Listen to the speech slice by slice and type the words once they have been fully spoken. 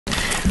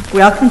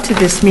Welcome to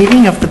this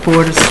meeting of the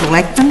Board of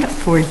Selectmen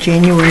for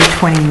January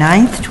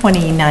 29th,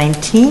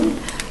 2019.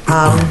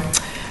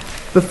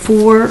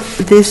 Before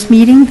this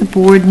meeting, the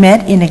board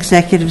met in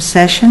executive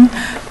session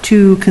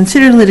to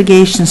consider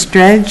litigation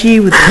strategy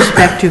with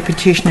respect to a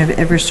petition of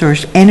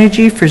Eversource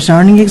Energy for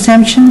zoning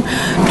exemption,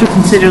 to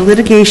consider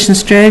litigation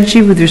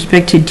strategy with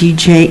respect to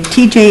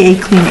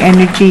TJA Clean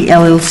Energy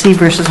LLC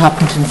versus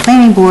Hopkinton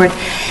Planning Board,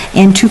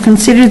 and to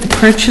consider the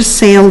purchase,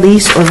 sale,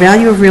 lease, or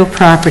value of real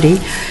property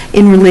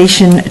in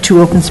relation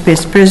to Open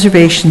Space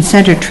Preservation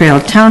Center Trail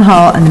Town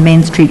Hall and the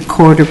Main Street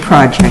Corridor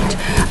project,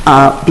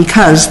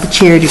 because the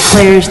chair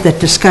declares that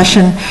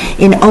discussion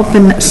in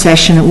open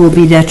session will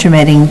be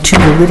detrimental to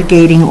the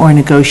litigating or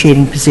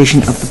negotiating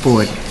position of the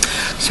board.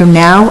 So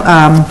now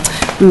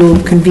we will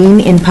convene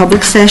in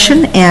public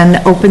session and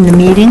open the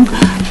meeting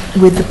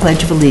with the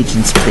Pledge of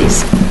Allegiance,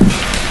 please.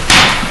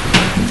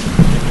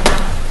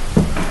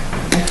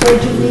 I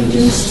pledge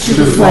allegiance to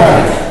the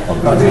flag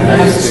of the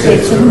United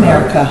States of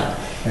America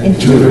and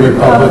to the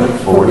republic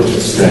for which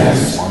it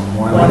stands,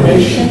 one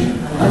nation,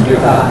 under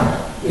God,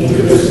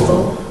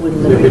 indivisible, with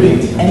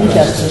liberty and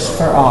justice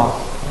for all.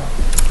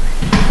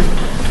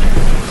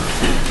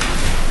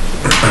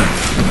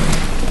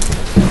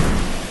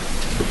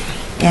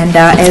 And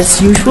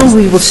as usual,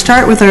 we will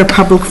start with our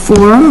public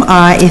forum.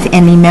 If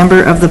any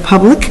member of the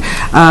public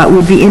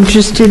would be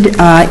interested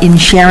in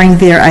sharing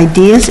their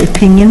ideas,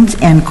 opinions,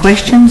 and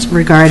questions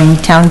regarding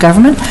town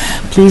government,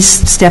 please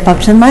step up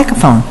to the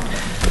microphone.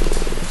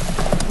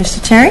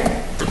 Mr. Terry?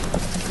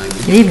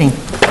 Good evening.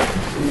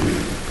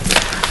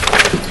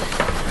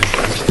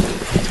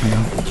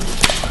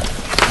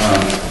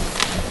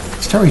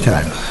 It's Terry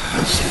time.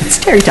 It's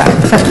Terry time.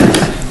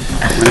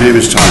 My name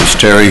is Thomas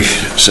Terry,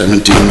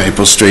 17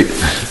 Maple Street.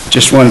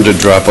 Just wanted to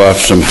drop off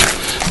some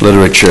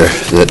literature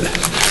that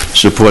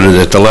supported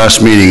at the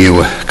last meeting. You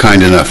were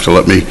kind enough to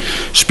let me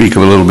speak a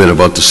little bit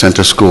about the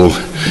center school,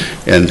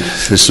 and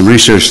there's some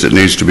research that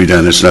needs to be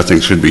done. It's nothing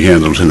should be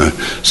handled in a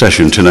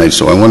session tonight,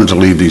 so I wanted to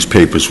leave these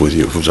papers with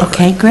you.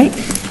 Okay, great.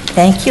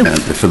 Thank you.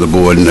 And for the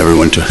board and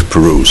everyone to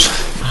peruse.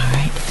 All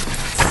right.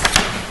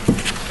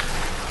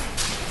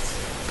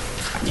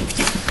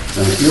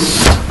 Thank you.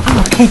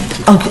 Okay.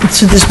 Okay.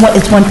 So there's one.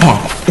 It's one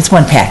packet. It's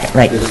one packet,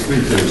 right? There's 3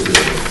 things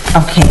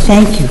there. Okay.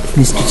 Thank you,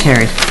 Mr.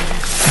 Terry.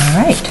 All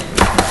right.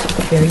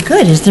 Very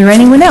good. Is there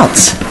anyone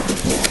else?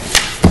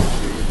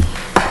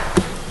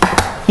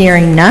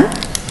 Hearing none.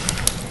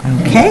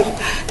 Okay.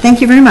 Thank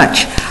you very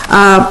much.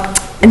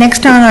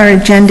 Next on our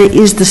agenda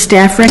is the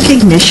staff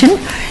recognition,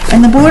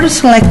 and the Board of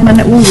Selectmen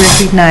will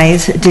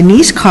recognize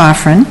Denise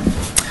Coffrin,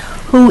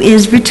 who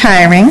is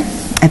retiring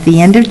at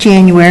the end of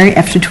January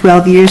after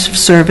 12 years of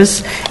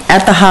service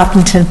at the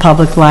Hopkinton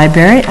Public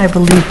Library. I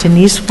believe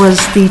Denise was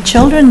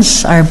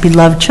our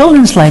beloved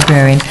children's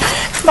librarian.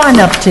 Come on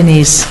up,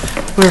 Denise.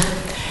 We're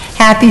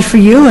happy for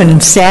you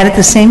and sad at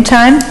the same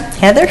time.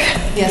 Heather?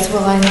 Yes,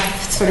 well, I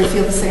sort of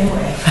feel the same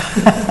way.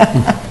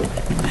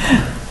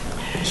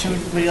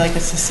 Would you like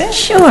us to sit?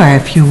 Sure,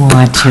 if you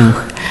want to.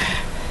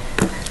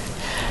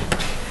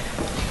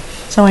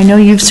 So I know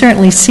you've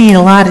certainly seen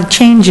a lot of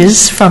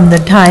changes from the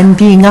time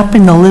being up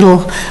in the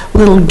little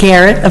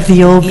garret of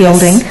the old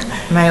building.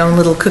 My own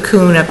little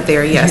cocoon up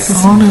there, yes.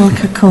 Your own little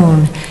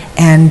cocoon.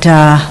 And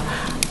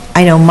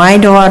I know my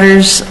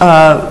daughters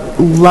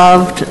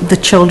loved the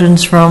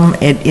children's room.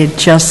 It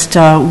just,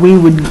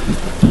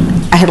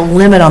 I had a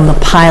limit on the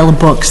pile of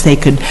books they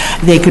could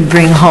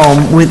bring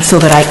home with, so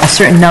that a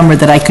certain number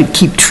that I could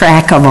keep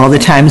track of all the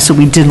time, so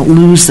we didn't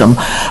lose them.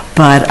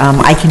 But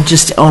I can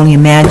just only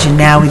imagine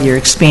now with your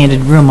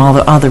expanded room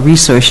all the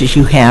resources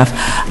you have.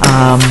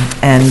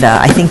 And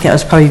I think that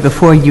was probably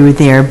before you were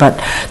there.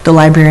 But the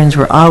librarians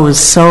were always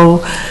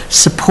so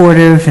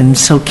supportive and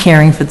so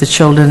caring for the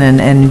children,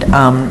 and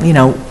you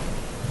know,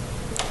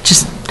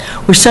 just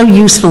were so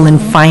useful in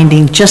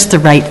finding just the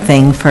right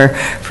thing for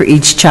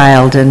each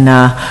child. And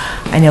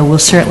I know we'll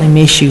certainly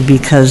miss you,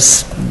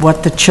 because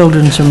what the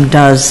children's room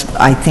does,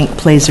 I think,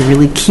 plays a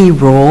really key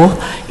role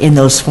in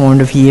those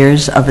formative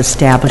years of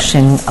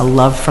establishing a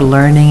love for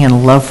learning and a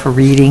love for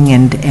reading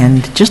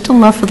and just a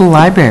love for the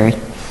library.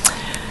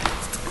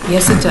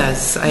 Yes, it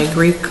does. I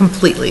agree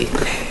completely.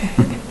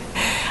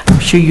 I'm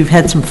sure you've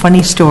had some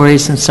funny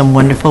stories and some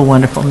wonderful,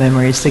 wonderful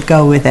memories that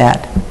go with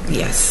that.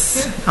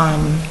 Yes.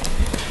 I'm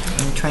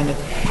trying to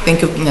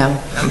think of,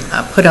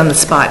 I'm put on the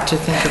spot to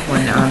think of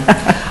one.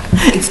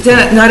 It's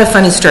not a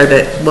funny story,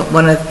 but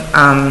one of,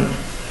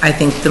 I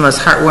think, the most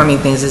heartwarming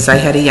things is I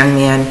had a young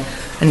man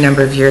a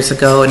number of years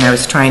ago, and I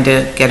was trying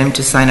to get him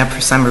to sign up for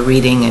summer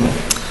reading, and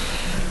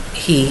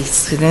he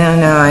said,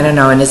 no, I don't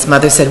know. And his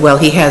mother said, well,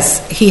 he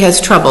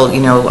has trouble,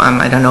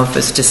 I don't know if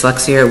it's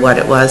dyslexia or what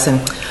it was.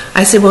 And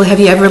I said, well, have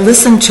you ever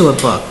listened to a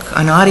book,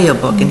 an audio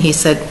book? And he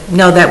said,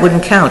 no, that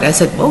wouldn't count. I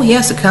said, oh,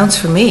 yes, it counts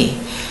for me.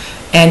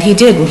 And he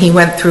did, and he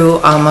went through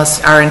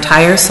almost our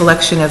entire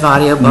selection of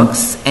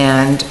audiobooks.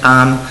 And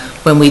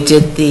when we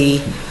did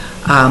the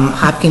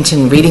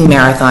Hopkinton Reading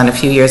Marathon a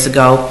few years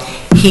ago,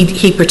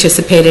 he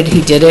participated,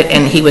 he did it,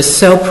 and he was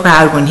so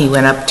proud when he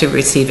went up to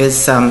receive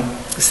his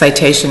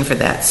citation for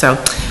that. So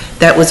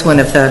that was one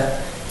of the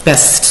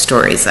best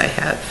stories I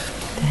have.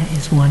 That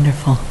is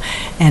wonderful.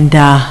 And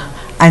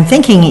I'm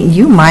thinking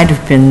you might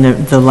have been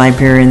the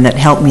librarian that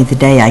helped me the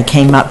day I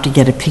came up to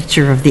get a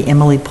picture of the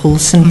Emily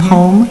Poulsen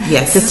poem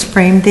Yes. that's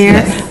framed there.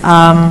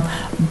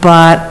 Yes.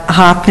 But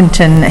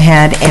Hopkinton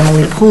had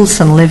Emily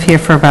Poulsen live here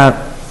for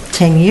about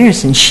 10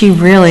 years, and she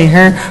really,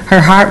 her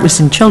heart was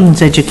in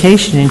children's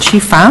education, and she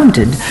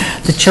founded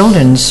the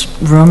children's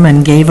room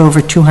and gave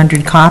over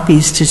 200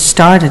 copies to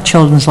start a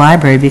children's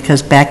library,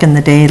 because back in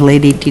the day,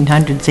 late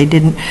 1800s,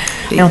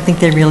 I don't think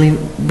they really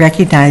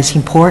recognized the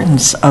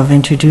importance of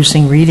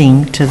introducing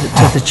reading to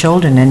the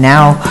children, and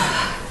now,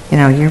 you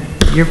know,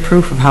 you're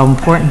proof of how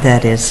important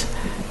that is.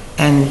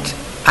 And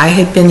I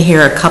had been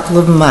here a couple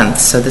of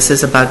months, so this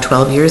is about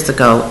 12 years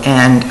ago,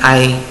 and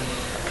I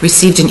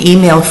received an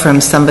email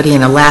from somebody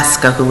in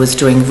Alaska who was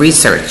doing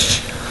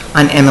research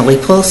on Emily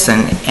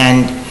Poulsen,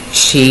 and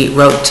she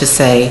wrote to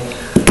say,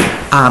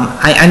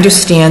 I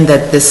understand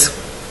that this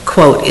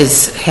quote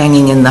is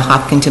hanging in the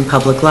Hopkinton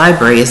Public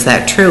Library. Is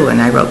that true? And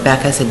I wrote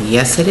back, I said,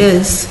 yes, it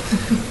is.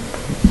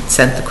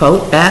 Sent the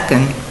quote back,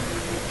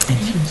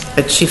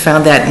 but she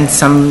found that in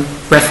some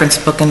reference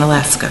book in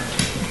Alaska.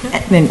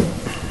 And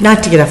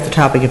not to get off the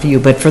topic of you,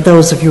 but for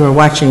those of you who are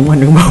watching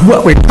wondering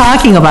what we're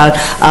talking about,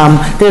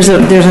 there's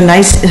a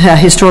nice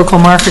historical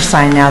marker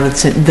sign now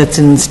that's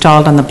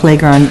installed on the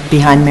playground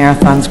behind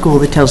Marathon School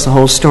that tells the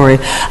whole story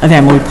of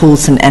Emily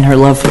Poulsen and her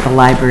love for the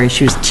library.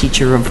 She was a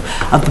teacher of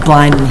the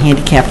blind and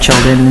handicapped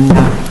children, and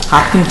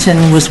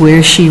Hopkinton was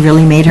where she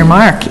really made her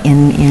mark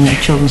in the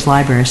children's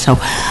library. So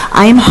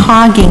I'm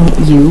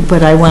hogging you,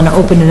 but I want to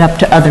open it up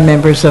to other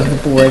members of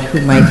the board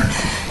who might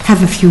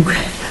have a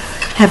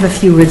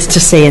few words to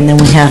say, and then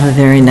we have a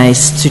very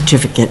nice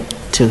certificate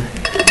to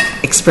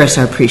express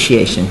our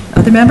appreciation.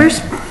 Other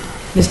members?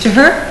 Mr.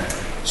 Herr?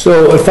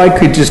 So if I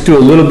could just do a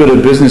little bit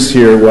of business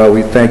here while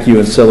we thank you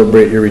and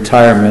celebrate your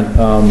retirement.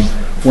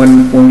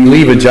 When we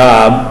leave a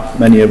job,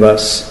 many of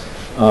us,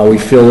 we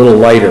feel a little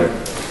lighter,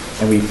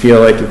 and we feel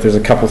like if there's a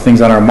couple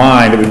things on our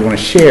mind that we want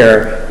to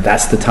share,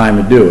 that's the time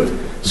to do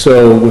it.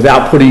 So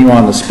without putting you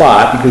on the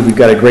spot, because we've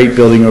got a great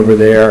building over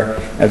there,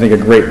 I think a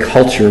great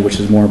culture, which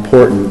is more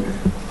important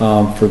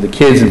for the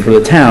kids and for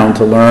the town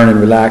to learn and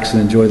relax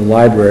and enjoy the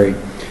library.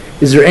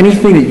 Is there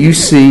anything that you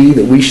see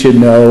that we should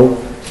know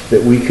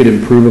that we could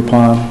improve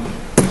upon?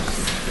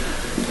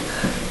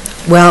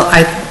 Well,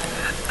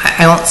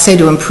 I won't say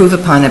to improve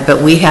upon it,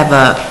 but we have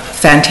a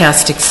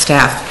fantastic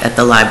staff at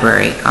the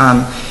library.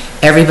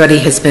 Everybody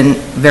has been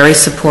very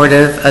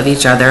supportive of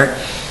each other,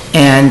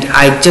 and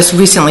I just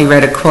recently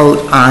read a quote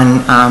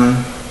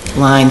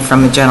online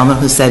from a gentleman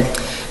who said,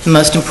 the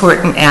most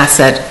important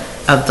asset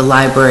of the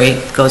library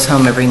goes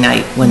home every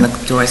night when the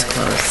doors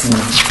close.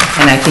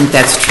 And I think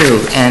that's true.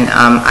 And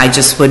I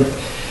just would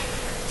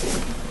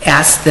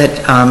ask that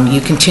you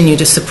continue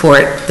to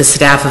support the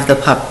staff of the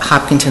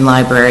Hopkinton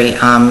Library,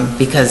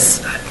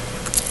 because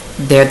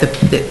they're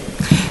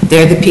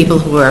the people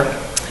who are,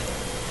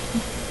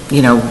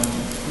 you know,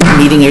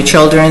 meeting your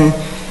children,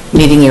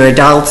 meeting your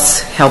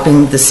adults,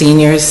 helping the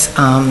seniors.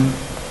 And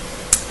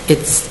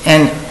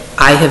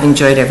I have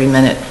enjoyed every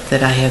minute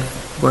that I have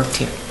worked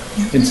here.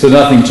 And so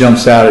nothing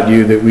jumps out at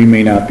you that we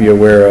may not be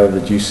aware of,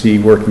 that you see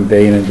working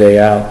day in and day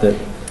out, that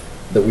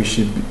we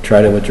should try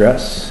to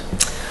address?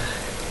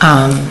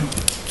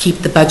 Keep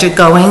the budget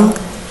going.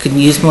 Could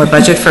use more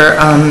budget for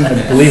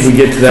I believe we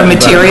get to that for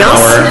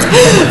materials.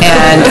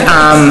 And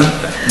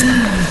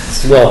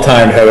it's well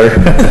timed, Heather.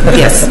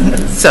 yes.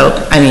 So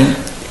I mean,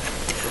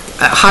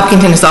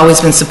 Hopkinton has always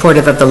been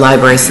supportive of the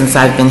library since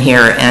I've been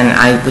here, and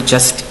I would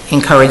just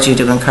encourage you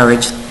to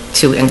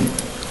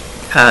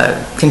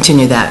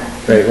continue that.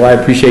 Great. Well,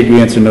 I appreciate you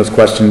answering those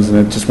questions,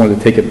 and I just wanted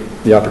to take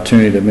the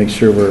opportunity to make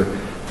sure we're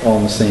all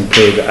on the same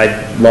page.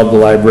 I love the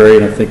library,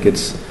 and I think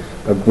it's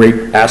a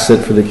great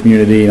asset for the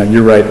community. And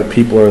you're right, the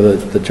people are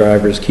the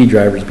drivers, key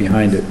drivers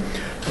behind it.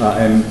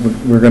 And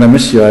we're going to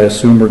miss you. I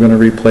assume we're going to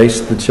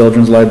replace the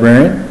children's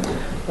librarian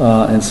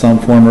in some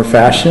form or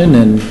fashion.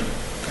 And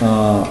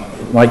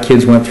my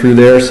kids went through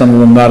there, some of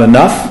them not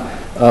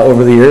enough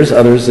over the years.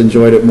 Others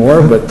enjoyed it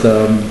more, but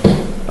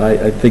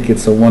I think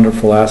it's a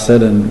wonderful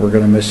asset, and we're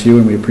going to miss you,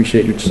 and we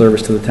appreciate your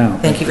service to the town.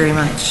 Thank you very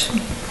much.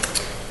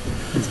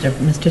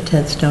 Mr.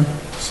 Tedstone.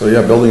 So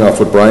yeah, building off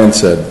what Brian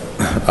said,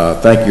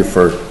 thank you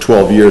for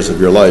 12 years of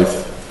your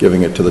life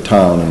giving it to the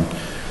town, and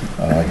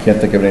I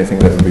can't think of anything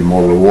that would be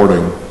more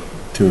rewarding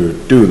to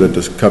do than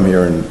to come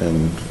here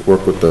and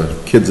work with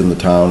the kids in the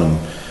town and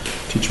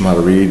teach them how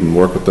to read and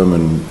work with them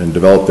and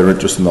develop their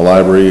interest in the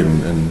library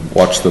and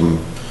watch them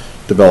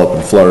develop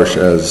and flourish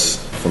as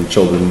from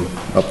children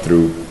up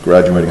through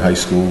graduating high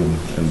school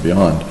and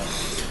beyond.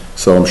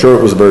 So I'm sure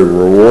it was a very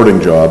rewarding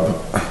job,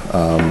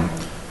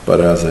 but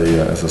as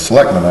a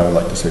selectman, I would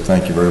like to say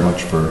thank you very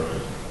much for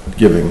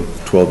giving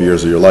 12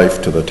 years of your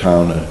life to the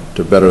town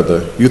to better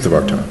the youth of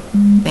our town.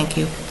 Thank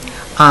you.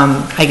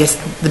 I guess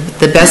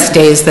the best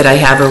days that I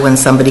have are when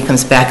somebody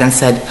comes back and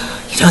said,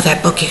 you know,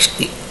 that book,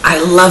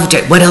 I loved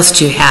it. What else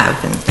do you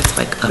have? And it's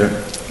like,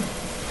 oh.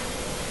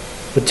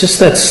 But just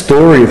that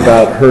story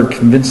about her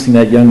convincing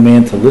that young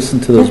man to listen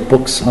to those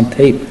books on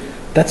tape,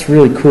 that's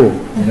really cool,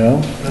 you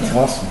know? That's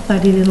awesome.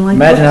 Thought he didn't like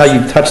Imagine how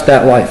books. you touched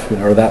that life, you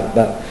know, or that,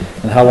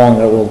 and how long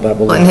that will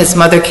Well, and his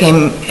mother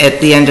came at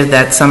the end of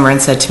that summer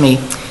and said to me,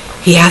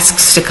 he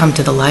asks to come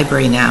to the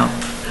library now.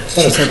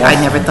 She said, I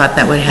never thought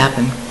that would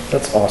happen.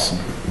 That's awesome.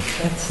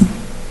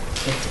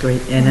 That's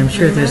great, and I'm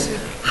sure there's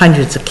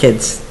hundreds of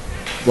kids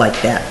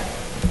like that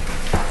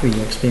through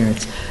your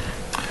experience.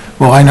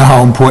 Well, I know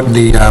how important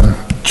the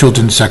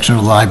children's section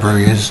of the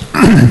library is.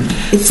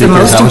 It's the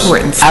most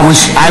important. I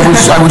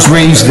was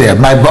raised there.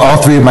 All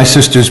three of my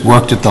sisters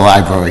worked at the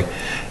library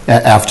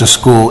after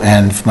school,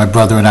 and for my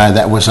brother and I,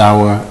 that was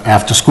our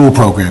after-school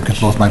program, because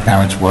both my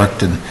parents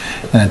worked, and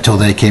until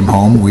they came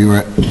home, we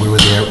were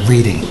there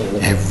reading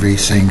every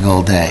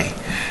single day.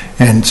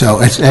 And so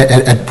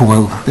at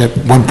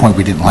one point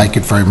we didn't like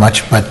it very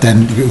much, but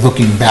then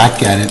looking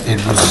back at it,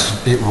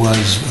 it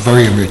was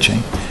very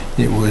enriching.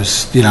 It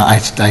was, you know,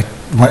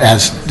 when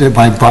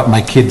I brought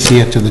my kids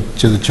here to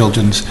the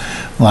children's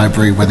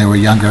library when they were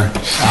younger,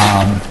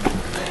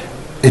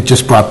 it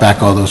just brought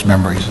back all those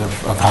memories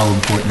of how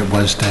important it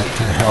was to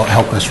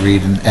help us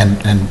read and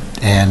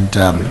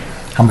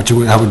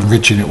how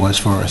enriching it was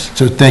for us.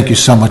 So thank you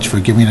so much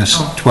for giving us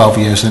 12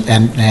 years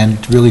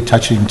and really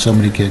touching so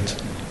many kids.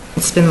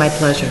 It's been my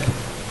pleasure.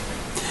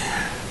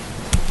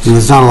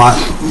 There's not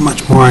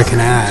much more I can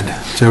add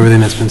to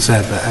everything that's been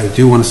said, but I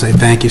do want to say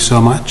thank you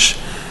so much.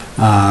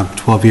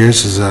 12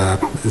 years is a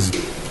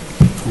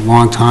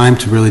long time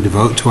to really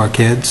devote to our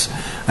kids.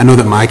 I know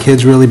that my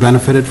kids really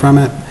benefited from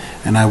it,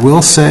 and I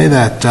will say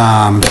that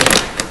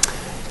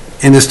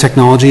in this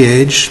technology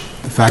age,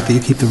 the fact that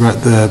you keep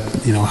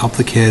help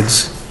the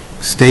kids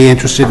stay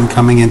interested in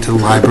coming into the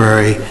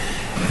library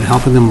and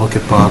helping them look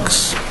at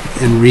books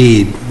and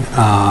read,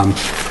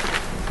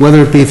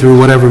 whether it be through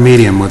whatever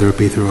medium, whether it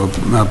be through a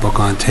book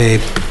on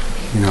tape,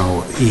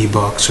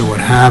 e-books or what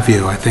have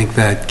you. I think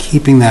that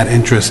keeping that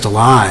interest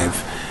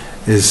alive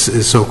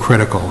is so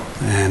critical,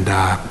 and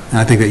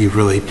I think that you've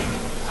really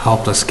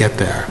helped us get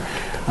there.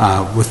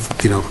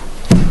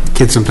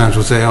 Kids sometimes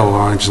will say, "Oh, well,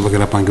 why don't you just look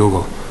it up on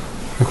Google?"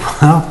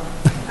 Well,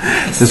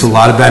 there's a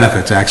lot of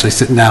benefits to actually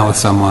sitting down with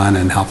someone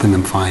and helping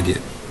them find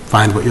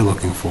what you're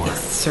looking for. It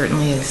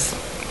certainly is.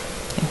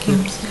 Thank you.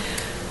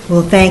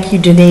 Well, thank you,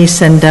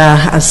 Denise, and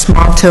a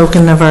small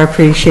token of our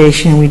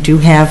appreciation, we do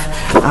have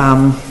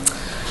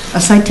a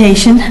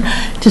citation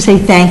to say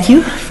thank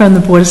you from the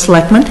Board of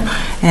Selectmen,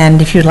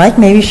 and if you'd like,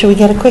 maybe should we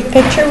get a quick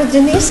picture with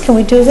Denise? Can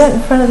we do that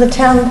in front of the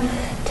town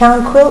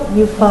quilt?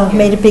 You've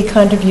made a big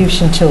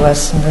contribution to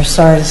us, and we're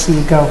sorry to see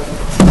you go.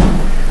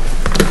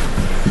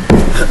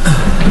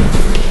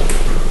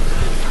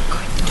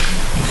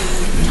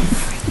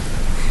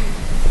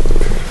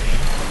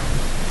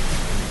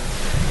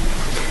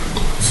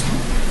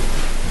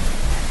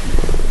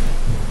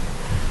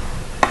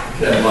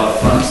 We had a lot of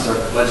fun. Start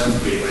the pledging to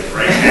be like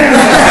right now.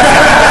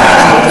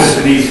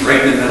 Denise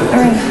right in the middle.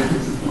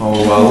 Oh,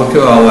 wow, look at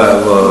all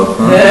that love,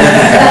 huh? Look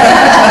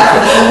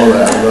at all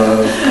that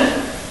love.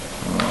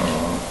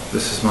 Oh,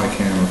 this is my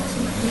camera.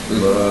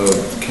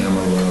 Love,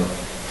 camera love.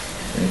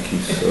 Thank you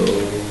so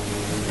much.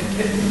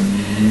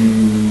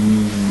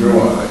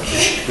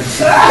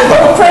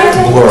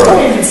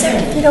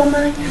 If you don't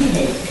mind.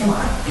 Come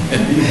on.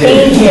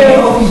 Thank you.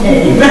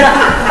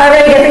 All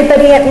right,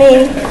 everybody at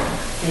me.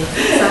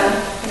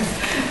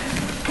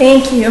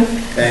 Thank you.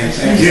 Thanks.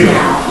 Thank you.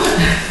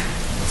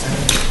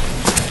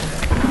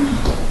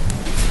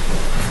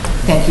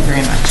 Thank you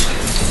very much.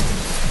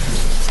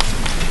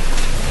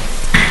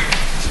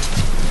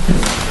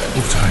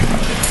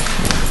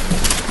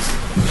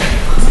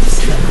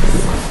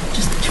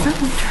 Just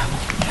trouble.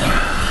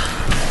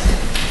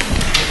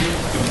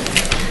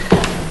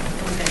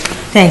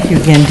 Thank you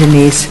again,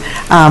 Denise.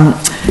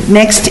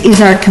 Next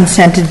is our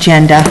consent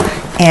agenda,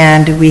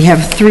 and we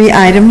have 3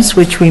 items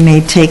which we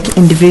may take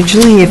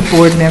individually if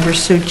board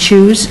members so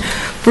choose.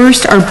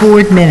 First, our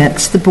board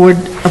minutes. The Board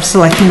of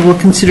Selectmen will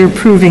consider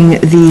approving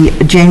the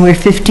January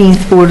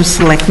 15th Board of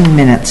Selectmen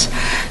minutes.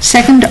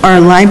 Second, our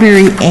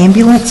library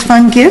ambulance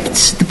fund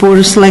gifts. The Board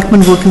of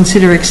Selectmen will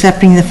consider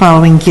accepting the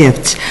following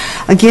gifts.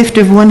 A gift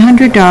of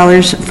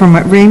 $100 from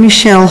Ray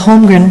Michelle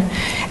Holmgren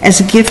as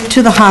a gift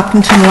to the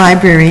Hopkinton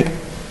Library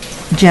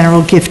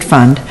General Gift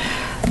Fund.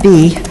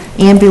 B,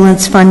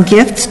 ambulance fund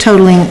gifts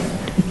totaling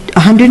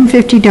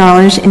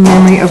 $150 in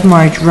memory of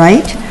Marge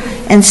Wright.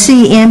 And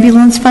C,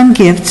 ambulance fund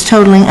gifts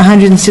totaling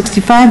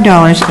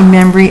 $165 in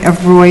memory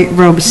of Roy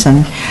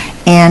Robeson.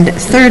 And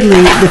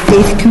thirdly, the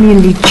Faith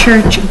Community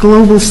Church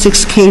Global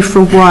 6K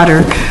for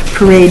Water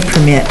Parade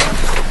Permit.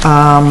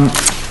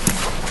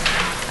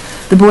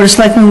 The Board of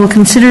Selectmen will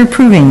consider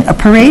approving a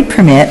parade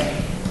permit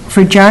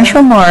for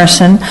Joshua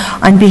Morrison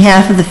on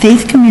behalf of the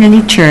Faith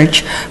Community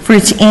Church for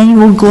its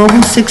annual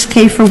Global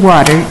 6K for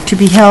Water to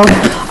be held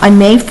on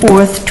May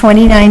 4th,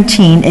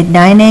 2019 at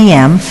 9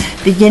 a.m.,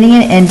 beginning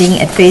and ending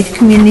at Faith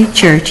Community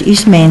Church,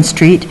 East Main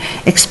Street.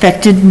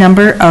 Expected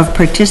number of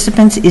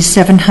participants is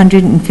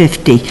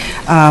 750.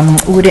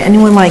 Would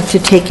anyone like to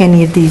take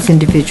any of these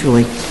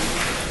individually?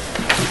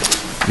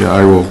 Yeah,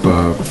 I will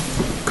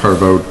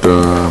carve out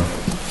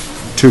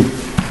 2.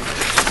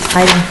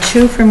 Item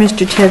 2 for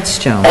Mr. Ted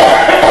Stone.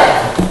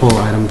 Pull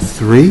item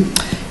 3.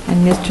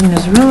 And Mr.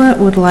 Nazrilla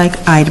would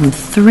like item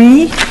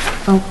 3.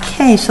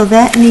 Okay, so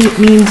that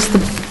means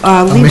the,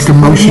 I'll leaves make a the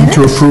motion to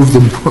minutes. approve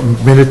the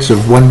minutes of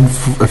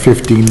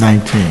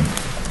 1:15:19.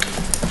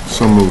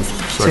 So moved.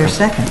 Is there a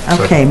second?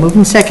 Okay, moved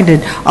and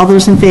seconded. All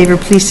those in favor,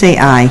 please say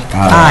aye.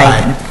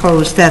 Aye. And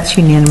opposed, that's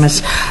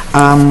unanimous,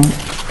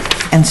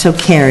 and so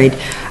carried.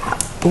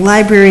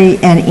 Library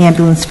and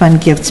ambulance fund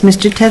gifts.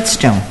 Mr. Ted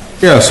Stone.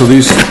 Yeah, so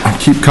these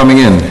keep coming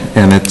in,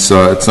 and it's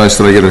nice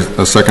that I get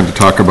a second to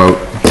talk about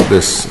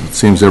this, it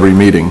seems, every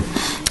meeting.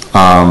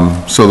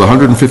 So the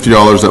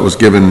 $150 that was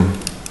given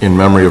in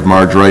memory of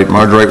Marge Wright.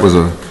 Marge Wright was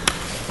a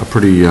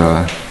pretty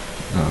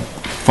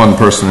fun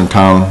person in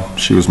town.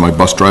 She was my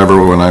bus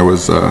driver when I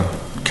was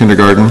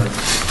kindergarten.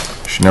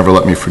 She never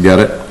let me forget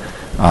it.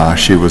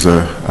 She was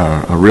a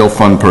real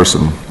fun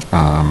person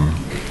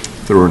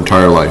through her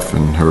entire life,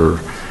 and her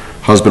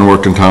husband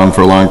worked in town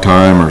for a long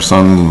time, her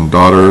sons and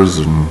daughters,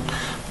 and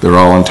they're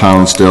all in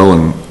town still,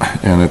 and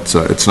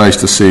it's nice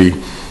to see,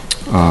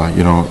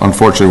 you know,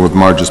 unfortunately with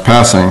Marge's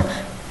passing,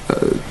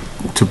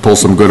 to pull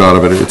some good out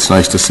of it. It's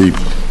nice to see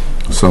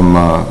some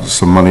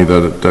money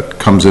that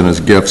comes in as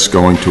gifts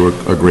going to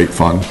a great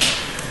fund.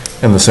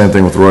 And the same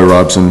thing with Roy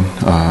Robson.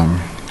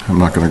 I'm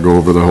not going to go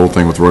over the whole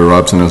thing with Roy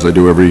Robson as I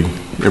do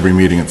every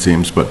meeting, it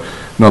seems, but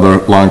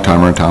another long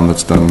timer in town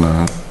that's done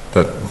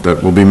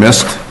that will be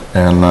missed.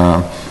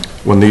 And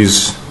when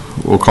these,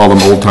 we'll call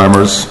them old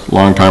timers,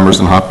 long timers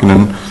in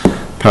Hopkinton,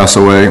 pass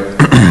away,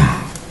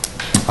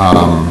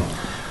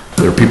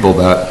 there are people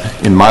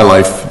that in my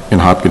life in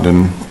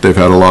Hopkinton, they've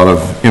had a lot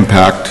of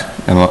impact,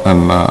 and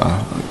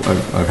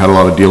I've had a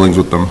lot of dealings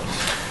with them.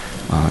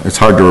 It's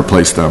hard to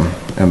replace them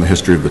and the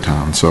history of the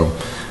town. So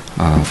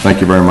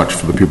thank you very much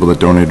for the people that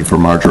donated for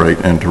Marge Wright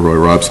and to Roy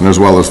Robson, as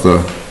well as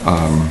the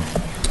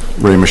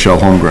Ray Michelle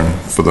Holmgren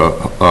for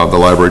the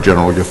Library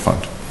General Gift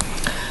Fund.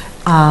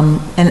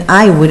 And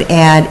I would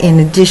add, in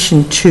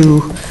addition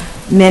to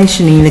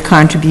mentioning the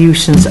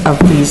contributions of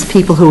these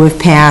people who have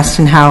passed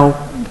and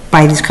how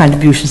by these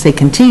contributions they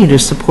continue to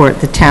support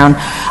the town,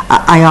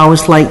 I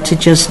always like to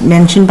just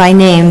mention by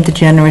name the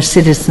generous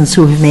citizens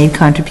who have made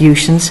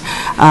contributions.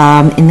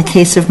 In the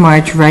case of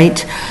Marge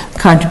Wright,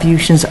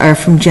 contributions are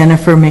from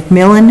Jennifer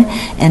McMillan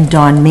and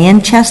Dawn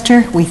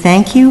Manchester. We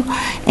thank you.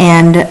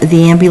 And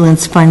the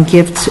ambulance fund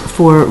gifts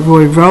for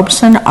Roy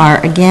Robson are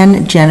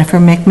again Jennifer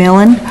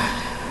McMillan,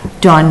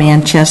 Dawn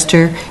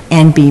Manchester,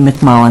 and B.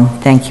 McMullen.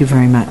 Thank you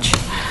very much.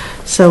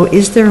 So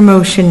is there a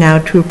motion now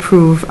to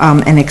approve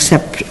and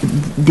accept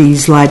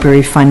these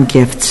library fund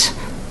gifts?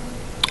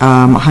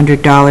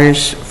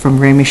 $100 from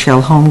Ray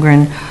Michelle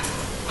Holmgren,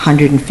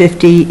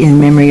 $150 in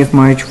memory of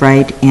Marge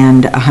Wright,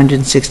 and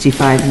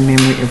 $165 in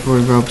memory of Roy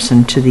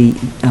Robeson to the,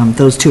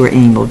 those two are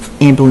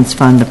ambulance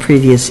fund. The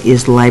previous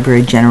is the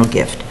library general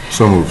gift.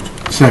 So moved.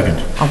 Second.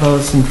 All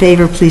those in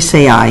favor, please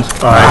say aye.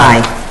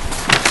 Aye.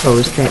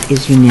 Opposed, that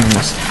is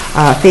unanimous.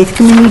 Faith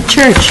Community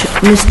Church,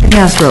 Mr.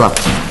 Nasrallah.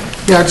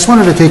 Yeah, I just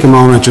wanted to take a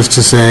moment just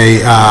to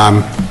say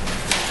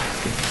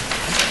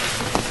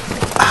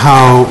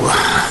how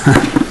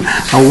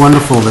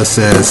wonderful this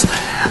is.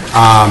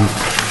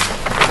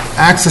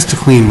 Access to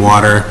clean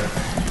water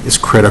is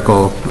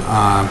critical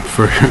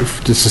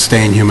to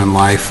sustain human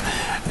life.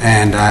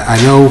 And I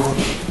know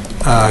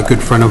a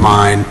good friend of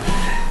mine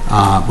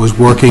was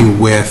working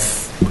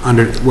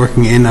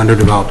in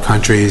underdeveloped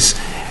countries,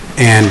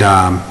 and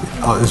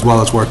as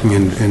well as working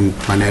in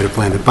my native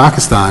land of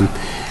Pakistan,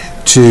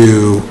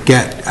 to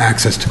get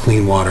access to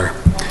clean water.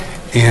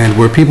 And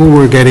where people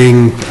were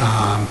getting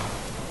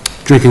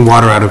drinking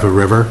water out of a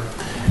river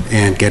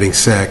and getting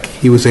sick,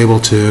 he was able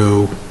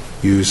to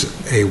use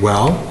a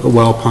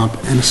well pump,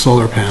 and a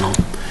solar panel.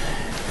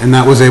 And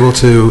that was able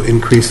to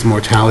increase the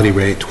mortality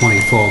rate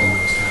 20-fold in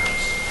those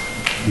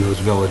towns, in those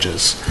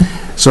villages.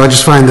 So I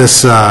just find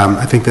this,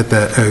 I think that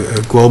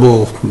a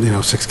global,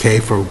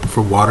 6K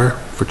for water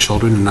for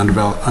children in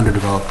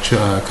underdeveloped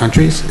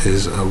countries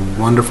is a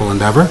wonderful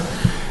endeavor.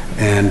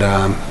 And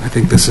I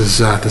think this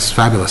is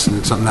fabulous, and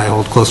it's something I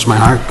hold close to my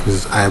heart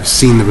because I have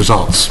seen the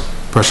results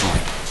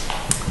personally.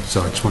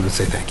 So I just wanted to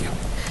say thank you.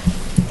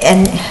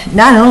 And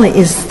not only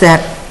is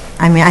that,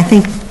 I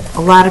think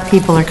a lot of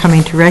people are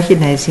coming to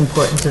recognize the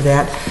importance of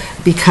that,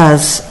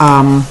 because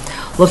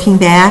looking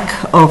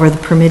back over the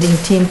permitting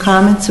team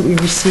comments that we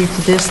received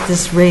for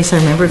this race, I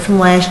remember it from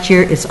last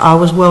year. It's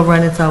always well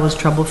run, it's always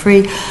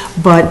trouble-free,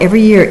 but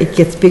every year it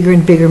gets bigger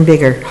and bigger and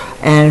bigger.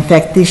 And in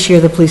fact, this year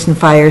the police and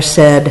fire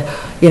said,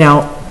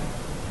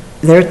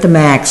 they're at the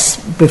max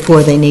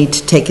before they need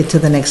to take it to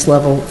the next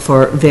level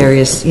for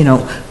various,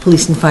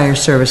 police and fire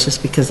services,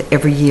 because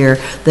every year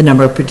the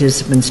number of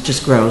participants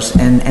just grows,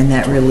 and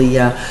that really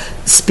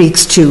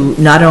speaks to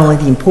not only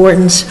the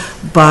importance,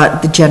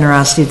 but the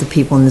generosity of the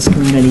people in this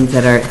community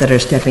that are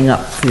stepping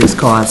up for this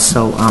cause.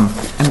 So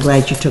I'm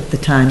glad you took the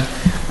time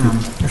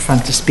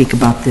to speak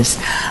about this.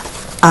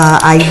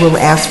 I will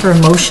ask for a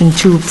motion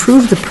to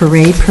approve the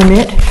parade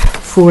permit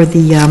for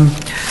the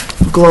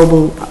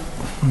global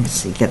let me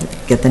see,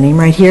 get the name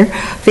right here.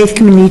 Faith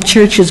Community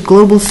Church's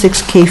Global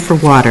 6K for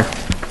Water.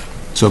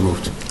 So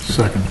moved.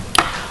 Second.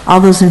 All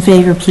those in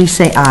favor, please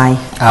say aye.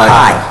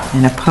 Aye.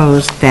 And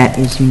opposed, that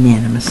is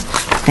unanimous.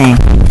 Thank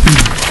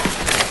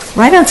you.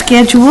 Right on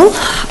schedule,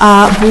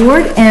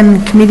 board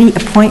and committee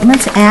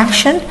appointments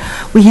action.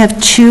 We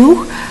have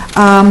two.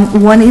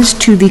 One is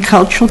to the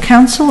Cultural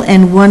Council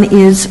and one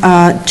is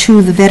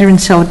to the Veteran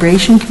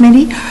Celebration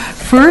Committee.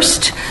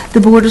 First, the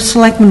Board of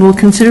Selectmen will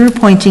consider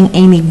appointing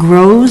Amy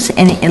Groves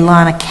and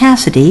Ilana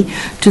Cassidy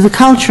to the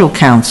Cultural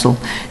Council.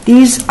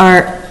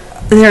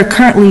 There are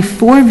currently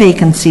 4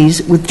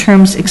 vacancies with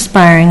terms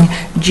expiring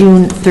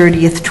June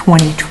 30th,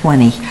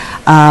 2020.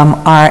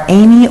 Are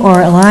Amy or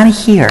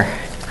Ilana here?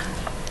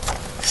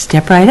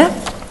 Step right up.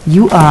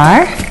 You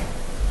are?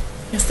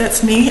 Yes,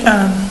 that's me.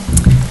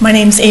 My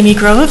name's Amy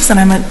Groves, and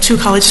I'm at 2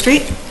 College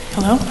Street.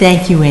 Hello.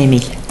 Thank you,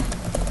 Amy.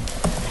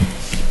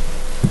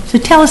 So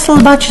tell us a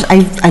little about you.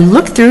 I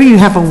looked through, you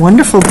have a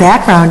wonderful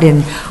background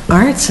in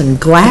arts and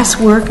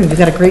glasswork, and you've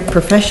got a great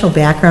professional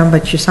background,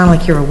 but you sound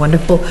like you're a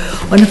wonderful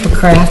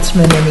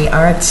craftsman in the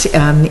arts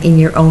in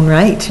your own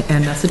right.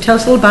 And so tell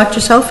us a little about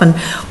yourself and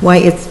why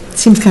it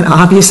seems kind of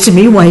obvious to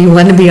me why you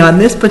want to be on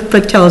this, but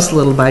tell us a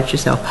little about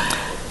yourself.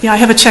 Yeah, I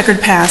have a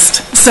checkered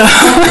past, so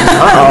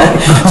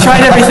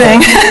tried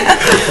everything.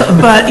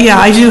 But yeah,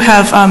 I do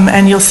have,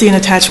 and you'll see an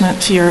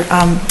attachment to your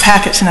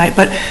packet tonight,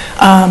 but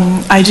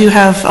I do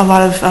have a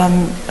lot of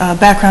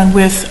background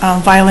with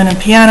violin and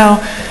piano,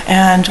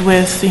 and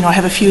with, I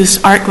have a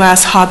fused art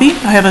glass hobby.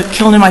 I have a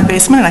kiln in my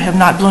basement, and I have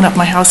not blown up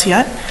my house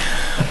yet.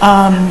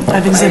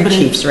 I've exhibited...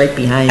 Fire chief's right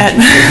behind you.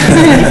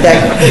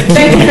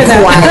 Thank you for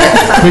that.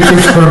 Which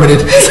is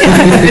permitted.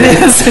 It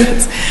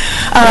is.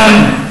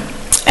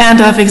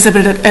 And I've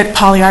exhibited at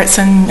Poly Arts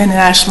in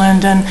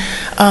Ashland, and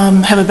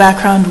have a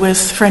background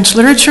with French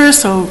literature,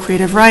 so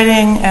creative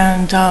writing,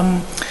 and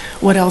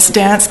what else?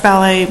 Dance,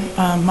 ballet,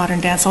 modern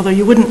dance, although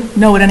you wouldn't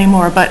know it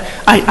anymore, but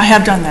I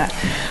have done that.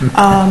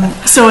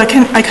 So I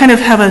kind of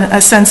have a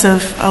sense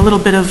of a little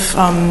bit of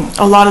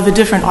a lot of the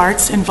different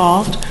arts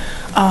involved.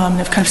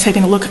 I've kind of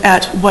taken a look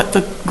at what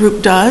the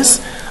group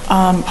does.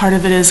 Part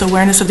of it is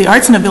awareness of the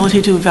arts and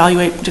ability to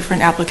evaluate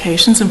different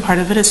applications, and part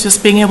of it is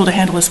just being able to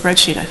handle a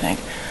spreadsheet, I think.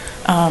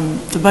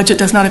 The budget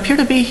does not appear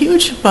to be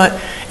huge, but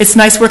it's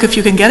nice work if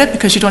you can get it,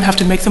 because you don't have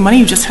to make the money,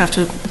 you just have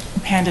to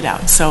hand it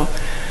out. So I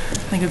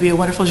think it would be a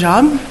wonderful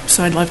job,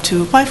 so I'd love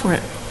to apply for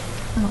it.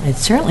 Well, it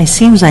certainly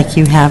seems like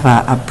you have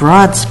a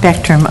broad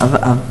spectrum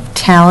of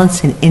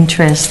talents and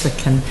interests that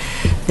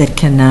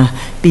can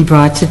be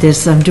brought to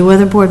this. Do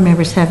other board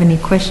members have any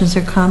questions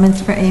or comments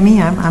for Amy?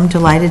 I'm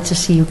delighted to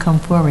see you come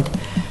forward.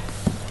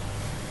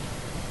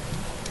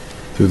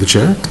 Through the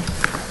chair,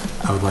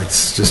 I would like to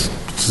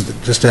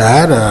just to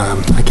add,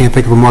 I can't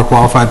think of a more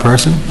qualified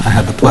person. I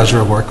had the pleasure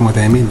of working with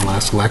Amy in the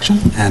last election,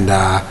 and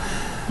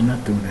I'm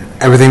not doing that.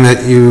 everything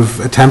that you've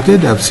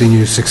attempted, I've seen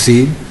you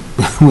succeed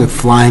with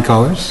flying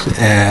colors,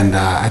 and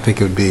I think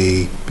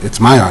it's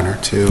my honor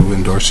to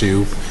endorse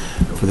you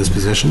for this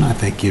position. I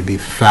think you'd be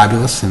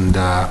fabulous, and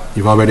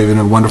you've already been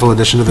a wonderful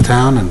addition to the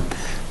town, and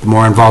the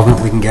more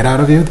involvement we can get out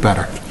of you, the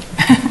better.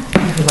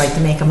 Would you like to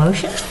make a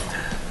motion?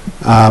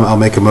 I'll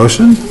make a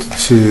motion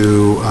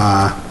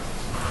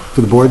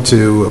for the board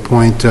to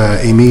appoint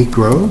Amy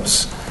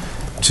Groves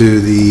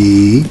to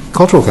the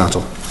Cultural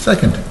Council.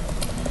 Second.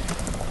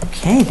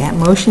 Okay, that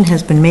motion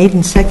has been made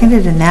and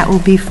seconded, and that will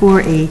be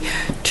for a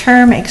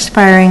term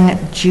expiring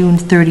June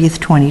 30th,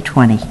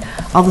 2020.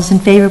 All those in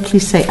favor,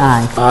 please say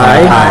aye.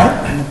 Aye.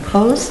 Aye. And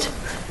opposed?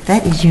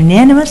 That is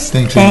unanimous.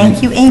 Thanks,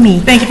 Thank you, Amy.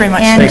 Thank you very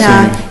much. And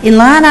Thanks,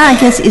 Ilana, I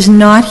guess, is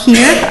not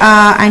here.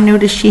 I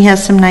noticed she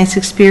has some nice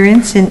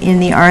experience in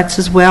the arts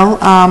as well,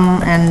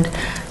 and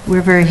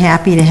we're very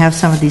happy to have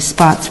some of these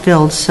spots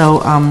filled.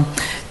 So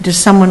does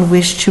someone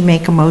wish to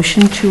make a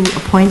motion to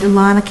appoint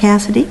Ilana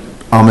Cassidy?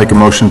 I'll make a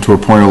motion to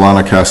appoint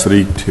Ilana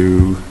Cassidy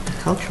to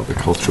Cultural. the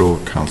Cultural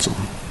Council.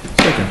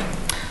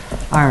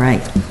 All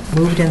right,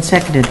 moved and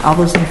seconded. All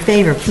those in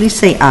favor, please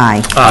say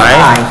aye.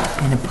 Aye.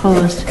 And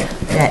opposed,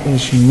 that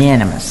is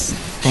unanimous.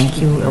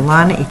 Thank you,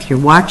 Ilana. If you're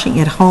watching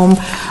at home,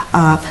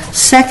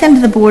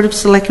 second, the Board of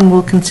Selectmen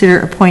will consider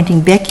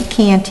appointing Becky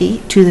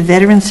Canty to the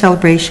Veteran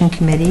Celebration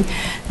Committee.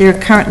 There are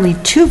currently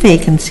 2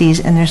 vacancies,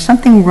 and there's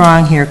something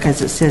wrong here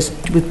because it says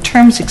with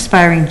terms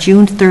expiring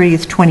June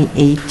 30th,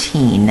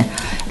 2018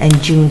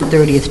 and June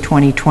 30th,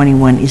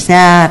 2021. Is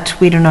that,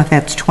 we don't know if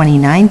that's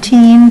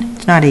 2019?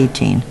 It's not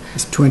 18.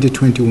 It's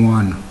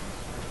 2021.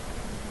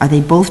 Are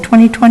they both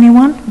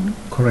 2021?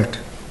 Correct.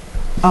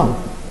 Oh.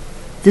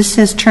 This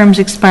says terms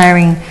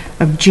expiring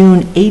of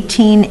June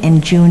 18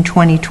 and June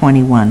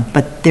 2021,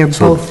 but they're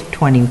both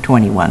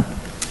 2021.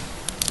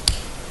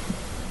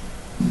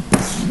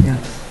 Yeah.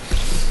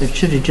 It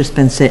should have just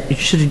been said, it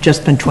should have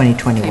just been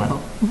 2021.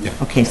 Yeah.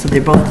 Okay, so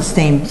they're both the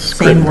same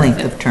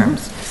length of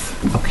terms.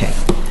 Okay,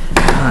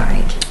 all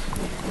right.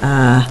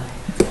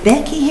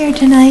 Becky here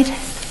tonight?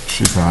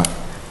 She's not.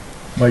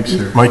 Mike's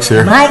here. Mike's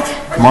here. Mike?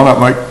 Come on up,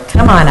 Mike.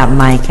 Come on up,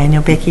 Mike. I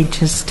know Becky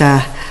just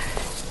kind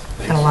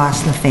of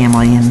lost in the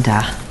family, and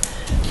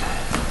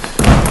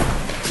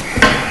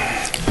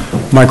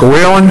Michael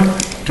Whalen,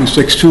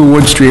 262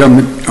 Wood Street. I'm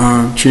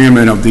the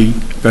chairman of the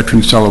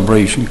Veteran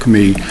Celebration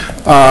Committee.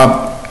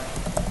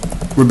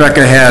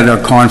 Rebecca had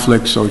a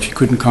conflict, so she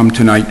couldn't come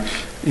tonight,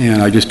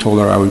 and I just told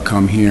her I would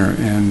come here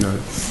and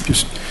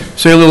just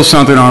say a little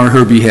something on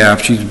her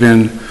behalf. She's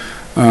been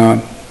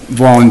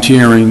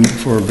volunteering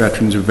for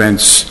veterans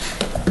events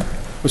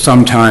for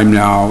some time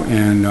now,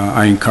 and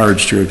I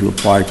encouraged her to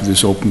apply for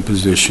this open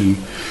position,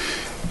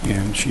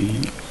 and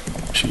she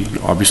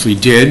obviously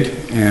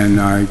did, and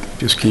I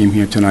just came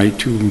here tonight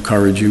to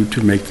encourage you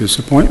to make this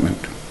appointment.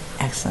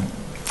 Excellent.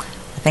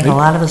 I think a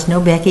lot of us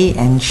know Becky,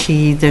 and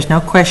there's no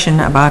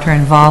question about her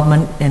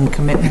involvement and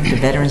commitment to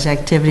veterans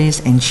activities,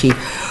 and she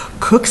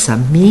cooks a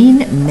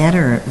mean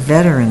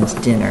veterans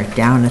dinner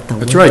down at the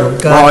That's right.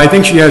 Well, I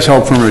think she has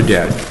help from her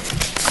dad.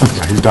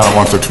 He's done it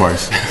once or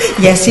twice.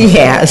 Yes, he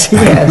has. He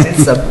has.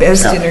 It's the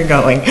best dinner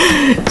going.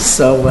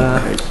 So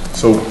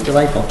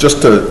delightful.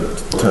 Just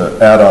to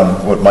add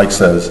on what Mike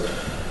says,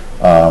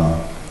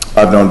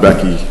 I've known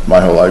Becky my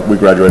whole life. We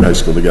graduated high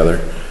school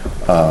together.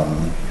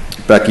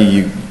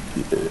 Becky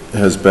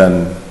has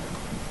been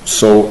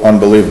so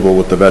unbelievable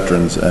with the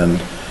veterans,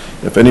 and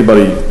if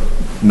anybody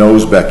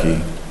knows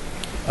Becky,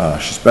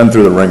 she's been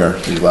through the ringer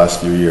these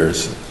last few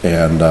years,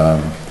 and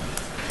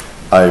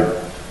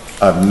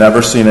I've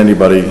never seen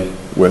anybody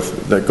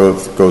that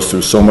goes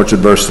through so much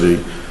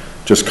adversity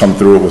just come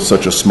through it with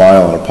such a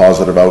smile and a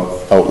positive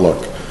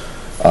outlook.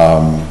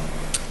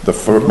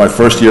 My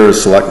first year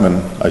as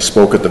selectman, I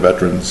spoke at the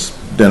veterans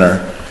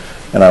dinner,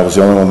 and I was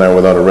the only one there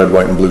without a red,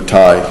 white, and blue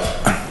tie.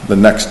 The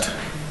next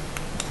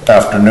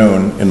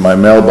afternoon, in my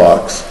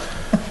mailbox,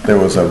 there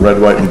was a red,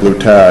 white, and blue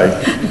tie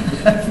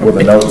with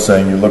a note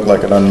saying, "You look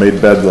like an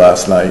unmade bed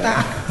last night.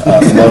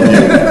 Love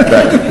you,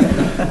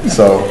 Becky."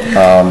 So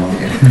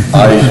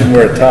I didn't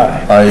wear a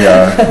tie.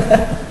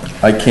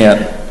 I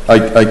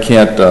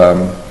can't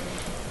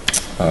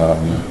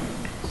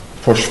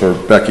push for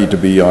Becky to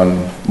be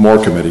on more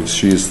committees.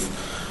 She's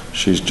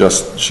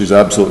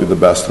absolutely the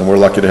best, and we're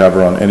lucky to have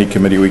her on any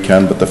committee we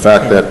can. But the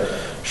fact that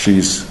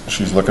she's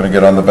looking to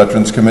get on the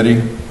Veterans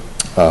Committee,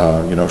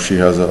 she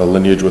has a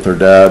lineage with her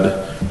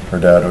dad. Her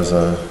dad was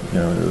a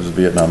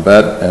Vietnam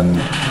vet,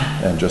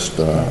 and just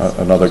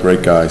another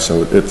great guy.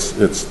 So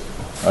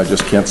I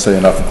just can't say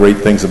enough great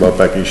things about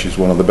Becky. She's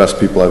one of the best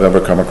people I've ever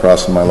come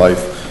across in my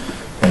life,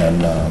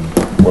 and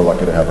we're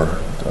lucky to have her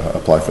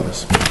apply for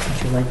this.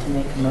 Would you like to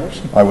make a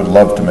motion? I would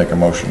love to make a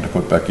motion to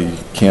put Becky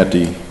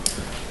Canty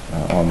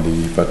on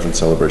the Veteran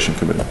Celebration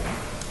Committee.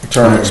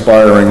 Term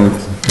expiring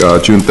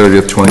June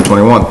 30th,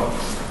 2021.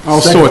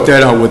 I'll sort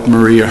that out with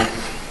Maria,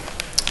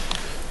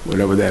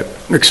 whatever that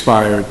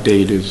expired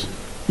date is.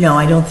 No,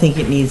 I don't think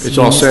it needs. It's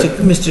all set?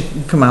 Mr.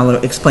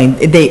 Kamalo explained,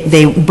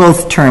 they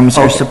both terms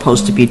are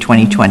supposed to be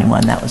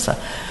 2021. That was a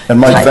And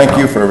Mike, typo. thank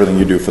you for everything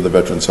you do for the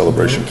Veteran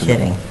Celebration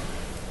Committee. Kidding.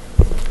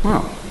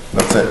 Wow.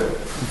 That's it.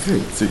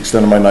 It's the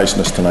extent of my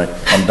niceness tonight.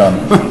 I'm done.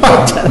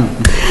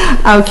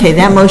 Okay,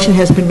 that motion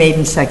has been made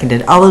and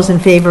seconded. All those in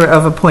favor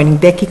of appointing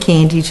Becky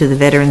Canty to the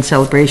Veteran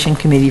Celebration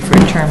Committee for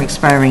a term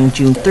expiring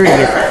June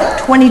 30th,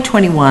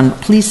 2021,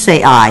 please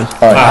say aye.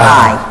 Aye.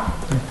 Aye.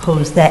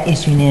 Opposed, that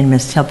is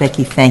unanimous. Tell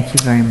Becky thank you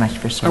very much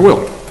for I serving.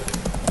 will.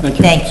 Thank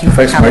you. Thank you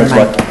for Thanks, coming,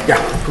 Mike. Mike.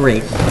 Yeah.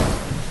 Great.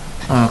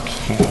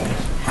 Okay.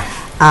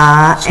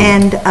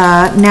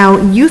 Now,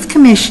 Youth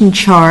Commission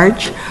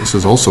charge. This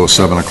is also a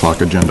 7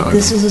 o'clock agenda item.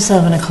 This is a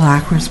 7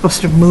 o'clock. We're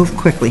supposed to move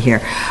quickly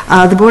here.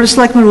 The Board of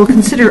Selectmen will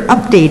consider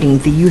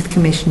updating the Youth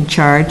Commission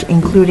charge,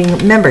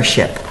 including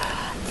membership.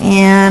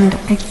 And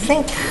I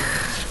think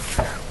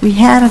we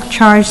had a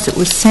charge that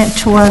was sent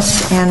to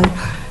us, and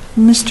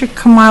Mr.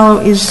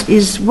 Kamalo,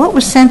 is what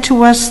was sent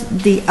to us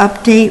the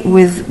update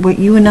with what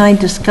you and I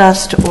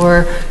discussed,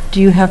 or do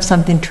you have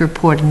something to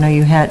report? I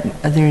know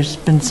there's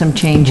been some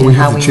change in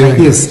how we might.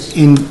 Yes,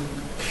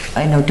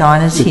 I know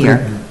Dawn is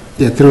here.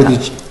 Yeah, through the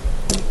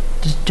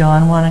Does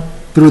Dawn want to?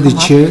 through the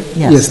chair.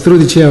 Yes. Through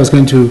the chair, I was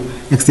going to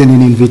extend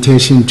an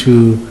invitation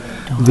to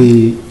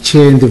the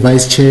chair and the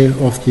vice chair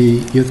of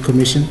the Youth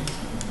Commission.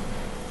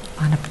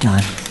 On up,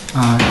 Dawn.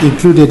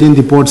 Included in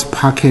the board's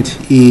packet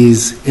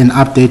is an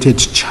updated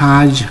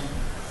charge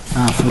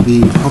for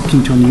the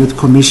Hopkinton Youth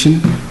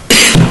Commission.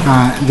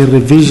 The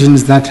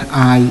revisions that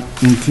I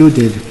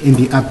included in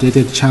the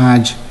updated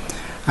charge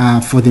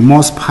for the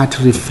most part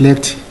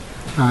reflect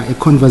a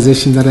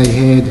conversation that I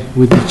had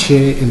with the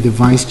chair and the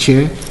vice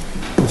chair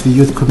of the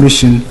Youth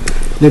Commission.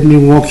 Let me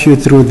walk you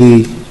through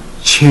the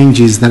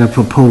changes that are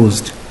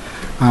proposed.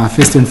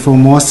 First and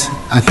foremost,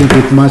 I think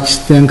with much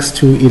thanks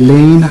to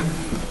Elaine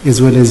as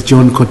well as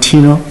John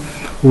Cotino,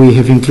 we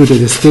have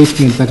included a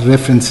statement that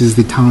references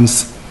the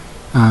town's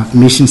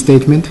mission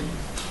statement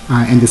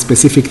and the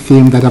specific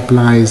theme that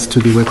applies to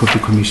the work of the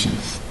commission.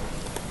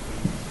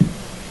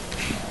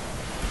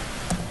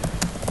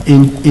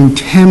 In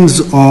terms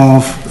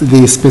of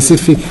the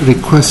specific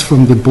request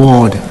from the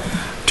board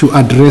to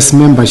address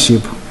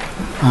membership,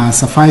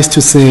 suffice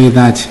to say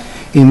that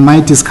in my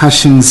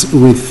discussions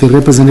with the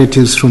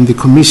representatives from the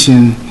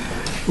commission,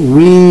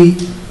 we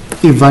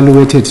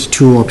evaluated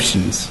two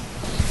options.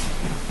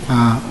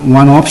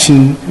 One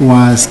option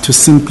was to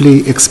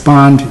simply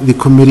expand the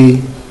committee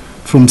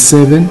from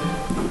 7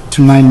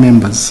 to 9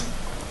 members.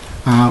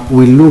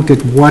 We looked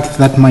at what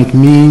that might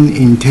mean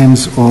in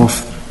terms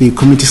of the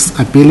committee's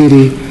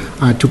ability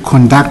to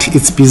conduct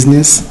its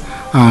business,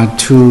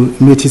 to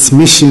meet its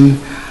mission,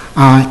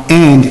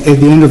 and at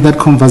the end of that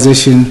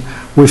conversation,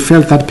 we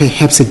felt that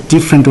perhaps a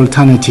different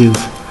alternative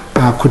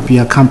could be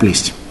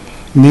accomplished.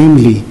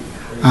 Namely,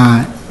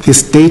 the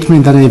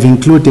statement that I have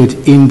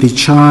included in the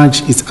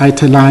charge is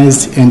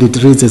italized and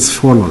it reads as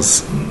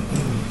follows.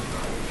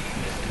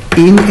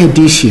 In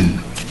addition,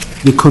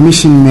 the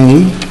Commission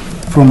may,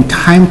 from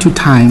time to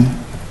time,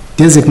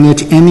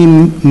 designate any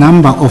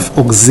number of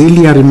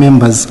auxiliary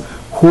members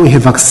who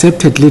have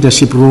accepted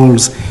leadership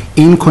roles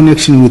in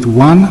connection with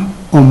one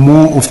or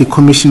more of the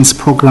Commission's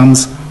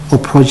programs or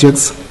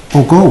projects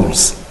or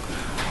goals.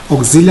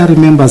 Auxiliary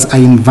members are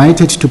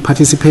invited to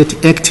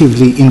participate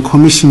actively in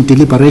Commission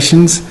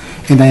deliberations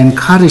and are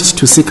encouraged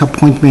to seek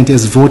appointment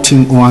as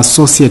voting or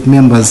associate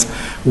members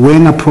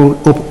when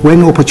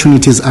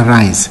opportunities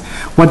arise.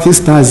 What this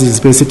does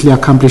is basically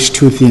accomplish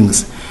two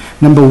things.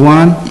 Number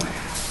one,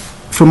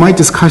 from my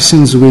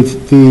discussions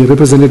with the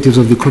representatives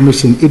of the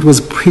Commission, it was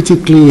pretty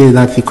clear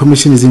that the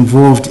Commission is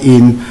involved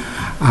in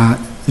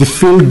the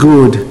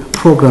feel-good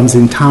programs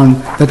in town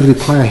that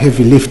require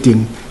heavy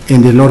lifting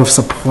and a lot of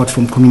support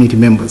from community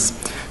members.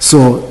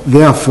 So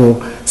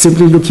therefore,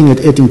 simply looking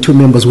at adding 2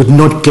 members would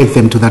not get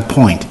them to that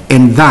point.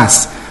 And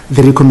thus,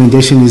 the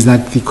recommendation is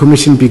that the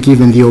Commission be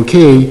given the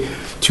okay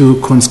to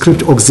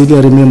conscript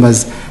auxiliary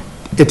members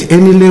at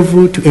any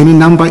level, to any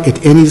number,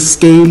 at any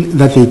scale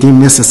that they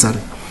deem necessary.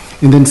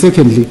 And then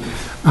secondly,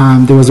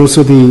 there was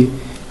also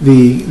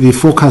the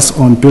focus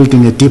on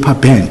building a deeper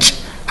bench,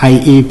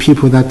 i.e.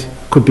 people that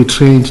could be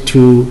trained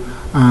to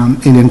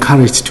and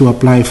encouraged to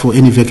apply for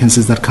any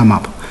vacancies that come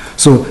up.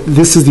 So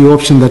this is the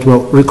option that we're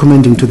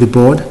recommending to the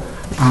board,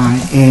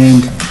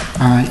 and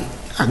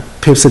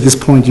perhaps at this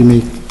point you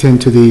may turn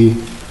to the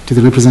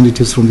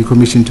representatives from the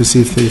Commission to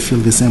see if they feel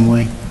the same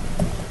way.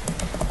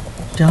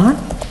 John?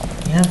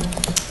 Yeah.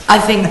 I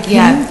think,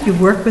 yeah. You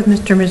worked with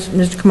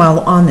Mr.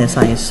 Kamal on this,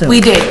 I assume.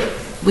 We did.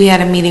 We had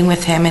a meeting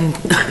with him and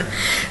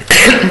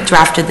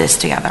drafted this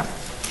together.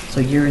 So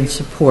you're in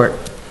support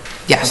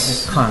Yes. of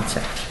this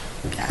concept?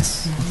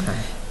 Yes.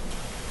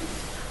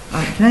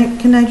 Okay.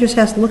 Can I just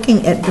ask,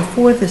 looking at,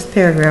 before this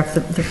paragraph,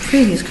 the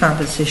previous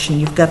composition,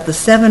 you've got the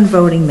 7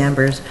 voting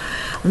members,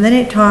 and then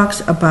it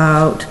talks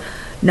about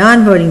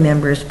non-voting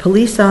members,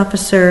 police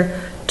officer,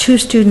 2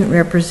 student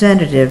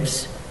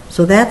representatives,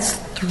 so that's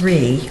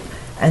 3,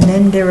 and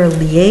then there are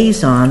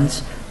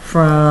liaisons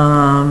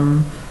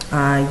from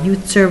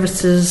Youth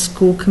Services,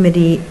 School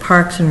Committee,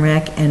 Parks and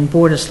Rec, and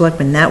Board of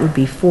Selectmen. That would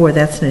be 4,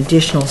 that's an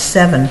additional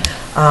 7.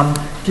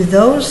 Do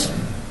those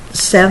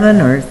 7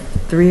 or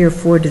 3 or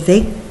 4, do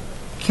they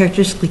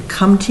characteristically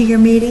come to your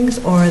meetings,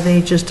 or are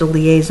they just a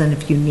liaison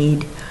if you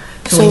need?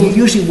 So you're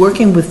usually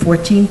working with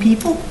 14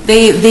 people?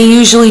 They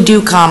usually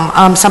do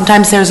come.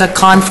 Sometimes there's a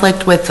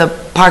conflict with the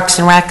Parks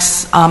and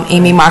Recs.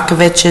 Amy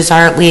Markovich is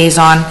our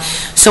liaison,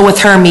 so with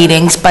her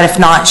meetings, but if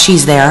not,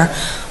 she's there.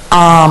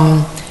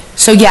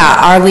 So yeah,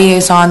 our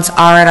liaisons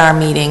are at our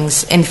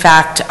meetings. In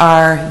fact,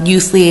 our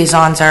youth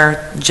liaisons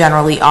are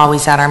generally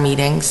always at our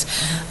meetings.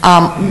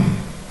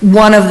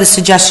 One of the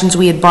suggestions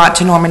we had brought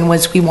to Norman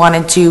was we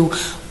wanted to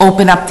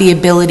open up the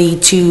ability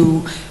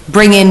to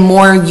bring in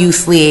more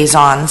youth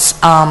liaisons.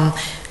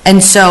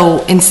 And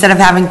so instead of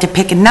having to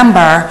pick a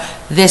number,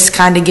 this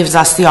kind of gives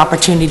us the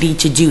opportunity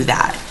to do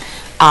that.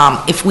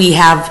 If we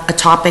have a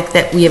topic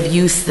that we have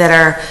youth that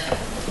are,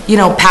 you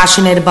know,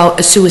 passionate about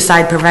a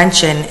suicide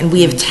prevention, and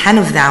we have 10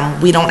 of them,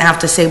 we don't have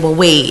to say, well,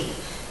 wait,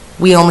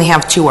 we only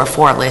have 2 or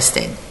 4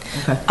 listed.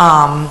 Okay.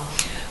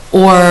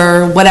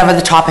 Or whatever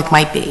the topic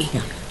might be.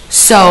 Yeah.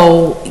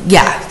 So,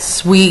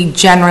 yes, we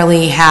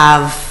generally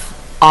have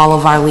all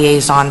of our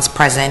liaisons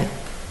present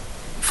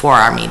for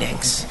our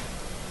meetings.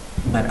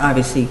 But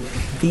obviously,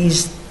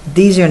 these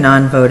are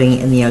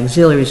non-voting and the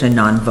auxiliaries are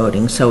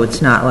non-voting, so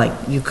it's not like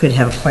you could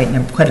have quite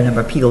a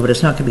number of people, but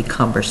it's not going to be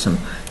cumbersome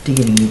to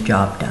getting your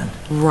job done.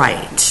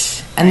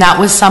 Right. And that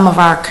was some of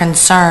our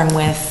concern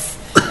with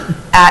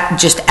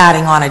just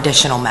adding on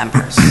additional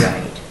members.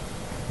 Right.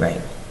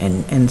 Right.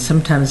 And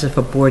sometimes if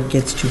a board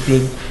gets too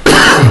big,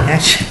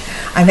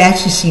 I've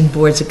actually seen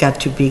boards that got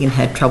too big and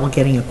had trouble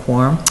getting a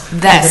quorum.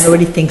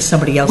 Everybody thinks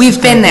somebody else is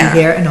going to be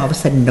there, and all of a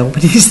sudden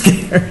nobody's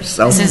there.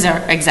 So this is our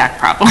exact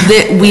problem.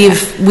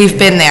 We've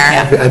been there.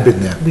 Yeah. I've been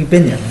there. We've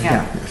been there.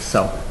 Yeah.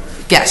 So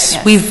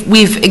yes,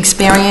 we've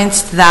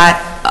experienced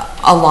that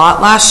a lot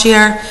last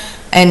year,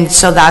 and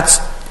so that's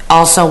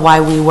also why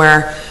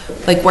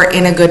we're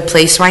in a good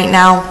place right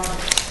now.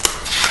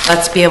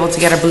 Let's be able to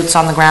get our boots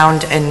on the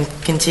ground and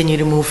continue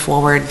to move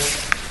forward.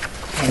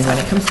 And when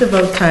it comes to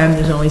vote time,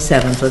 there's only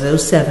 7, so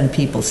those 7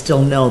 people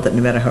still know that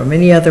no matter how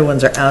many other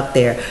ones are out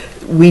there,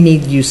 we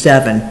need you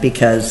 7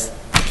 because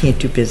you can't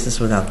do business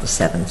without the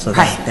 7. So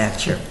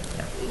that's your.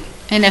 Yeah.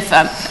 And if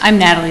I'm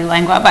Natalie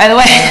Langlois, by the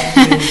way.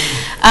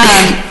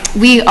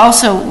 We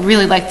also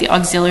really like the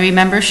auxiliary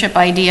membership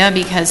idea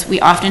because we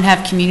often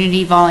have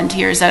community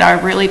volunteers that are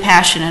really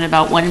passionate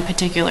about one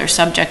particular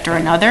subject or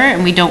another,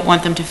 and we don't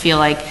want them to feel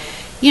like,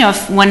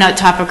 if one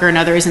topic or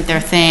another isn't their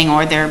thing,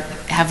 or they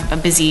have a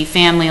busy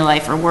family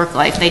life or work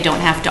life, they don't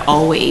have to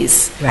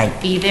always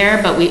be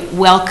there, but we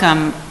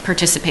welcome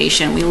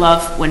participation. We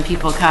love when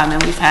people come,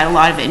 and we've had a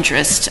lot of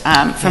interest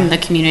from the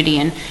community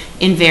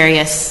in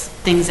various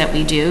things that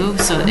we do,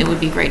 so it would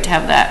be great to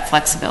have that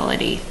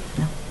flexibility.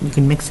 You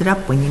can mix it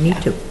up when you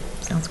need to.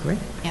 Sounds great.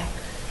 Yeah.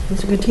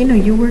 Mr.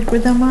 Gattino, you worked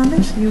with them on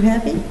this? You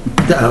happy?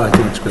 I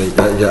think it's great.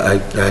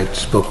 I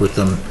spoke with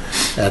them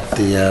at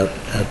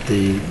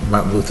the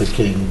Martin Luther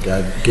King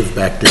Give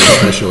Back Day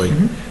especially,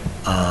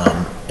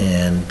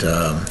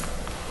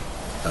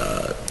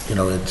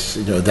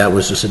 that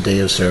was just a day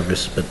of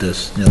service. But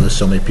there's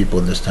so many people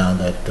in this town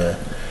that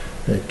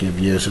give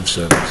years of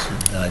service,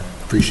 and I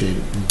appreciate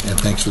it. And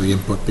thanks for the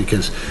input,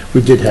 because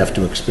we did have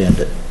to expand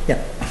it. Yeah.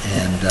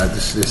 And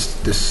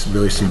this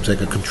really seems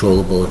like a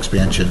controllable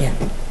expansion. Yeah.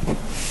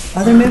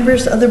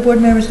 Other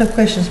board members have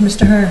questions.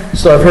 Mr. Hearn.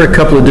 So I've heard a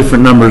couple of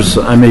different numbers.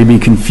 I may be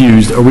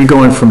confused. Are we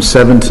going from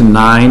 7 to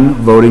 9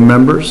 voting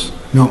members?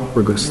 No.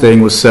 We're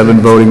staying with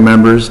 7 voting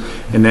members,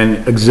 and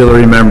then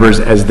auxiliary members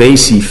as they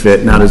see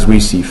fit, not as we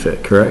see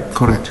fit, correct?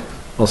 Correct.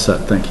 All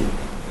set, thank you.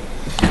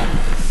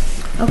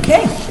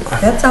 Okay,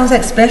 that sounds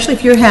like, especially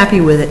if you're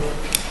happy with it.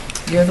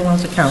 You're the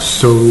ones that count.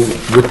 So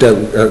with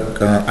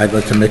that, I'd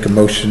like to make a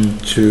motion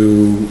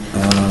to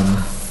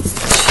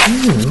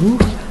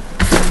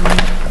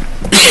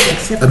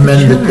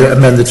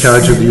amend the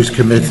charge of the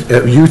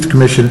Youth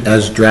Commission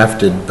as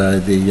drafted by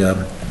the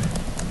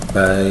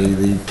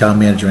town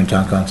manager and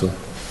town council.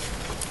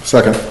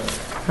 Second.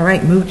 All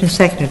right, moved and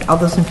seconded. All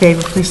those in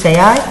favor, please say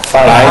aye.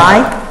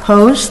 Aye.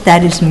 Opposed?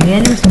 That is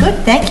unanimous.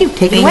 Good, thank you.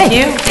 Take it away.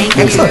 Thank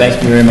you. Excellent.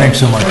 Thank you very much. Thanks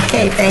so much.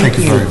 Okay, thank you. Thank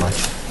you very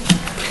much.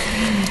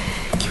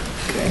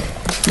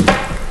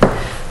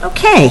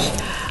 Okay,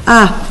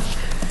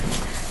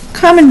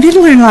 common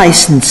vittler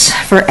license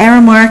for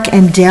Aramark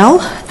and Dell.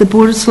 The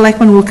Board of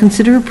Selectmen will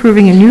consider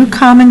approving a new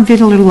common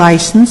vittler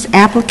license,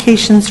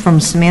 applications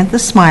from Samantha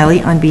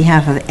Smiley on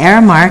behalf of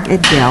Aramark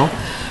at Dell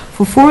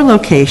for 4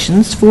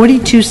 locations,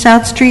 42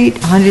 South Street,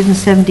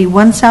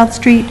 171 South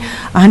Street,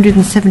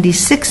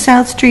 176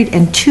 South Street,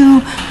 and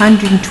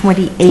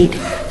 228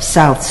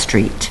 South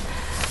Street.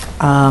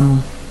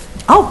 You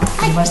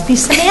must be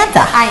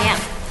Samantha. I am.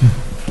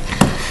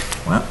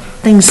 Well,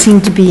 things seem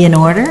to be in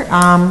order.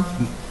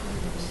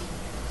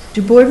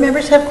 Do board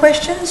members have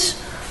questions?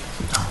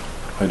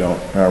 I don't.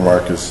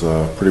 Aramark is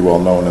pretty well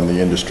known in the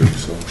industry,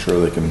 so I'm sure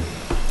they can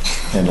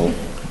handle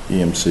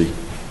EMC.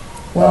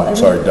 Well,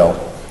 Dell.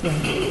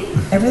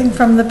 Everything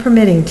from the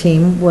permitting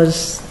team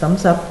was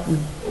thumbs up. We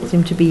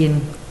seem to be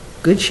in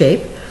good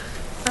shape.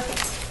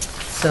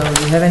 So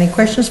do you have any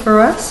questions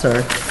for us,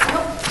 or?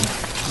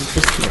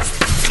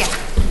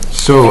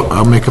 So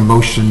I'll make a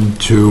motion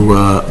to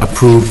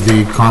approve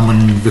the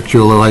common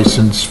victualler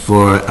license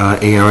for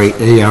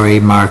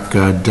ARA Mark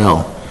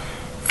Dell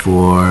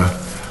for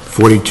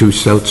 42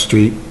 South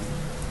Street,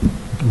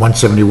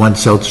 171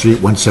 South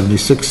Street,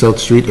 176 South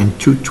Street, and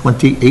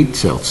 228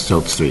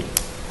 South Street.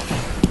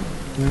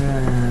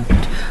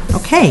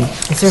 Okay,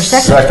 is there a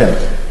second?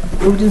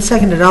 Second. Moved and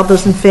seconded. All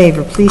those in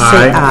favor, please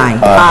say aye.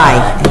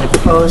 Aye. And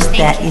opposed,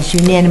 that is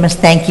unanimous.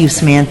 Thank you,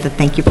 Samantha.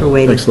 Thank you for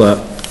waiting. Thanks a lot.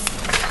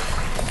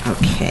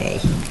 Okay.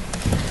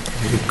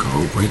 There you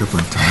go, right up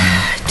on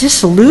time.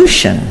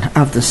 Dissolution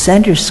of the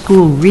Center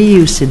School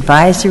Reuse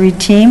Advisory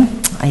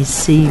Team. I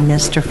see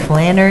Mr.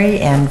 Flannery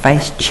and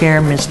Vice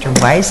Chair Mr.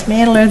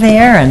 Weismantel are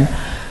there, and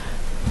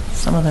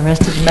some of the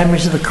rest of the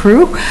members of the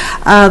crew.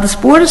 This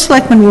Board of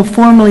Selectmen will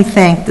formally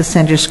thank the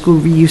Center School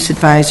Reuse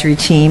Advisory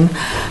Team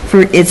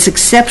for its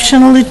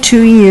exceptional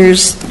 2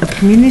 years of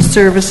community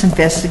service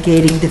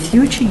investigating the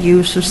future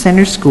use of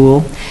Center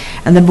School,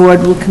 and the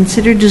board will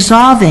consider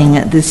dissolving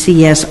the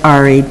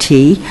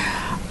CSRAT,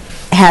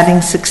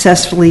 having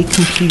successfully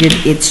completed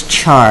its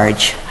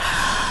charge.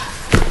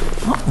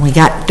 Well, we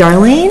got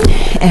Darlene,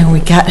 and we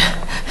got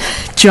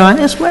John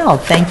as well.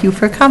 Thank you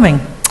for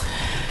coming.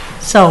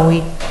 So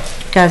we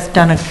guys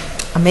done an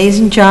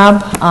amazing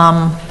job.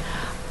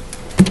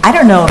 I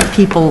don't know if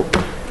people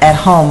at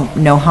home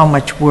know how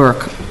much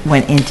work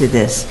went into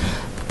this,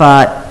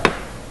 but,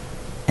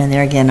 and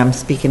there again, I'm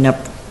speaking up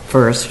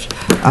first.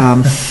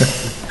 I'm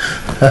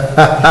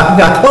going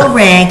to put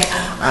rank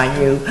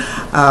on you.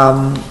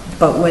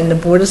 But when the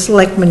Board of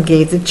Selectmen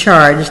gave the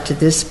charge to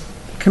this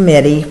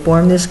committee,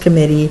 formed this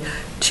committee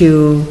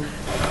to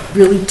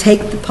really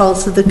take the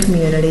pulse of the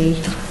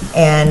community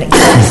and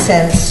get a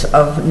sense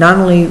of not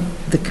only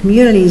the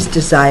community's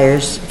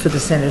desires for the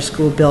Center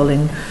School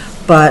building,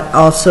 but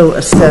also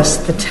assess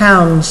the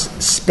town's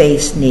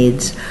space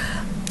needs.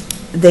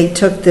 They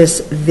took this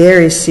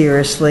very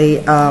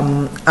seriously.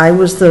 I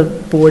was the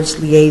board's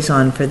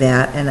liaison for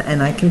that,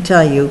 and I can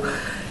tell you,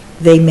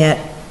 they met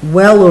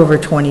well over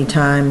 20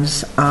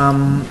 times,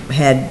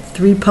 had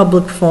 3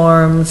 public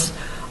forums,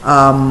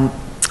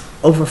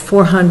 over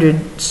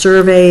 400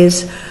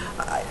 surveys.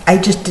 I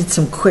just did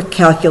some quick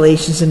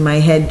calculations in my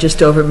head,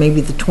 just over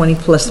maybe the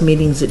 20-plus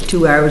meetings at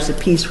 2 hours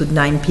apiece with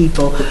 9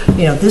 people.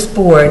 You know, this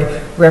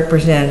board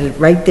represented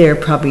right there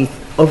probably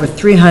over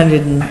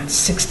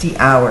 360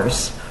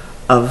 hours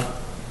of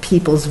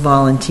people's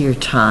volunteer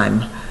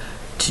time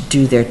to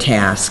do their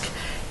task.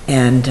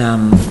 And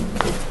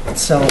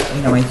so,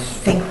 you know, I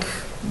think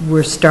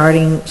we're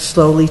starting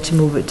slowly to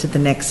move it to the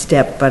next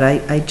step, but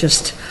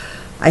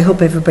I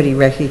hope everybody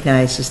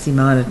recognizes the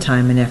amount of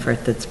time and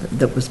effort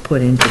that was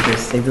put into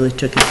this. They really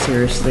took it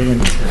seriously, and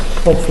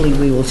hopefully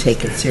we will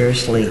take it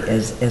seriously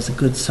as a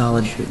good,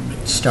 solid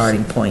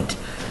starting point.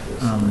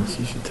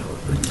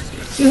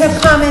 You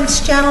have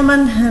comments,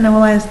 gentlemen? And I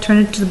will turn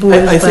it to the board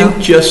I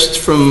think just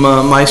from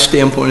my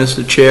standpoint as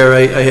the chair,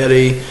 I had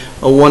a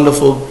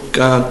wonderful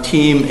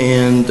team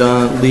and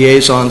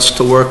liaisons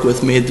to work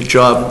with, made the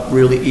job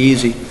really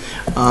easy.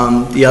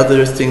 The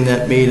other thing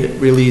that made it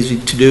really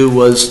easy to do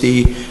was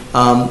the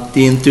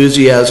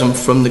enthusiasm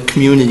from the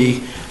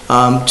community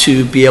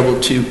to be able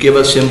to give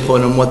us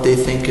input on what they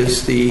think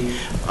is the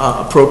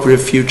appropriate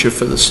future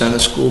for the center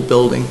school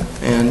building.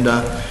 And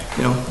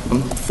you know,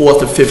 I'm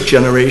 4th or 5th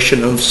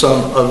generation of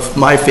some of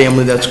my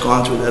family that's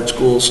gone through that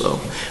school,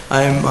 so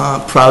I'm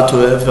proud to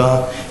have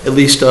at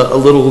least a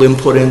little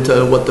input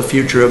into what the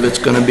future of it's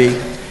going to be.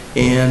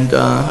 And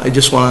I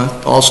just want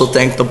to also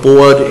thank the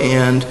board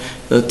and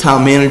the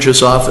town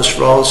manager's office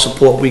for all the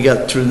support we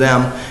got through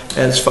them,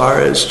 as far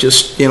as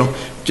just, you know,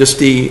 just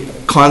the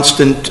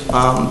constant,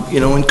 you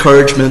know,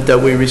 encouragement that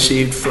we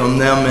received from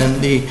them,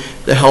 and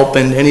the help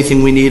and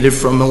anything we needed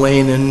from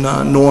Elaine and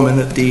Norman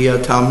at the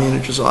town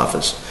manager's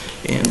office.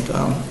 And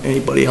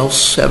anybody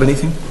else have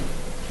anything?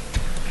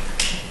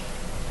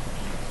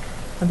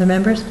 Other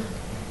members?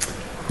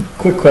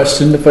 Quick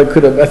question, if I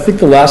could have. I think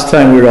the last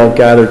time we were all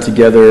gathered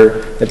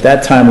together, at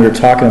that time we were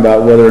talking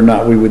about whether or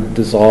not we would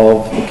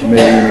dissolve the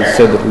committee, and we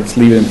said that let's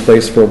leave it in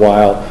place for a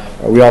while.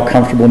 Are we all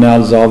comfortable now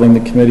dissolving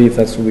the committee if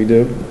that's what we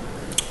do?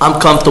 I'm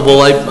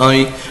comfortable.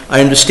 I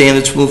understand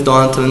it's moved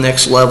on to the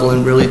next level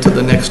and really to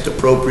the next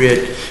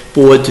appropriate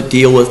board to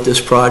deal with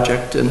this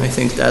project, and I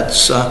think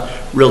that's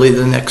really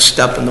the next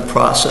step in the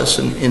process,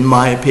 in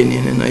my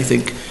opinion. And I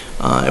think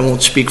I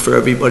won't speak for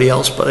everybody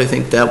else, but I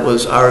think that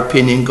was our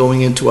opinion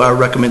going into our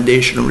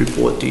recommendation and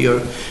report to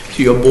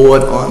your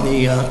board on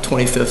the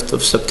 25th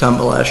of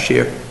September last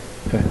year.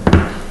 Okay.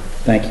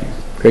 Thank you.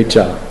 Great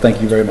job.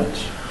 Thank you very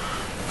much.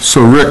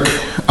 So Rick,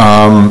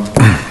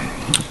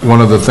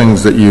 one of the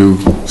things that you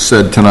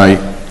said tonight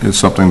is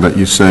something that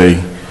you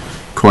say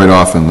quite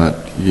often, that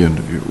you,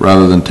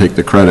 rather than take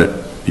the credit,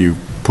 you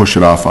push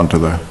it off onto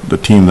the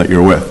team that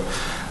you're with.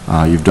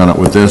 You've done it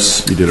with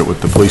this, you did it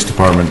with the police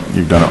department,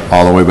 you've done it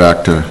all the way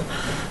back to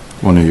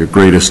one of your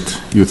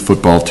greatest youth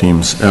football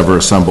teams ever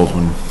assembled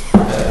when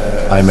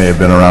I may have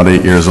been around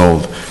 8 years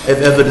old. I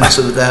have evidence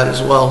of that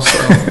as well.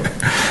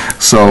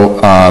 So,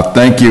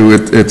 thank you.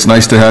 It's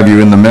nice to have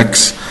you in the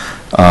mix.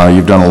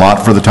 You've done a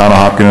lot for the town of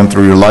Hopkinton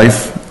through your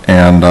life,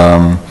 and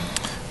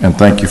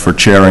thank you for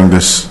chairing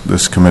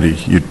this committee.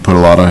 You put a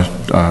lot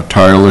of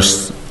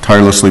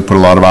tirelessly put a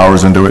lot of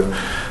hours into it.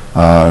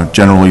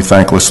 Generally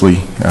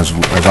thanklessly, as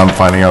I'm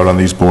finding out on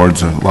these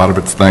boards, a lot of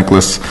it's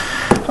thankless.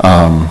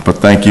 But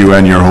thank you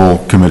and your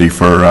whole committee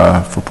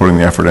for putting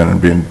the effort in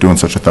and doing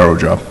such a thorough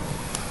job.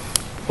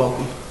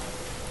 Welcome.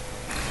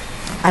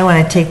 I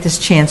want to take this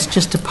chance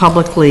just to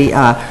publicly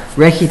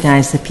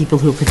recognize the people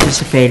who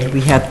participated.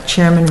 We have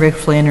Chairman Rick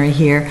Flannery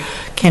here.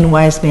 Ken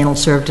Wisemantel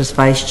served as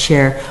Vice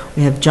Chair.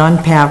 We have John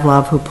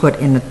Pavlov, who put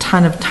in a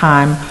ton of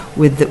time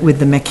with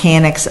the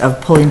mechanics of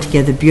pulling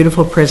together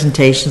beautiful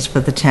presentations for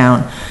the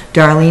town.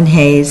 Darlene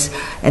Hayes,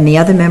 and the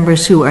other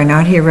members who are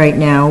not here right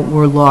now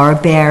were Laura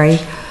Barry,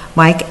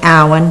 Mike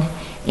Allen,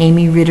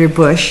 Amy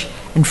Ritter-Bush,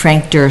 and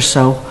Frank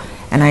Durso,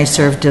 and I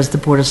served as the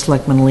Board of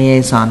Selectmen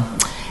liaison.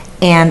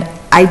 And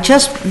I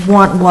just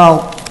want,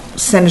 while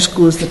Center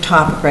School is the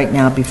topic right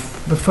now,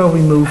 before we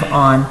move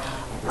on,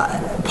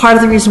 part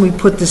of the reason we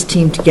put this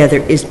team together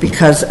is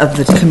because of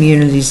the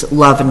community's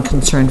love and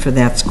concern for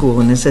that school.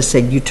 And as I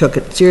said, you took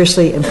it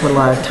seriously and put a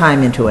lot of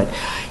time into it.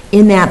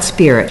 In that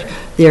spirit,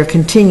 there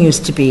continues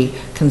to be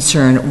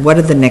concern. What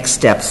are the next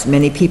steps?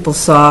 Many people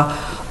saw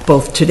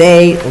both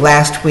today,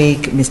 last week,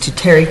 Mr.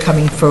 Terry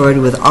coming forward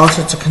with all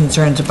sorts of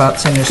concerns about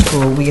Center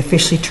School. We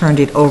officially turned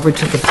it over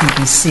to the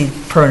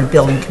PBC, Permanent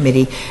Building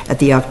Committee, at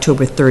the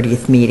October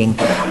 30th meeting.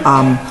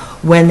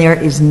 When there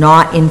is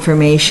not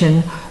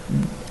information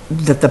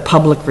that the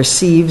public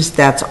receives,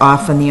 that's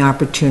often the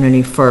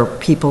opportunity for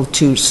people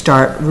to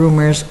start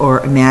rumors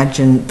or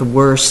imagine the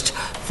worst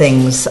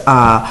things.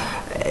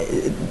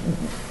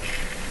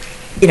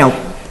 You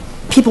know,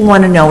 people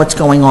want to know what's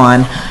going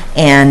on,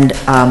 and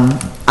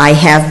I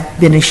have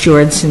been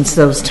assured since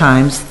those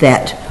times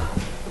that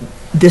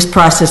this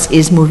process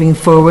is moving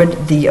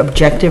forward. The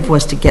objective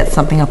was to get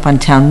something up on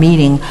town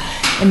meeting,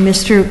 and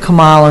Mr.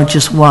 Kamalo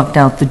just walked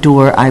out the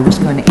door. I was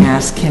going to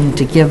ask him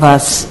to give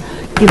us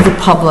give the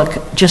public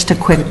just a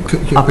quick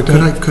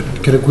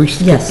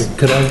update. Yes.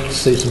 Could I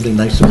say something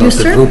nice about the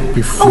sir? group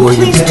before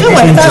you please do. change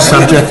I the thought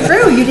subject? we were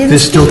through. You didn't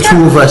There's still speak two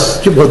up. of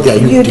us. Well, yeah,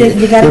 You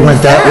gotta it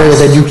went be that way, fast.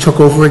 then you took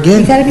over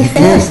again. You gotta be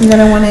fast, and then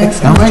I want to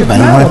ask All right, Mr.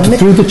 but I want to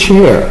through the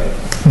chair.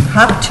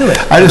 Hop to it.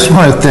 I just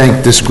want to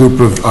thank this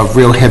group of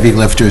real heavy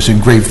lifters and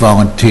great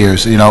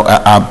volunteers. You know,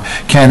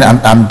 Ken,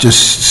 I'm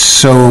just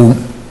so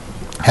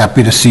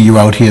happy to see you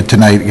out here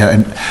tonight.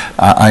 And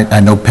I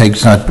know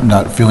Peg's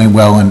not feeling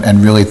well,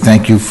 and really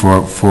thank you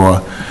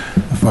for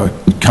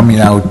coming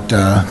out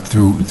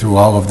through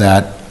all of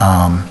that.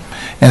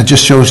 And it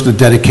just shows the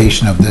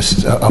dedication of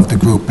the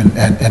group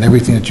and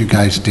everything that you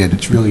guys did.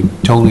 It's really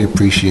totally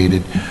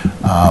appreciated.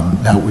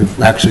 Now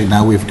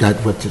we've got,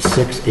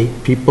 6,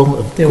 8 people?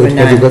 There were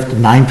Heavy 9. lifters,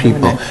 9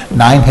 people.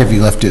 9 heavy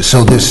lifters.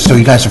 So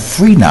you guys are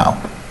free now.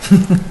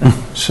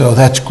 So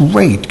that's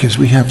great, because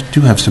we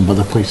do have some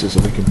other places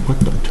that we can put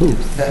them too.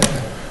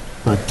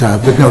 But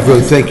no,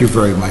 really, thank you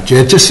very much.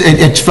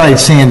 It's funny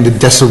seeing the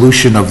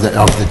dissolution of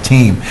the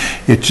team.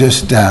 It's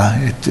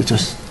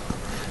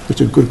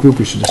a good group.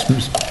 We should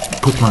just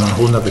put them on a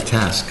whole nother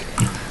task.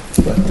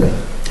 But,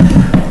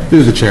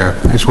 Through the chair,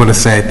 I just want to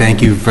say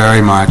thank you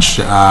very much.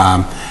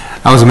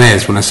 I was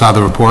amazed when I saw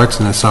the reports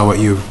and I saw what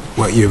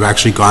you've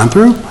actually gone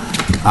through.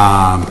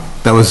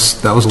 That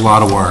was a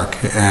lot of work,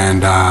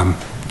 and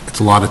it's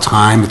a lot of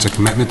time. It's a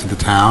commitment to the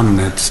town, and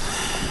it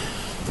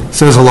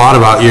says a lot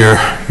about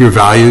your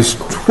values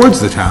towards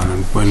the town,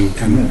 and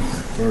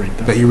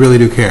that you really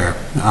do care.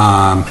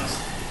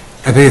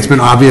 I think it's been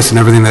obvious in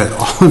everything that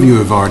all of you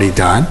have already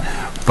done,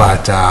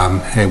 but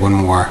hey, one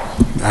more,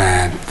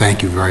 and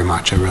thank you very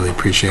much. I really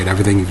appreciate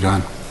everything you've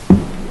done.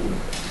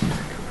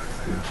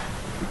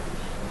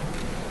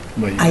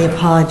 I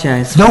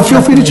apologize. No,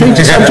 feel free to change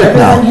the subject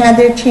now. Everyone had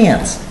their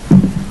chance.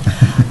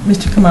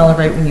 Mr. Kamala,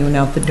 right when you went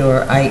out the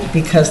door,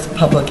 because the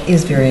public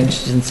is very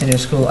interested in Center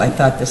School, I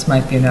thought this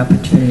might be an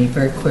opportunity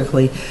very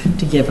quickly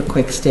to give a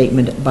quick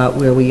statement about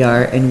where we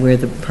are and where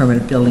the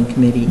Permanent Building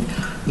Committee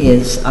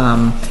is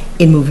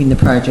in moving the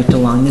project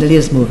along, that it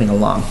is moving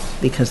along,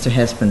 because there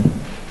has been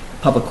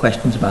public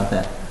questions about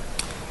that.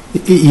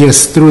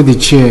 Yes, through the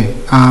chair.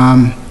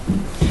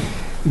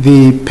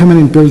 The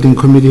Permanent Building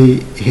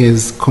Committee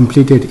has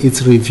completed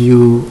its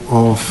review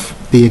of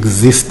the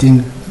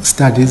existing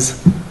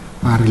studies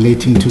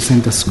relating to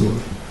Center School.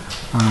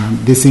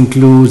 This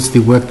includes the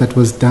work that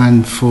was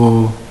done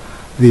for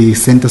the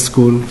Center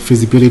School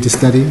feasibility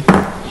study,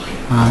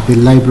 the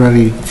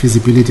library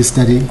feasibility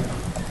study,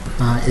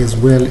 as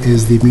well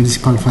as the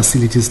municipal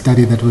facilities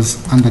study that was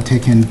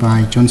undertaken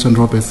by Johnson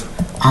Roberts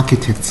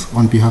Architects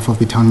on behalf of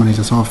the Town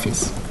Manager's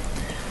Office.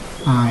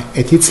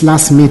 At its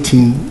last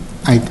meeting,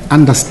 I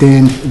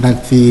understand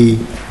that the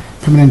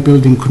Permanent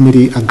Building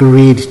Committee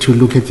agreed to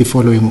look at the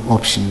following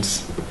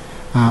options,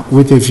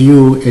 with a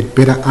view at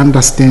better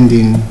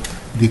understanding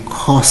the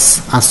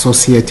costs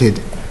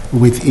associated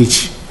with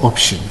each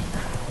option.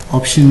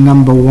 Option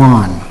number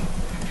 1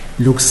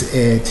 looks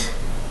at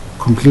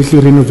completely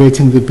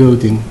renovating the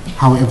building,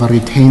 however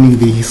retaining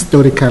the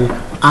historical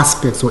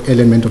aspects or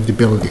element of the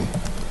building.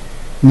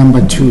 Number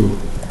 2,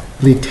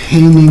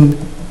 retaining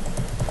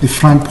the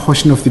front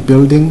portion of the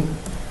building,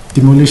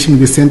 demolishing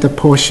the center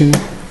portion,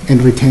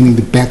 and retaining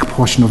the back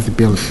portion of the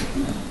building.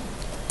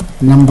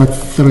 Number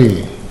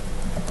 3,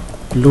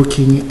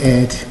 looking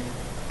at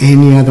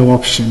any other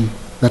option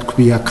that could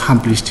be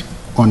accomplished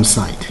on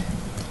site.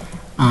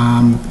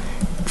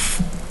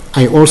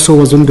 I also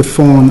was on the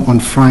phone on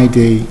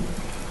Friday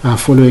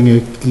following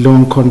a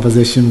long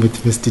conversation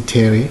with Mr.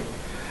 Terry,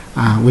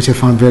 which I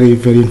found very,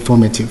 very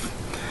informative.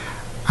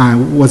 I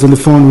was on the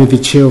phone with the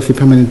chair of the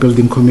Permanent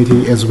Building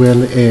Committee, as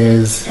well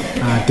as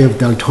Dave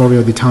Del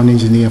Torio, the town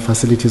engineer,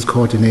 facilities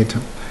coordinator.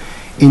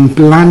 In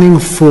planning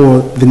for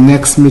the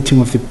next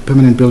meeting of the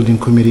Permanent Building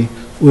Committee,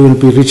 we will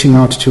be reaching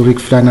out to Rick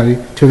Flannery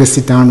to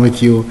sit down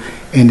with you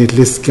and at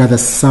least gather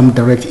some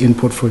direct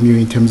input from you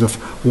in terms of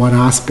what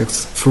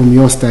aspects from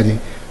your study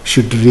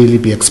should really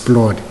be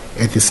explored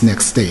at this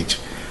next stage.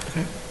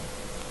 Okay.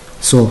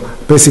 So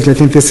basically, I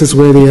think this is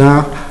where they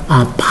are.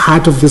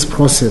 Part of this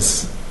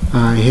process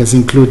has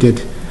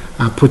included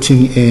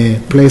putting a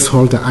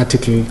placeholder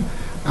article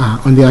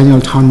on the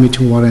annual town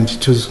meeting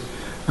warrant to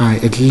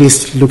at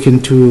least look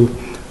into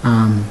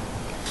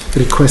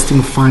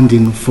requesting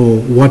funding for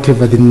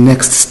whatever the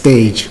next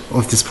stage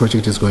of this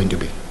project is going to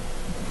be.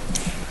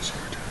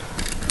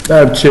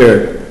 Madam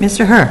Chair.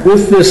 Mr. Herr.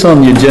 With this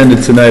on the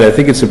agenda tonight, I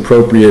think it's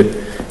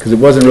appropriate, because it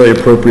wasn't really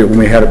appropriate when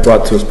we had it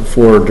brought to us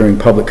before during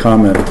public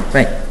comment.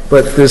 Right.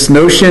 But this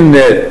notion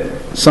that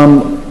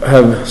some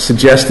have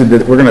suggested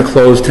that we're going to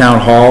close Town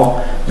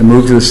Hall and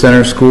move to the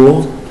Center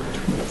School,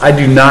 I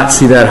do not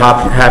see that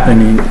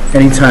happening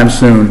anytime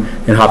soon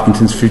in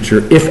Hopkinton's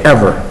future, if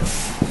ever.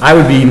 I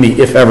would be in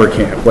the if ever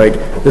camp. Like,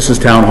 this is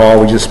Town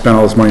Hall, we just spent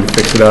all this money to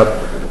fix it up.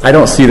 I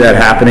don't see that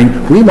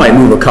happening. We might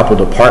move a couple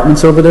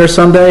departments over there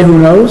someday, who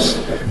knows?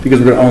 Because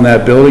we're going to own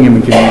that building and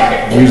we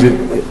can use it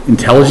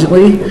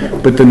intelligently.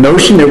 But the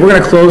notion that we're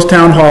going to close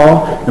Town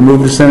Hall and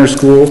move to Center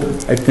School,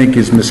 I think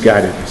is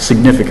misguided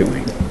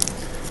significantly.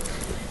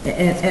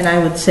 And I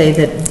would say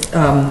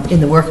that in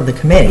the work of the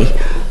committee,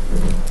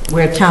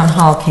 where town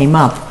hall came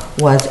up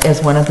was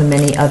as one of the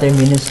many other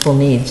municipal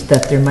needs,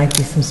 that there might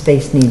be some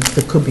space needs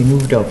that could be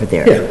moved over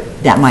there. Yeah.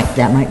 That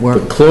might work.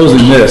 But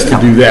closing this to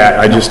do that,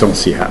 I just don't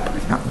see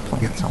happening. Not the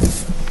point, so.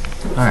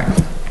 All right.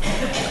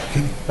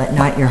 Let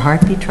not your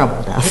heart be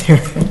troubled out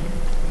there.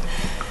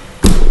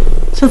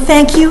 So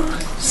thank you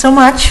so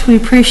much. We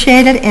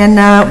appreciate it, and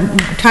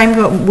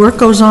work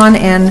goes on,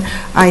 and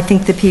I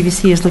think the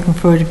PVC is looking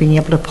forward to being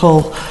able to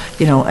pull,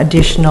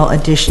 additional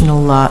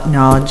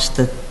knowledge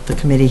that the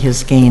committee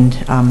has gained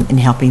in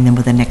helping them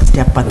with the next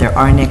step. But there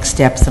are next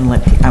steps, and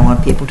I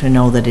want people to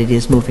know that it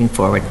is moving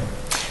forward.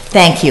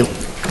 Thank you.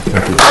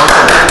 Thank you.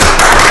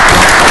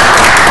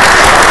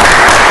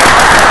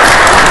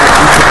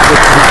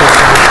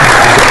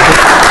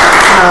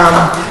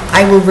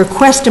 I will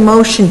request a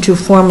motion to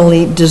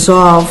formally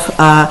dissolve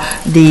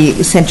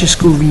the Center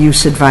School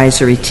Reuse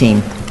Advisory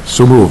Team.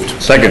 So moved.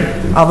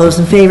 Second. All those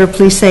in favor,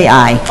 please say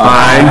aye.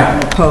 Aye.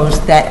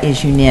 Opposed? That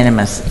is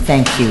unanimous.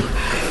 Thank you.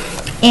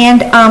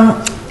 And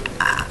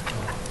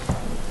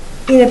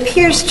it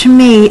appears to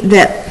me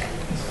that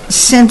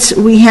since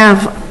we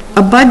have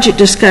a budget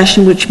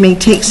discussion, which may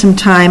take some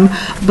time,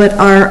 but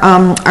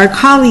our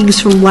colleagues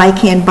from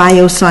Lycan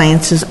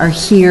Biosciences are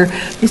here.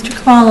 Mr.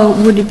 Cavallo,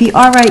 would it be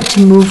all right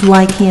to move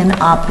Lycan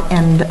up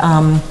and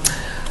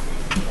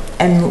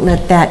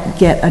let that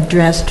get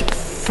addressed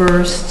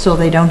first, so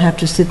they don't have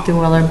to sit through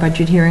all our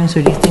budget hearings,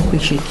 or do you think we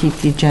should keep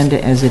the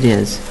agenda as it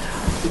is?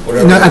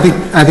 No,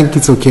 I think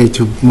it's okay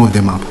to move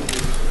them up.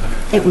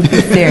 It would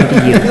be fair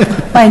to you.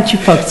 Why don't you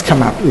folks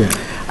come up? Yeah.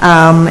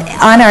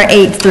 On our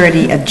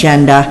 8:30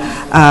 agenda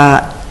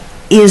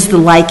is the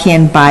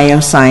Lycan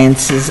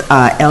Biosciences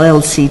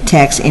LLC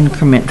Tax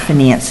Increment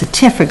Finance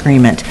TIF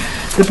Agreement.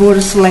 The Board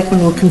of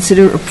Selectmen will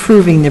consider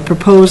approving the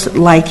proposed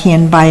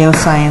Lycan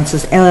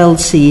Biosciences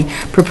LLC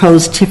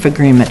proposed TIF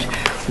Agreement.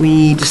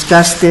 We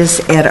discussed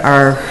this at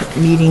our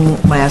meeting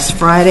last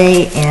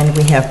Friday, and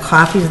we have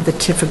copies of the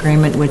TIF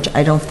Agreement, which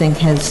I don't think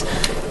has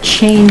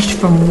changed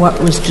from what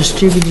was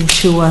distributed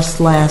to us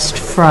last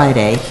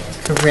Friday.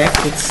 Correct?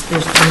 There's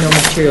been no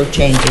material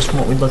changes from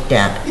what we looked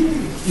at.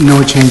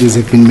 No changes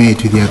have been made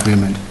to the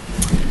agreement.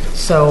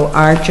 So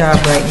our job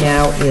right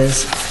now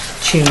is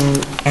to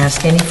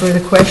ask any further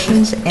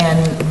questions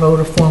and vote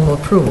a formal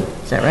approval.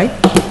 Is that right?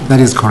 That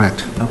is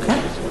correct. Okay.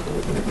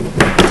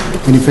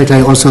 And in fact,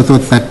 I also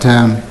thought that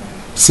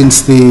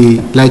since the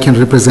Lycan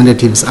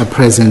representatives are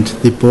present,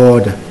 the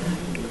board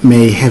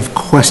may have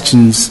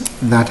questions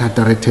that are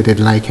directed at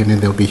Lycan,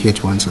 and they'll be here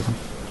to answer them.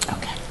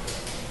 Okay.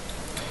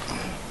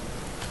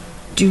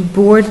 Do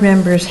board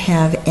members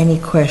have any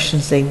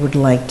questions they would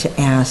like to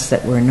ask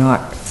that were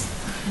not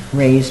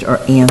raised or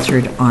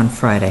answered on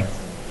Friday?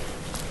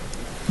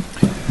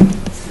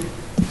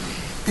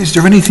 Is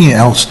there anything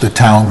else the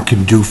town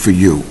can do for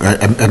you?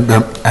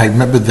 I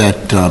remember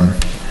that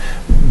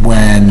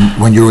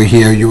when you were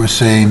here, you were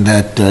saying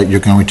that you're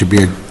going to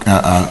be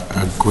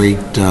a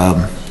great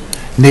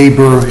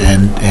neighbor,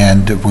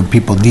 and when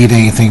people need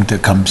anything to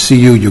come see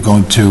you, you're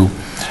going to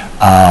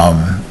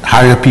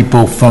hire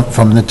people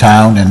from the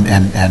town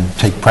and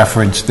take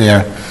preference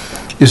there.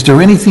 Is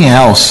there anything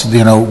else,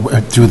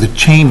 through the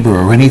chamber,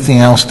 or anything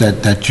else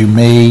that you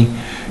may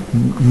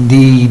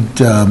need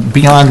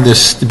beyond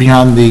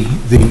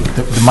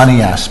the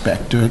money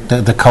aspect, or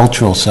the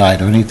cultural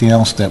side, or anything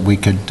else that we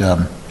could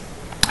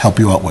help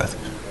you out with?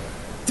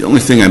 The only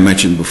thing I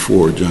mentioned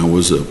before, John,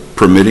 was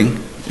permitting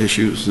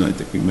issues, and I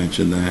think we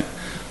mentioned that.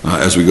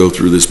 As we go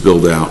through this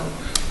build-out,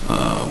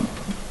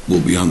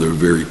 we'll be under a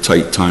very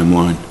tight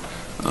timeline.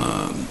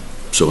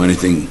 So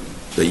anything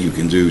that you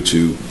can do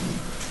to,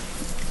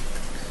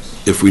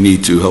 if we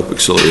need to, help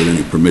accelerate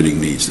any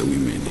permitting needs that we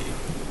may need.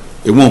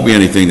 It won't be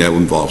anything that will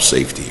involve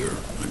safety or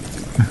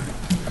anything like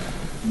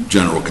that.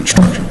 General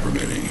construction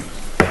permitting,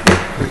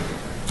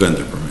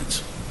 vendor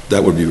permits.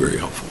 That would be very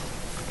helpful.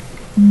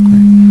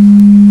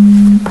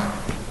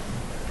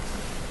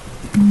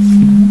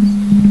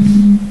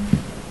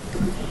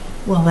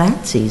 Well,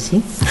 that's easy.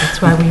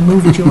 That's why we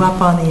moved you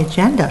up on the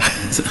agenda.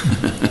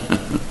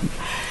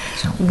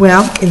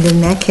 Well,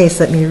 in that case,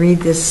 let me read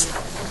this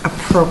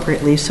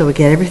appropriately so we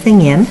get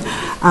everything in.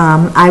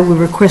 I will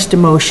request a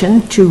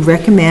motion to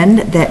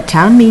recommend that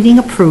town meeting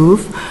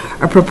approve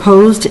a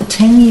proposed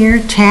 10-year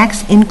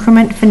tax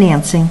increment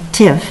financing,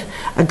 TIF,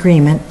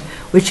 agreement,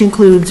 which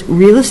includes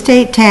real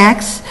estate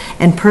tax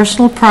and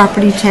personal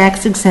property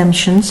tax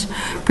exemptions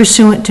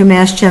pursuant to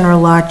Mass General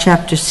Law,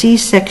 Chapter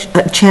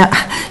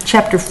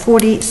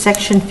 40,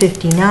 Section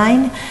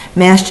 59,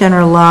 Mass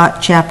General Law,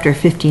 Chapter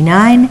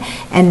 59,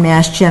 and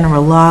Mass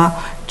General Law,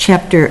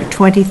 Chapter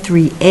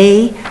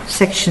 23A,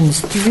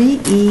 Sections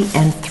 3E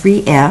and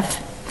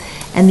 3F,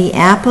 and the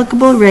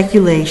applicable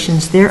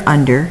regulations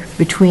thereunder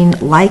between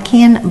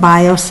Lycan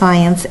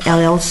Bioscience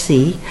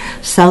LLC,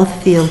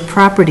 Southfield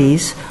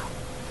Properties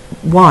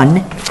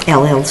 1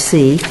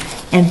 LLC,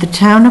 and the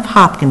Town of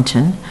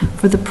Hopkinton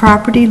for the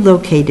property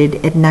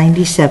located at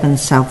 97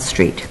 South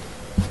Street.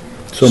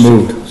 So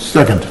moved.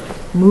 Second.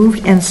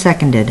 Moved and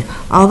seconded.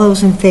 All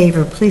those in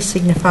favor, please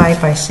signify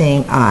by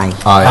saying aye.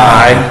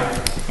 Aye.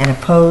 And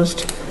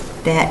opposed?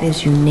 That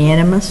is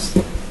unanimous.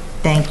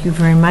 Thank you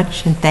very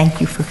much, and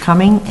thank you for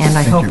coming. And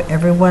I hope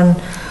everyone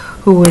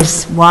who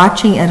is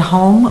watching at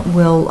home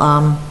will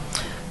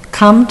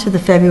come to the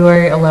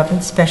February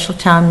 11th special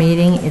town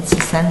meeting. It's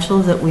essential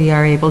that we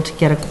are able to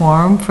get a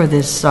quorum for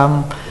this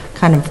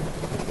kind of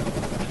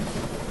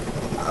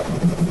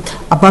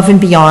above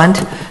and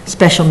beyond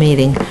special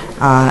meeting,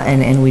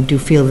 and we do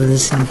feel that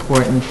this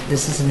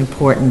is an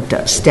important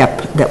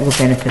step that will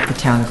benefit the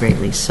town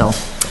greatly. So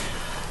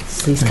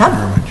please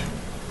come.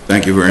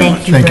 Thank you very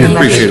much. Thank you very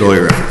much. Appreciate all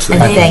your efforts. And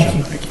thank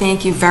you.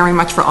 Thank you very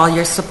much for all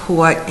your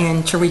support,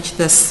 and to reach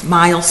this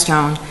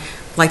milestone,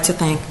 I'd like to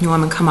thank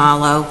Norman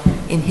Kamalo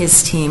and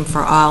his team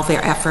for all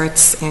their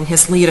efforts and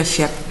his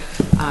leadership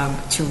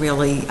to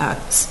really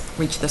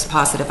reach this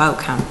positive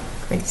outcome.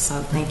 Great.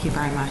 So thank you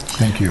very much.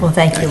 Thank you. Well,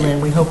 thank you, Lynn.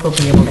 We hope we'll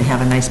be able to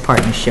have a nice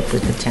partnership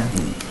with the town.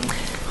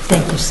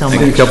 Thank you so much.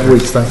 See you in a couple of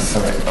weeks, thanks.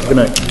 All right. Good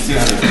night.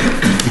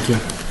 Thank you.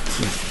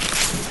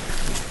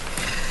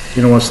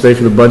 You don't want to stay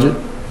for the budget?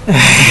 Isn't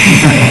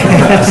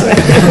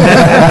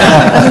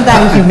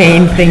that a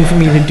humane thing for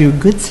me to do?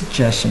 Good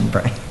suggestion,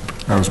 Brian.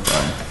 That was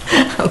Brian.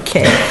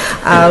 Okay.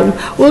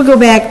 We'll go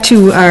back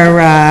to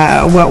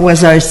our, what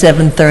was our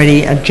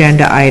 7:30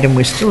 agenda item.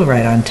 We're still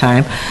right on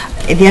time.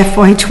 The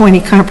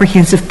FY20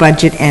 comprehensive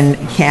budget and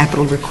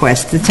capital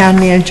request. The town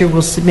manager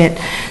will submit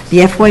the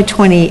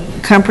FY20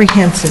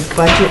 comprehensive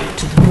budget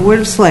to the Board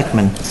of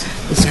Selectmen.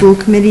 The school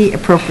committee,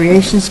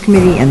 appropriations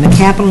committee, and the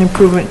capital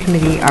improvement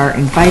committee are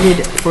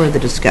invited for the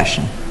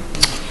discussion.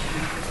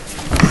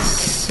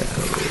 So,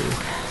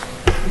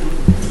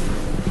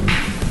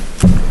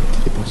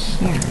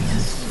 here it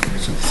is.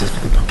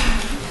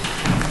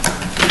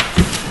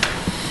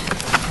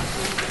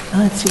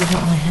 Let's see, what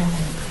I have.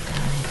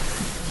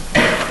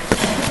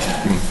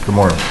 Good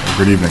morning,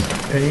 good evening.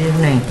 Good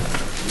evening.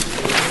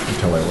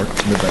 Until I work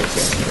midnight.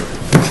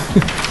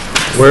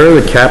 Where are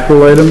the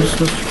capital items,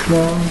 Mr.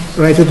 Kamala?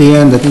 Right at the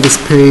end, I think it's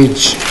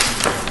page,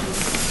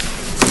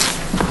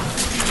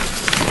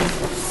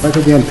 right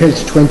at the end,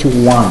 page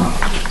 21.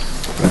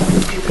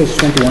 Page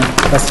 21,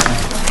 that's fine.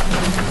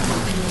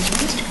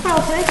 Mr.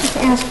 Crowell, can I just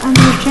ask, on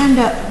the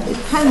agenda, it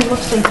kind of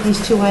looks like these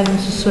two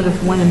items are sort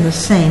of one and the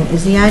same.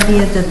 Is the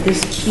idea that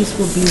this piece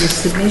will be the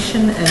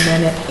submission, and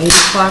then at 8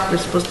 o'clock we're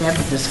supposed to have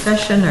a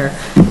discussion, or,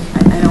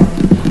 I don't...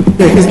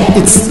 Yeah,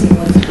 it's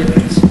what's the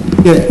difference?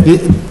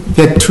 Yeah,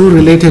 they're two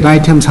related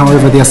items,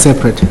 however, they are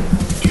separate.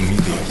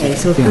 Okay,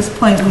 so at this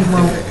point, we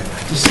won't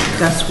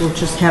discuss, we'll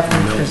just have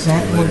them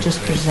present,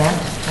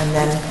 and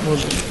then we'll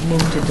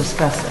move to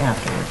discuss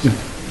afterwards.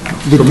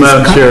 So,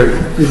 Madam Chair,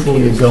 before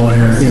we go in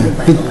here.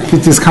 The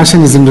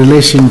discussion is in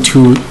relation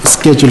to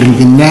scheduling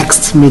the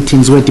next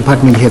meetings where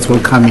department heads will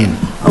come in.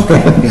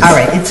 Okay, all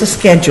right, it's a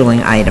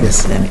scheduling item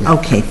then.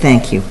 Okay,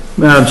 thank you.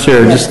 Madam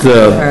Chair, just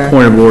a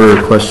point of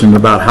order question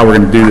about how we're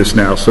going to do this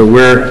now. So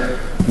we're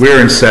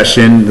in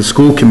session, the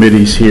school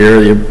committee's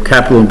here, the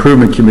capital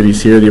improvement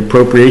committee's here, the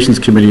appropriations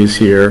committee is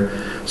here.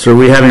 So are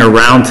we having a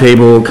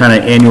roundtable kind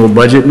of annual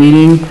budget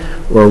meeting,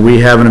 or are we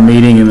having a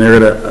meeting and they're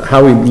going to, how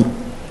are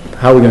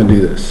we going to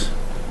do this?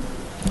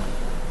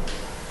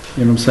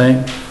 You know what I'm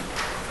saying?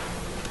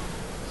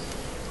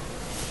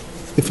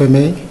 If I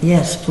may?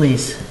 Yes,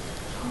 please.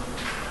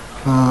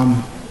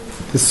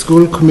 The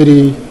school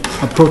committee,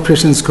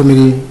 appropriations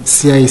committee,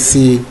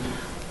 CIC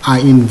are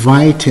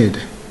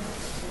invited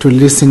to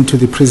listen to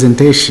the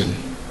presentation.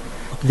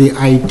 The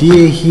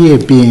idea here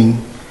being,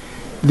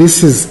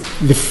 this is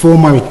the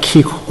formal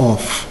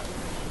kick-off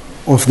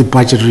of the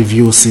budget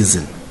review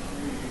season.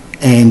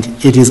 And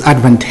it is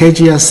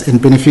advantageous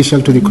and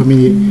beneficial to the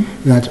committee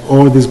that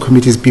all these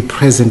committees be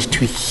present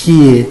to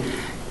hear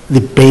the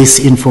base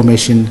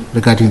information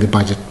regarding the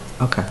budget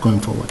going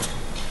forward.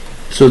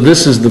 So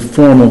this is the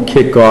formal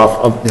kickoff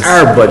of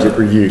our budget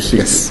review season?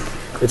 Yes.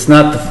 It's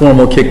not the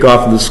formal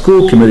kickoff of the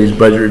school committee's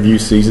budget review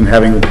season,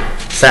 having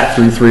sat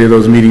through 3 of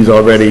those meetings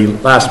already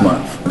last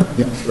month,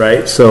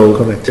 right?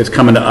 So it's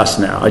coming to us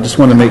now. I just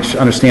want to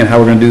understand how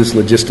we're going to do this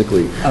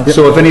logistically. Okay.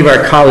 So if any of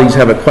our colleagues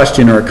have a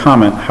question or a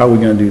comment, how are we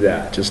going to do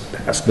that? Just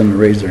ask them to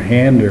raise their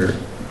hand, or?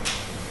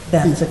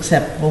 That's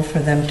acceptable for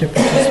them to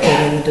participate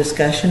in the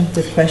discussion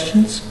with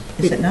questions,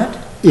 is it not?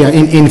 Yeah,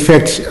 in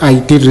fact, I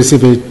did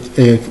receive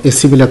a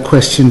similar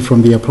question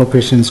from the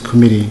appropriations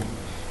committee.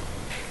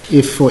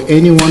 If for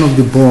any one of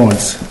the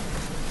boards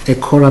a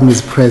quorum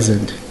is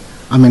present,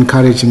 I'm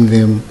encouraging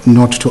them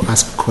not to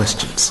ask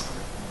questions,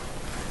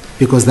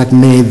 because that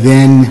may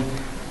then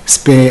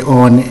spur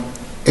on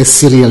a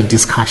serial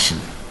discussion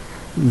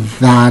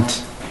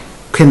that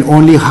can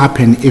only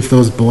happen if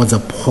those boards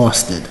are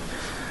posted.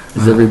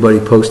 Is everybody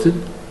posted?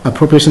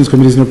 Appropriations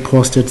committee is not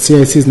posted,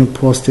 CIC is not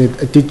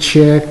posted. I did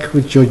check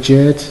with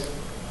Georgette.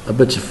 I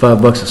bet you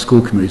 $5 a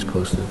school committee's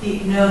posted.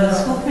 No, the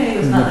school committee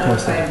was not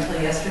notified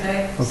until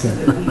yesterday. Okay. So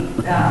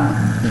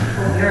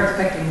that we're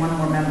expecting one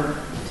more member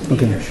to be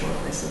here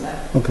shortly, so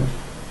that. Okay.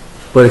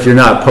 But if you're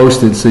not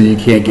posted, so you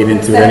can't get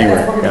into it anyway.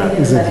 That's what we're going to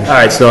Exactly. All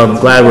right, so I'm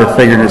glad we're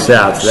figuring this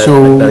out.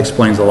 That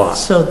explains a lot.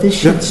 So this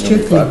should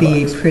strictly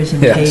be a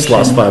presentation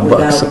lost $5.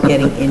 without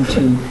getting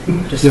into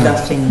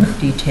discussing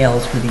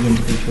details with the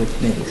individual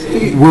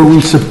committees. Were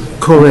we,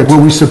 correct,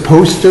 were we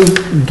supposed to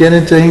get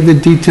into any of the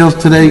details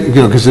today?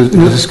 Because is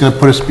this going to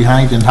put us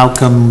behind, and how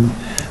come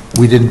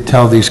we didn't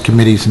tell these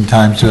committees in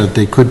time so that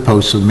they could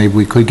post, so maybe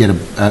we could get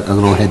a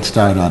little head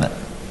start on it?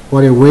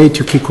 What a way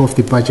to kick off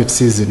the budget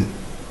season.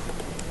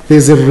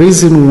 There's a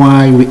reason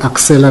why we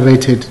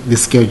accelerated the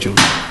schedule.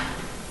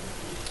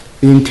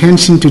 The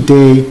intention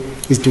today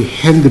is to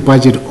hand the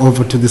budget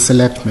over to the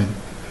selectmen.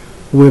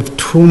 We have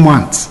 2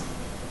 months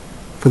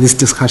for this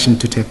discussion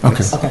to take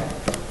place. Okay.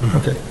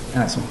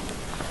 Awesome.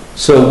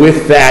 So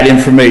with that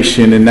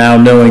information, and now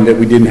knowing that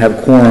we didn't have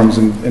quorums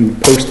and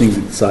postings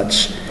and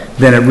such,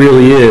 then it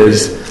really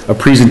is a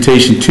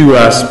presentation to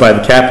us by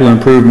the capital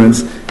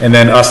improvements, and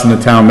then us and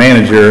the town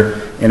manager,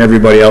 and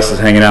everybody else is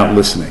hanging out and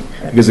listening.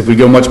 Because if we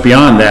go much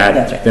beyond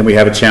that, then we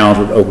have a challenge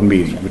with open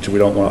meeting, which we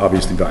don't want to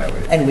obviously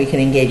violate. And we can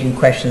engage in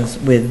questions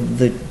with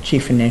the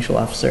chief financial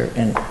officer,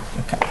 and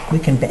we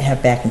can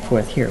have back and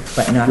forth here,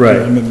 but not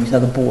getting into these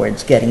other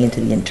boards, getting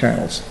into the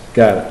internals.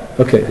 Got it.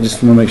 Okay, I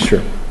just want to make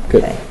sure.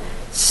 Good. Okay.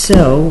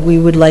 So we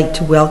would like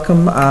to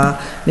welcome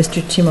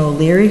Mr. Tim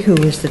O'Leary, who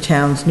is the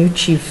town's new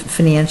chief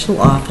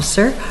financial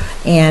officer,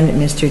 and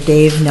Mr.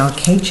 Dave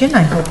Nalkajian,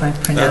 I hope I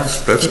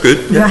pronounced that's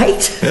good.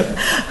 Right? Yeah.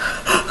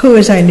 Who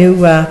is our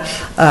new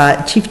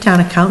chief town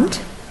accountant.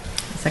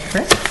 Is that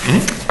correct?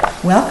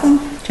 Mm-hmm. Welcome,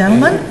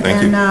 gentlemen.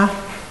 Thank you.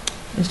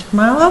 Mr.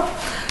 Marlowe?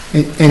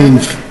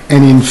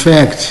 And in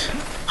fact,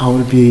 I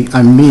would be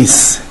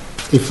amiss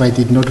if I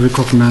did not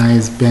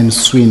recognize Ben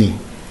Sweeney.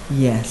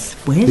 Yes.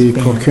 Where's the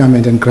Ben?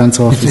 Procurement and Grants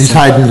Officer. He's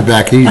hiding in the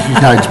back. He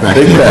hides back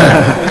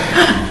there.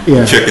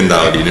 Yeah. Chickened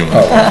out, you know.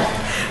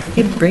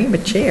 He'd bring him a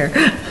chair.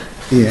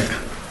 Yeah.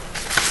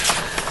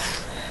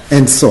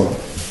 And so.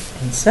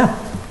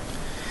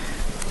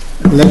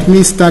 Let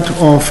me start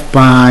off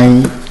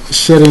by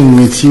sharing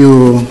with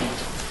you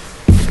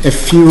a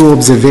few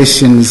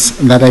observations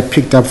that I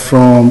picked up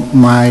from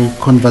my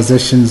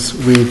conversations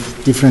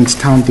with different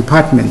town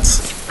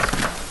departments.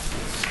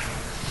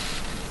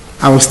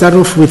 I will start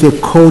off with a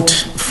quote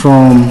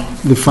from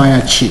the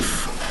fire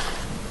chief.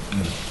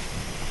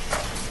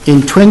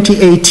 In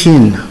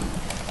 2018,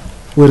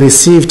 we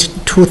received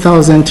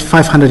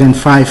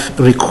 2,505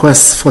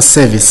 requests for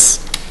service,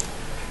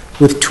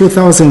 with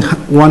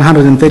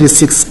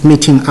 2,136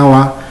 meeting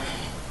our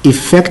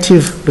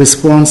effective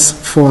response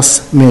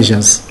force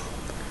measures,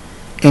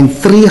 and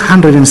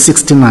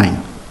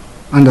 369,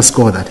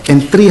 underscore that,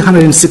 and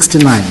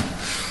 369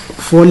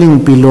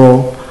 falling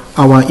below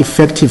our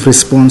effective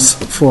response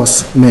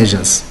force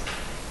measures.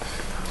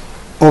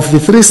 Of the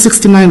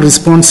 369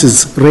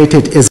 responses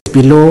rated as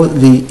below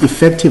the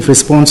effective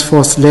response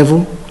force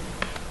level,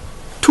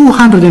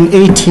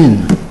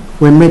 218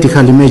 were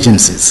medical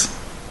emergencies,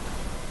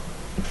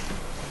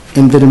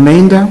 and the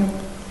remainder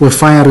were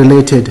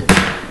fire-related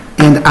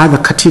and other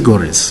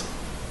categories.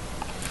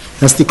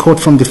 That's the quote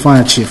from the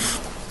fire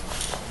chief.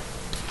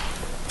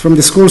 From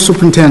the school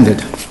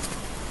superintendent,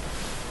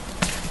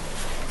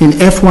 in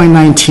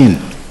FY19,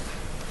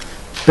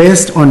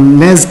 based on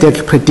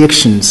NASDAQ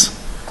predictions,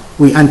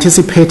 we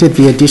anticipated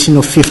the addition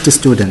of 50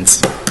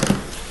 students.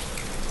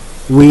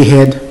 We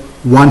had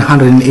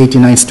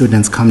 189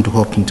 students come to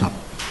Hopkinton.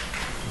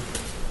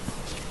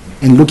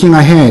 And looking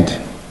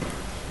ahead,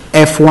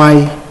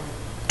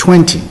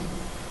 FY20,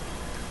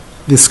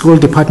 the school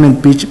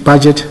department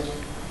budget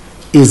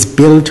is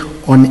built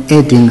on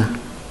adding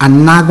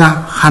another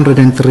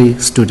 103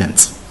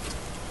 students.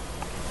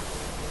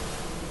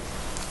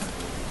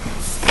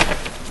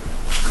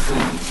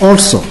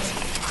 Also,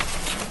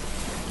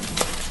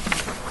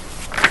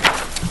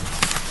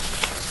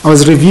 I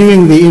was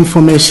reviewing the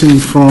information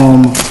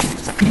from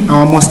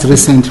our most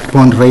recent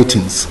bond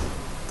ratings,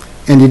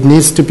 and it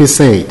needs to be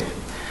said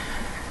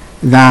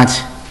that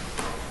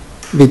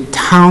the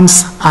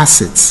town's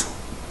assets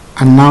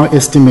are now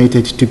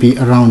estimated to be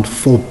around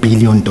 $4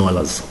 billion.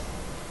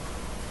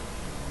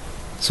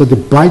 So the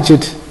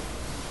budget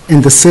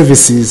and the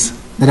services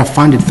that are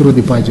funded through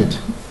the budget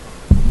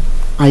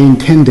are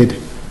intended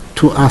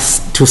to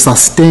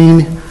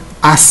sustain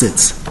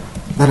assets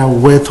that are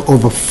worth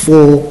over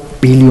 $4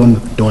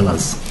 billion.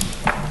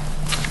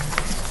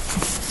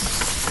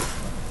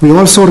 We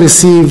also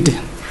received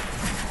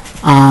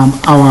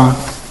our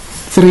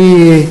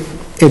 3-year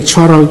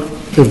actuarial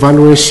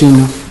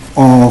evaluation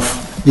of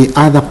the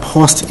other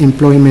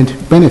post-employment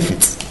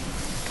benefits.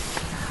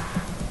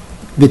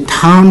 The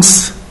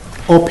town's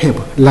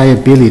OPEB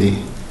liability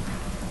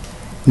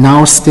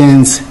now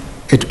stands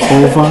at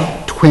over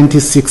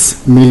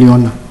 $26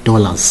 million.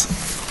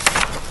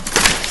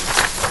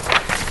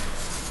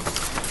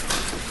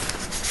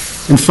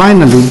 And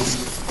finally,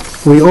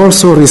 we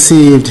also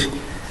received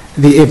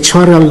the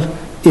actuarial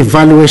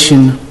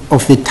evaluation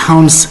of the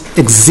town's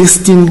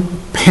existing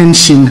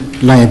pension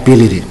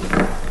liability.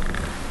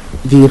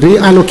 The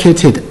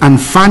reallocated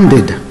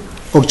unfunded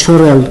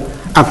actuarial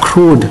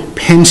accrued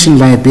pension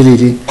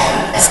liability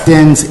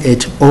stands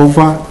at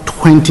over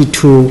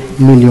 $22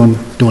 million.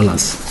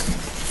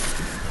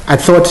 I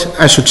thought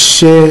I should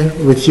share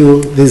with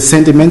you these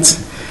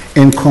sentiments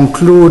and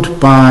conclude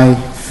by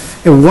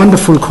a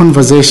wonderful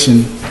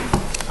conversation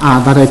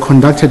that I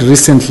conducted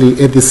recently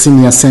at the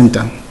Senior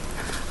Center.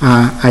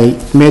 I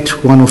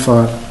met one of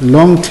our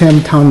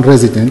long-term town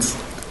residents,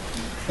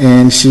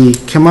 and she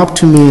came up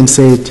to me and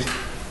said,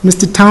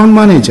 "Mr. Town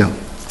Manager,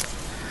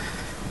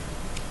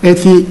 at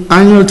the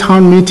annual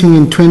town meeting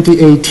in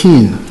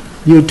 2018,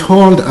 you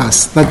told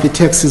us that the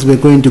taxes were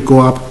going to go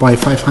up by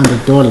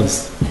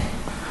 $500.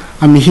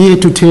 I'm here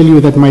to tell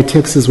you that my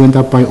taxes went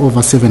up by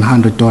over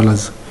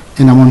 $700,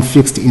 and I'm on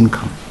fixed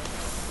income."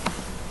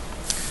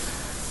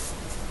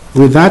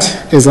 With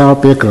that as our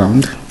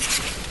background,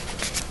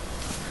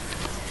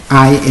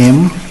 I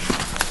am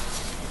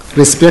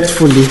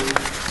respectfully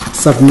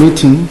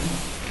submitting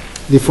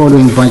the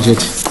following budget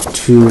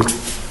to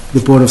the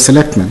Board of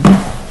Selectmen.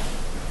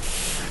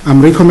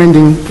 I'm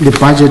recommending the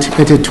budget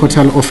at a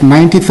total of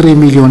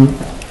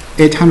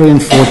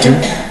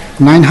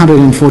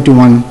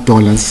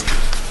 $93,840,941,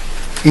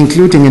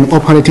 including an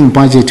operating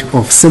budget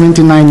of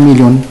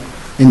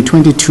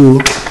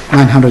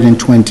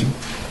 $79,022,920,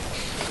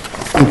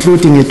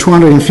 including a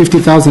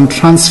 $250,000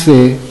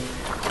 transfer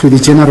to the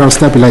General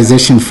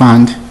Stabilization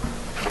Fund,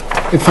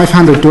 a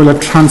 $500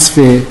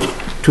 transfer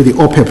to the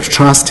OPEP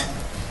Trust,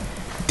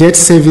 debt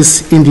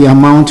service in the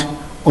amount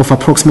of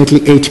approximately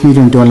 $8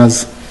 million,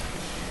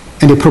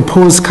 and a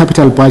proposed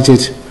capital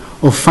budget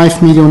of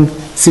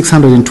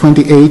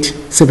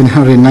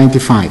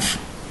 $5,628,795.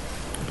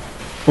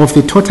 Of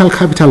the total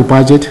capital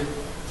budget,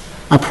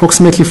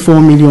 approximately $4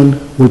 million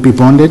will be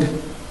bonded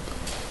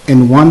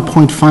and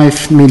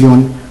 $1.5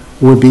 million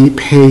will be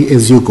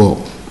pay-as-you-go.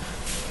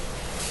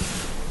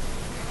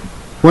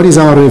 What is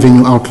our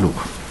revenue outlook?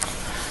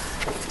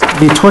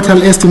 The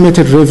total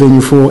estimated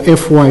revenue for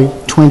FY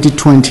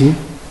 2020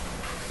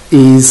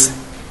 is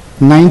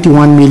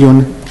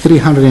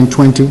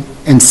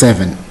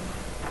 $91,327,000,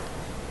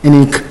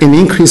 an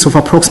increase of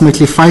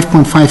approximately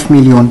 $5.5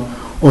 million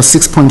or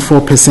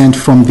 6.4%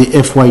 from the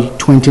FY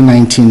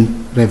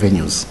 2019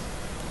 revenues.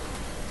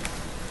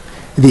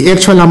 The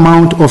actual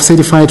amount of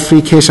certified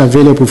free cash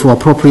available for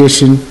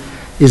appropriation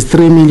is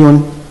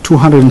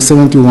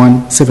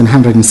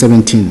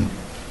 $3,271,717.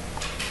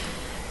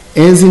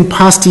 As in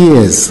past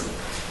years,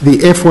 the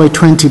FY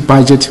 20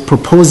 budget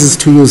proposes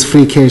to use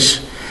free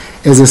cash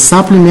as a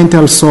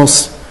supplemental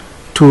source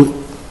to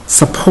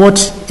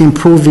support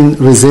improving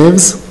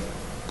reserves,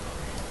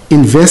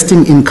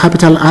 investing in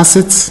capital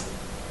assets,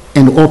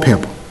 and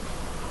OPEP,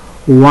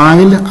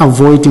 while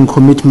avoiding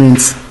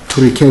commitments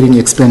to recurring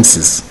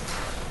expenses.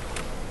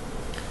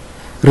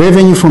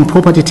 Revenue from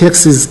property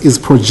taxes is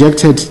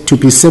projected to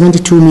be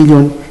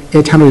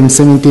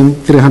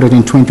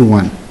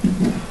 $72,817,321.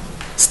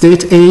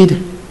 State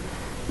aid,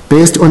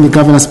 based on the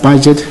governor's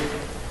budget,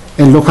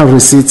 and local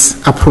receipts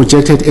are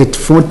projected at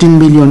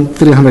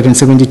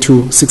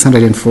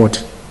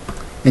 $14,372,640,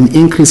 an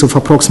increase of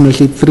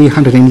approximately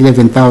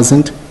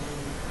 $311,000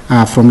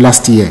 from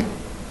last year.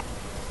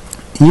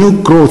 New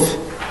growth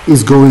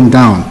is going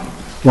down.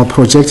 We're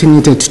projecting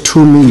it at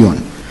 $2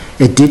 million,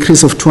 a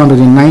decrease of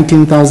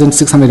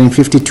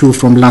 $219,652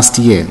 from last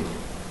year.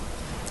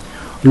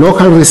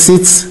 Local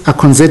receipts are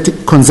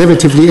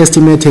conservatively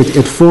estimated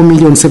at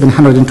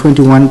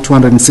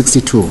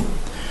 $4,721,262,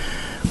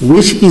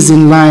 which is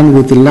in line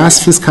with the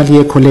last fiscal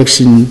year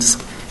collections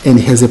and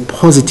has a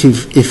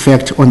positive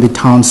effect on the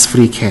town's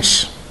free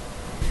cash.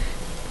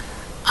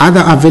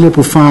 Other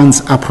available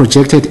funds are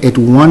projected at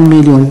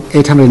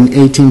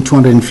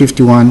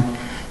 $1,818,251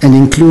 and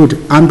include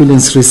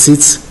ambulance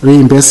receipts,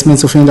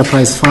 reimbursements of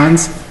enterprise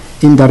funds,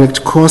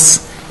 indirect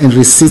costs, and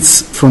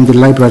receipts from the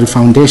Library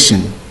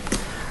Foundation.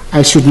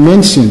 I should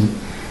mention,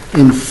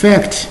 in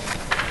fact,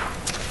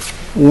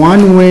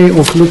 one way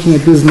of looking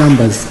at these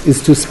numbers is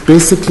to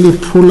basically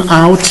pull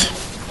out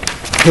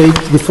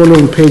the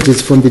following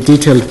pages from the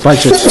detailed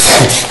budget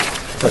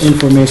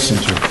information.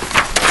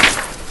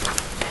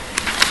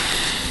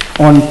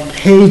 On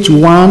page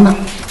 1,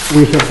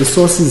 we have the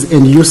sources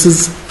and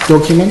uses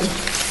document.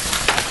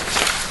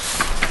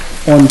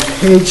 On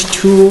page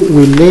 2,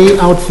 we lay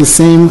out the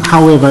same,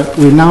 however,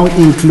 we now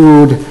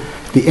include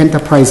the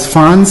enterprise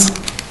funds.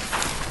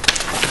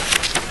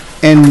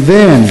 And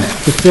then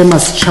the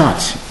famous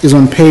chart is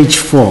on page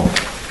 4,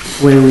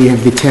 where we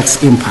have the tax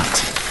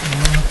impact.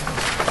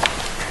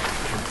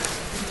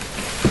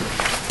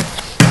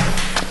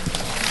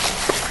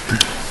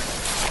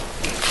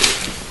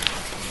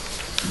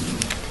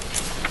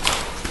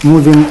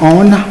 Moving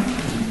on,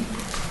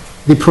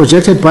 the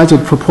projected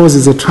budget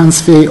proposes a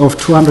transfer of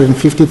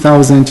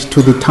 $250,000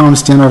 to the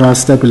town's General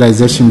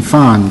Stabilization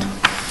Fund,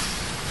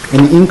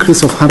 an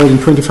increase of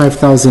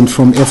 $125,000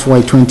 from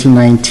FY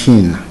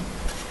 2019.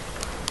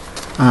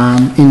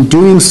 In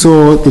doing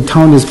so, the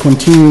town is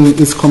continuing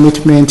its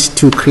commitment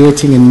to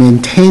creating and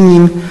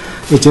maintaining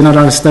a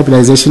General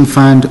Stabilization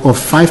Fund of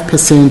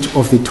 5%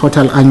 of the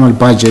total annual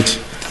budget,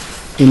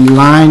 in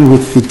line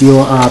with the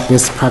DOR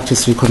best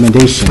practice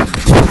recommendation.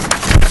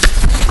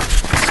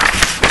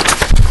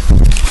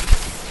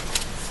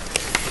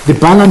 The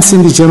balance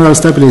in the General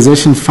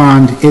Stabilization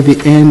Fund at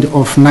the end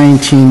of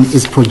 19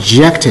 is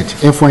projected,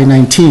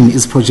 FY19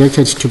 is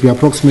projected to be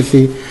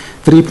approximately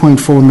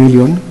 3.4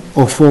 million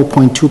or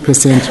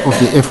 4.2% of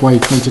the FY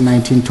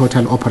 2019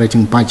 total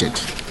operating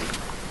budget.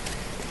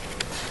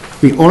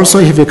 We also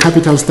have a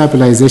Capital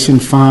Stabilization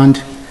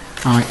Fund.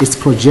 It's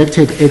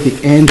projected at the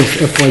end of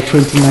FY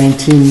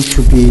 2019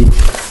 to be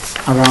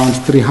around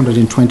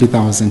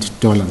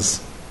 $320,000.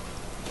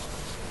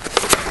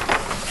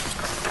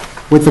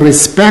 With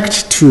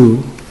respect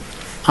to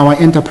our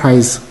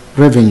enterprise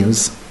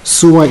revenues,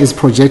 sewer is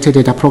projected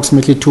at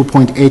approximately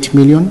 2.8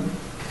 million,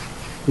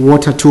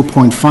 water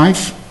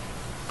 2.5,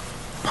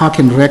 park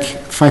and rec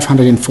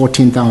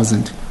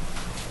 514,000.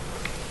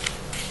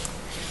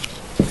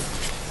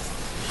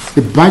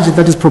 The budget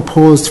that is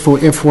proposed for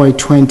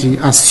FY20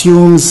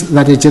 assumes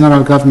that a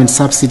general government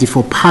subsidy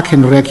for park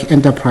and rec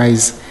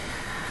enterprise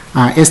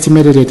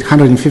estimated at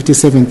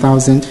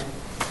 157,000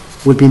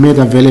 will be made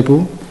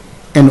available,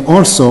 and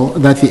also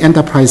that the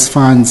enterprise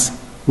funds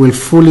will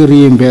fully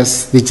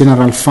reimburse the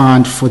general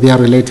fund for their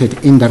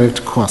related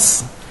indirect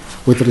costs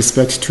with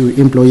respect to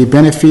employee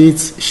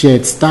benefits,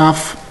 shared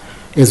staff,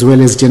 as well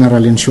as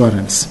general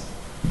insurance.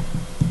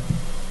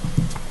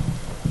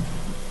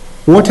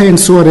 Water and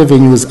sewer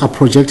revenues are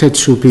projected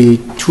to be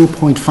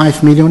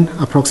 2.5 million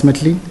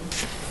approximately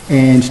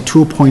and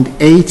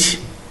 2.8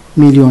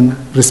 million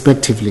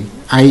respectively,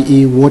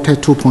 i.e. water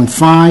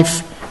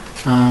 2.5,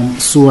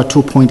 sewer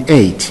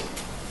 2.8.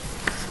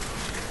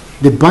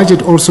 The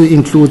budget also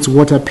includes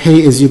water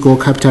pay-as-you-go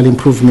capital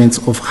improvements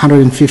of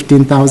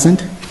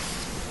 115,000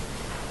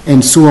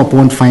 and sewer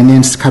bond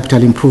financed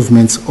capital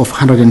improvements of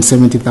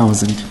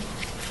 170,000.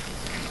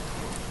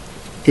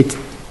 It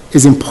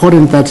is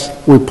important that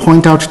we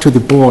point out to the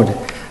board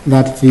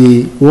that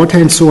the water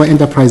and sewer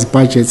enterprise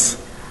budgets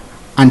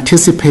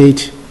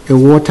anticipate a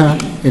water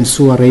and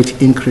sewer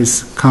rate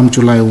increase come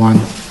July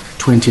 1,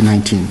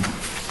 2019.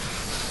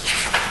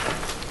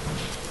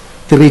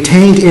 The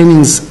retained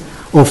earnings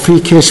of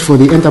free cash for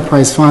the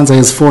enterprise funds are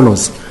as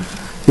follows.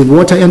 The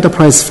water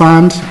enterprise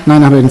fund,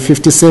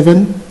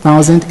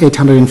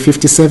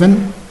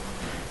 957,857.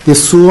 The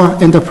sewer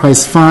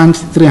enterprise fund,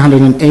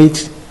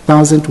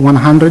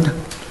 308,100.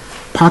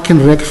 Park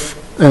and rec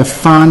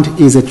fund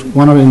is at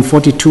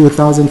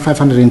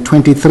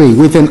 142,523,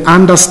 with an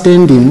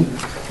understanding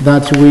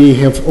that we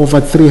have over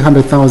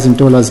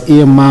 $300,000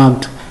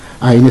 earmarked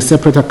in a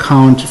separate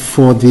account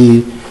for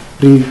the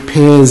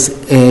repairs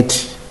at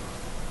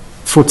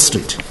Foot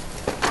Street.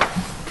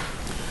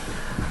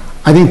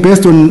 I think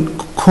based on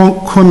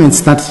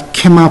comments that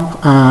came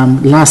up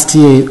last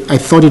year, I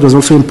thought it was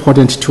also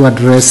important to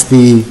address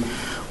the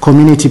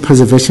community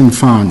preservation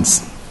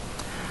funds.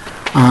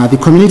 The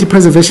community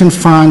preservation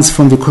funds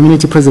from the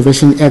Community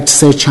Preservation Act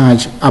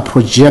surcharge are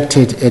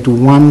projected at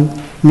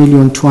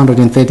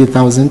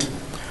 $1,230,000,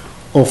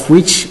 of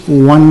which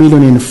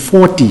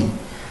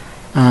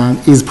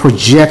 $1,040,000 is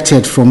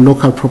projected from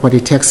local property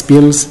tax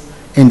bills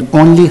and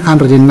only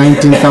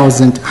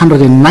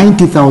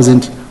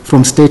 $190,000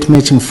 from state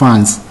matching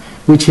funds,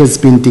 which has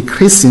been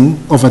decreasing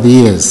over the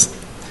years.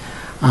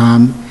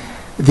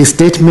 The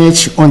state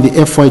match on the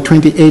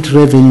FY28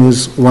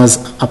 revenues was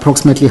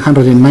approximately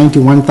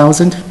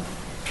 $191,000,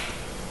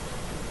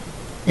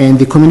 and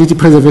the Community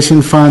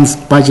Preservation Fund's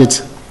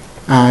budget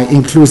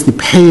includes the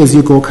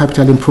pay-as-you-go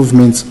capital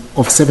improvements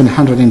of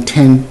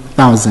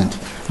 $710,000.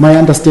 My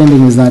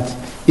understanding is that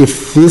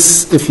if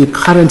the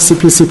current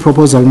CPC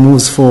proposal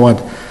moves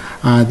forward,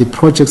 the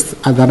projects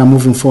that are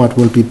moving forward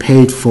will be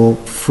paid for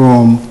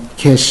from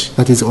cash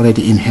that is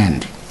already in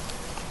hand.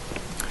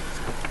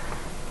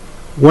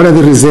 What are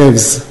the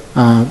reserves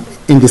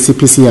in the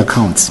CPC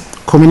accounts?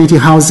 Community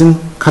housing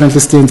currently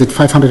stands at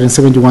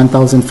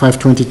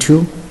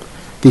 571,522.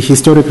 The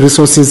historic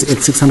resources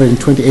at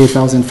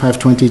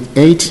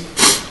 628,528.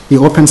 The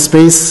open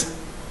space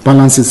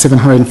balance is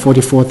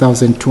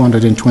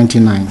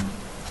 744,229.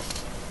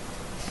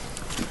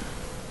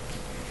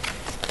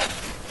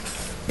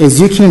 As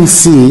you can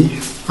see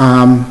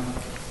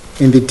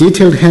in the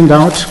detailed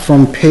handout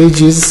from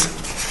pages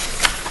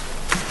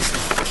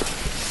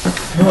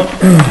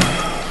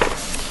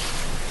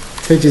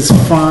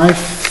 5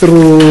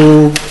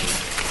 through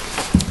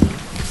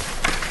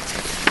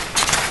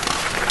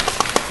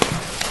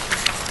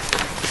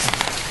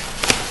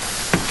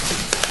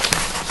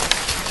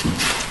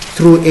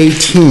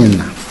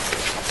 18,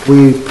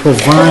 we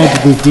provide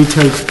the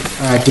detailed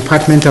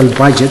departmental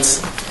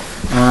budgets,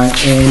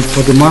 and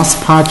for the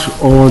most part,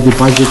 all the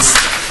budgets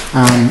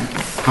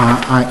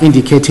are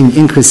indicating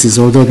increases,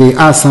 although there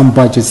are some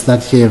budgets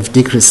that have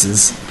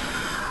decreases.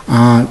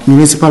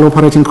 Municipal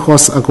operating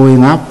costs are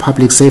going up,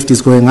 public safety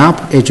is going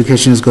up,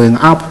 education is going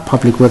up,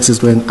 public works is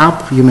going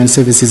up, human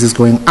services is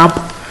going up,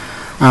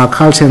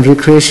 culture and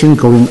recreation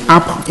going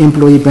up,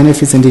 employee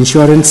benefits and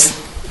insurance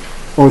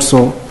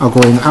also are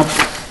going up.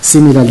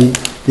 Similarly,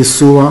 the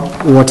sewer,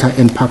 water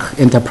and park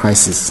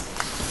enterprises.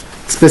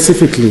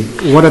 Specifically,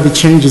 what are the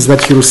changes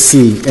that you'll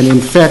see? And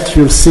in fact,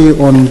 you'll see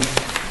on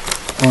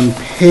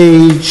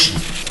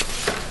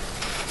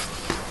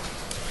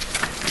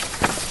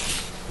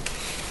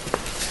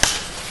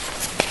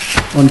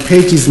On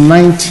pages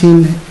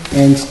 19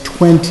 and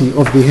 20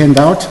 of the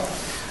handout,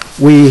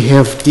 we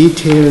have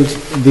detailed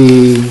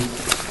the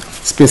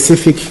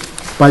specific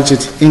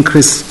budget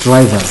increase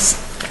drivers.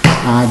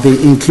 They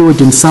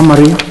include, in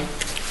summary,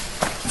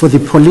 for the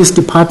police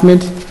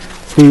department,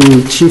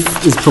 the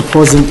chief is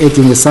proposing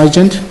adding a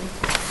sergeant.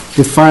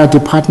 The fire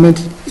department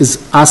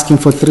is asking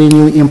for 3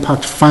 new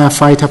impact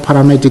firefighter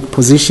paramedic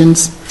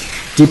positions.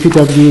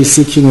 DPW is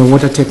seeking a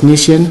water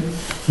technician.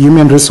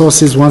 Human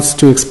Resources wants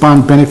to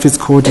expand benefits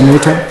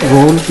coordinator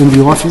role in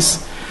the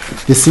office.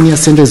 The senior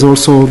center is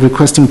also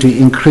requesting to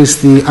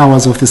increase the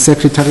hours of the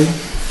secretary.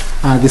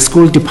 The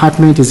school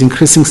department is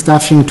increasing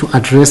staffing to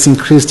address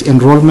increased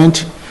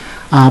enrollment.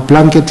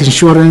 Blanket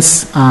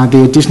insurance,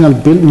 the additional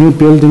new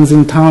buildings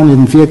in town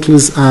and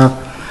vehicles are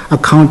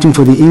accounting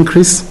for the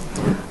increase.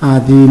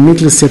 The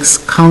Middlesex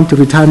County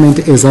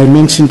retirement, as I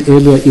mentioned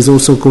earlier, is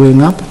also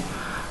going up.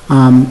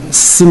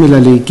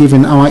 Similarly,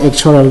 given our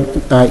actual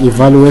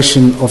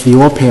evaluation of the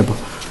OPEB,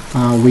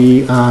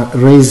 we are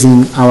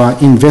raising our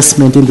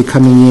investment in the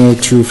coming year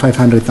to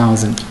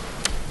 $500,000.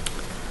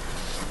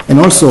 And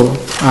also,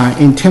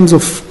 in terms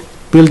of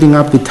building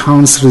up the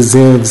town's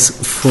reserves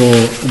for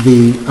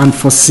the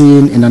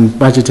unforeseen and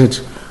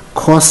unbudgeted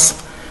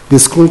costs, the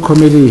school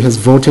committee has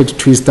voted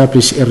to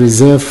establish a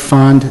reserve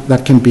fund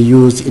that can be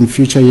used in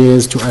future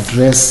years to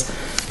address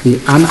the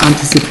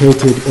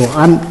unanticipated or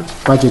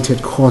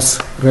unbudgeted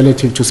costs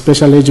relative to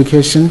special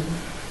education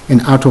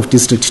and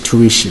out-of-district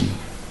tuition.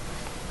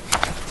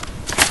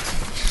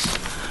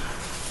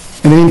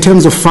 And in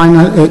terms of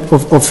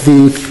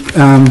the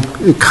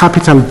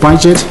capital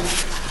budget,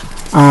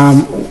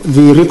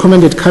 the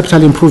recommended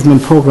capital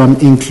improvement program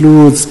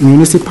includes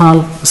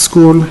municipal,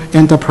 school,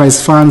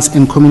 enterprise funds,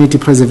 and community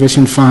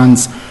preservation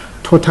funds,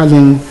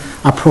 totaling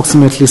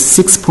approximately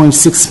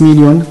 $6.6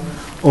 million,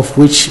 of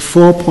which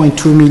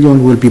 $4.2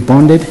 million will be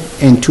bonded,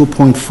 and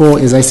 $2.4,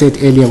 as I said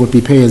earlier, will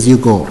be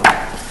pay-as-you-go.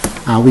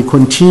 We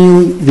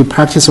continue the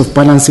practice of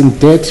balancing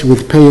debt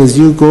with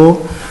pay-as-you-go,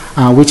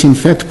 which in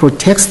fact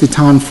protects the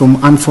town from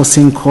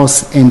unforeseen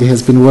costs and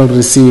has been well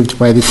received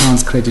by the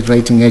town's credit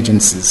rating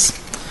agencies.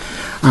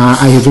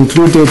 I have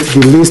included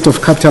the list of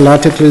capital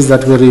articles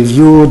that were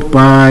reviewed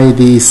by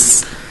the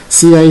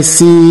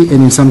CIC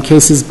and in some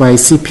cases by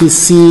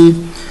CPC,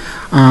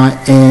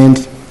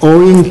 and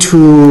owing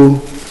to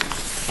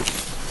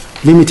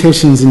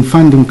limitations in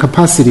funding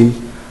capacity,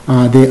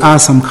 there are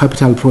some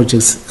capital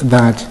projects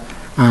that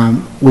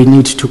we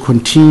need to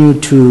continue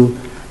to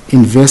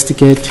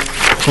investigate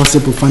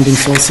possible funding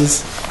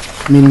sources,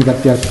 meaning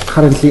that they are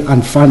currently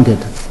unfunded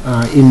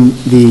in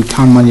the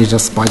town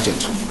manager's budget.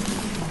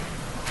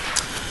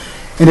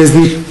 And as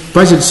the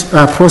budget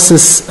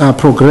process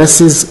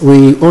progresses,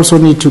 we also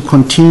need to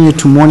continue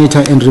to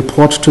monitor and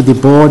report to the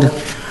board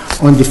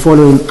on the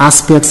following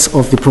aspects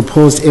of the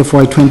proposed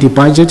FY20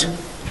 budget.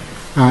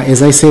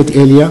 As I said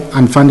earlier,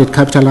 unfunded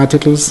capital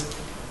articles,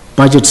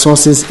 budget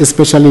sources,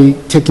 especially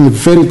taking a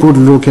very good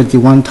look at the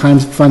one-time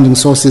funding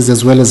sources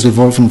as well as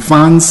revolving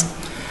funds.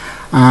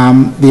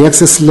 The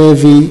excess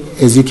levy,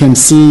 as you can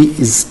see,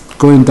 is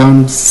going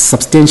down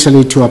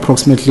substantially to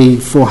approximately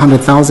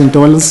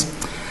 $400,000.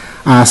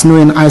 Snow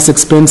and ice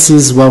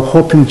expenses, we're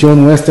hoping,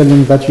 John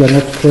Westerling, that you are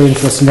not paying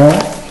for snow.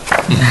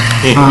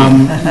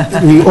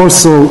 We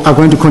also are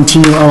going to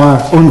continue our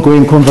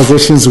ongoing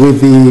conversations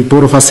with the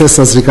Board of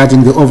Assessors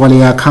regarding the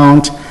overlay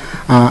account.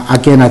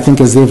 Again, I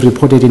think as they've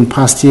reported in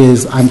past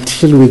years,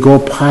 until we go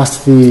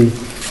past the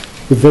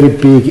very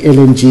big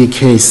LNG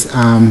case,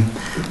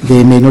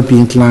 they may not be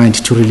inclined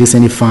to release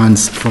any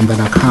funds from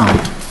that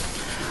account.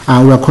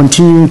 We are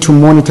continuing to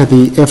monitor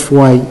the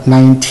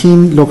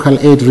FY19 local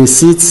aid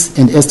receipts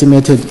and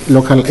estimated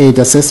local aid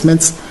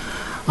assessments.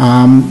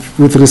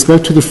 With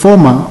respect to the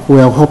former, we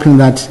are hoping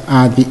that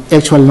the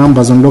actual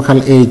numbers on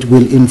local aid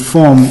will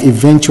inform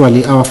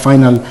eventually our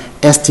final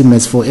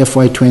estimates for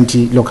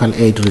FY20 local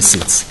aid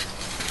receipts.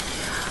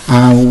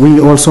 We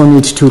also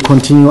need to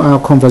continue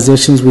our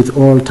conversations with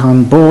all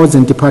town boards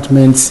and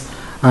departments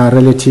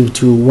relative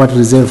to what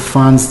reserve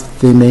funds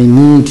they may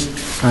need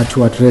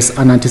to address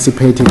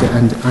unanticipated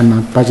and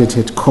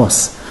unbudgeted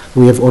costs.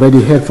 We have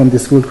already heard from the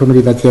school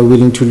committee that they are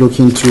willing to look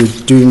into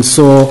doing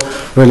so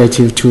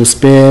relative to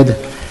SPED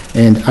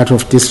and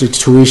out-of-district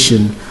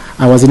tuition.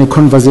 I was in a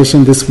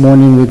conversation this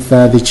morning with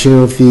the chair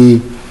of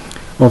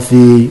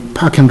the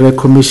Park and Rec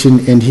Commission,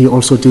 and he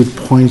also did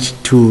point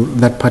to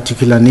that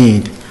particular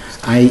need,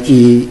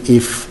 i.e.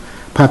 if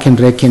Park and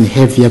Rec can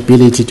have the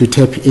ability to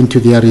tap into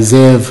their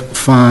reserve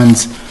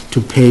funds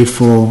to pay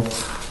for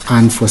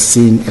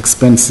unforeseen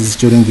expenses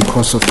during the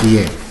course of the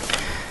year.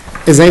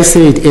 As I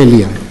said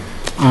earlier,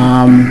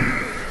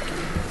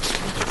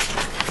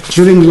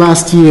 during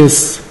last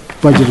year's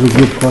budget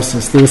review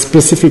process, there were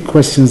specific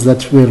questions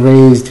that were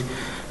raised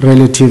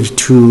relative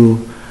to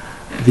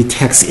the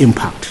tax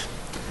impact.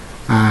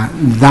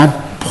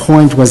 That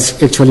point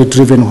was actually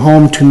driven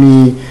home to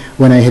me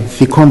when I had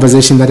the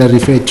conversation that I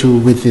referred to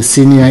with the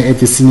senior at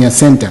the senior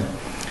center.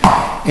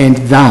 And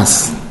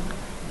thus,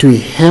 to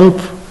help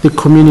the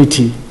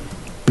community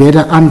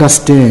better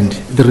understand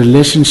the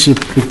relationship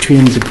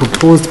between the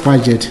proposed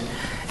budget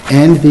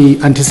and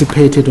the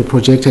anticipated or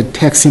projected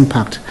tax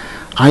impact,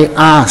 I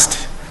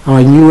asked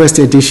our newest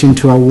addition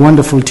to our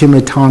wonderful team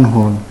at Town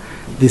Hall,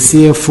 the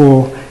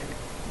CFO,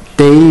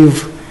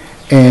 Dave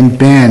and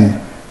Ben,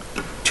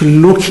 to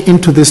look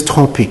into this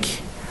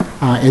topic.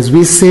 As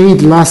we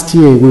said last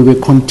year, we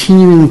were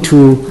continuing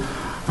to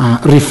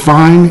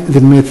refine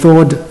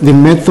the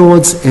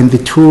methods and the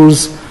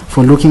tools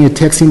for looking at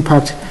tax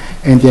impact,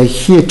 and they're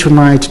here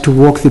tonight to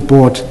walk the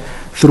board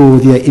through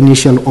their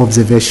initial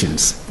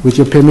observations. With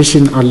your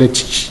permission, I'll let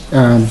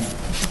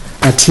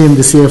our team,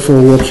 the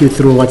CFO, walk you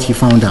through what he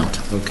found out.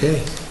 Okay,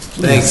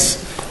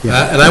 thanks.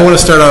 And I want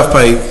to start off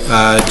by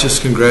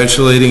just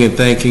congratulating and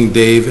thanking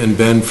Dave and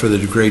Ben for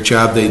the great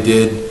job they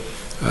did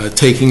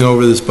taking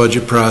over this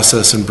budget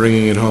process and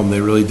bringing it home.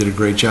 They really did a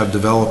great job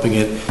developing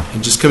it.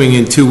 And just coming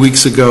in 2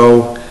 weeks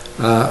ago,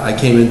 I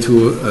came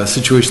into a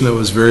situation that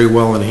was very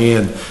well in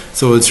hand.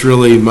 So it's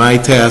really my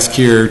task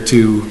here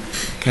to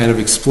kind of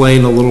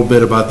explain a little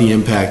bit about the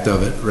impact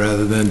of it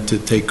rather than to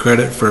take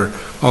credit for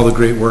all the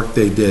great work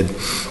they did.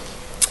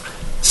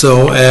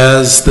 So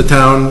as the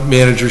town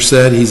manager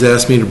said, he's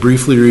asked me to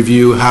briefly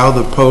review how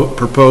the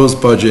proposed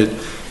budget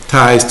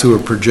ties to a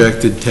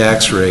projected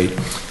tax rate.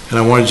 And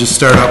I want to just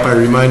start out by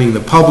reminding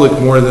the public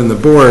more than the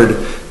board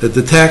that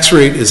the tax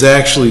rate is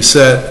actually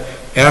set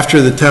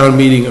after the town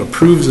meeting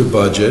approves a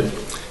budget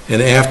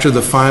and after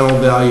the final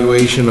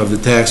valuation of the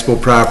taxable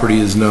property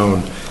is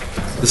known.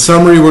 The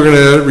summary we're going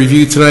to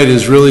review tonight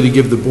is really to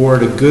give the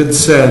board a good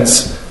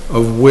sense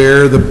of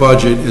where the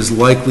budget is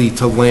likely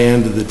to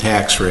land the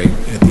tax rate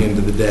at the end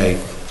of the day.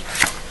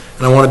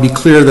 And I want to be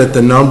clear that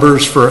the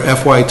numbers for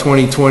FY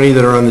 2020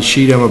 that are on the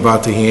sheet I'm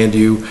about to hand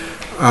you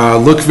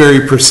look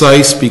very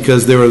precise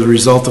because they were the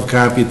result of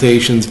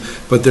computations,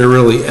 but they're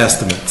really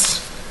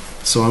estimates.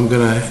 So I'm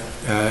going to,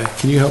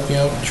 can you help me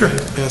out? Sure.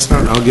 Pass it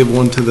on. I'll give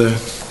one to the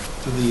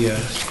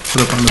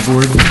put up on the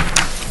board.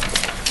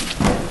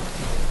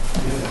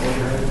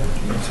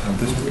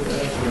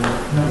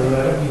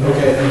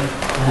 Okay.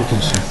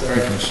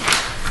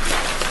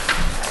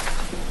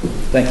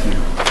 Thank you.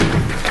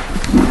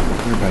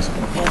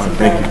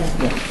 Thank you.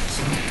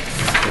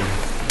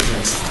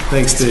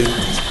 Thanks, Dave.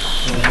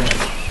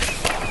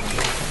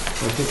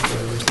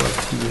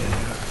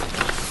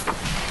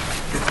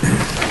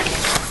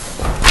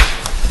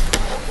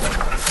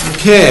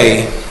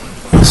 Okay,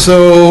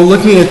 so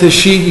looking at this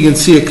sheet, you can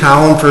see a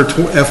column for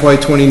FY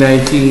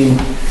 2019,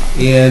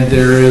 and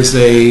there is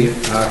a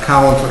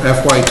column for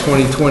FY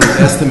 2020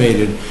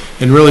 estimated.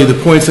 And really, the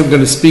points I'm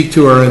going to speak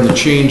to are in the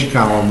change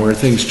column, where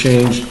things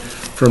changed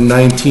from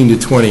 19 to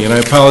 20. And I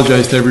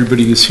apologize to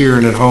everybody who's here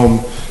and at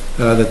home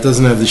that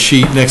doesn't have the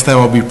sheet. Next time,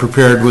 I'll be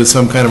prepared with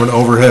some kind of an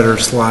overhead or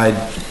slide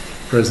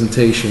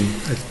presentation.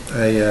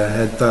 I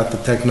had thought the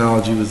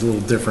technology was a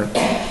little different.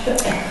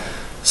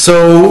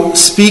 So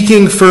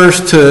speaking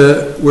first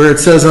to where it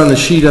says on the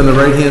sheet on the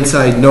right-hand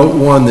side, note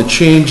 1, the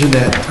change in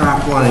that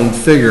top line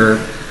figure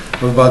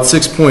of about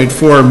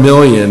 6.4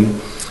 million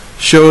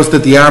shows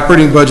that the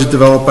operating budget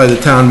developed by the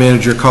town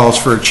manager calls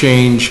for a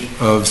change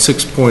of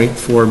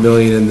 6.4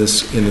 million in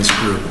this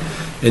group.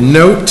 And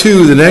note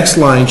 2, the next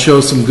line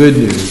shows some good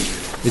news.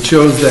 It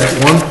shows that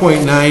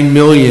 1.9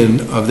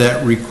 million of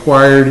that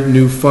required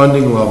new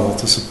funding level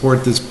to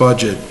support this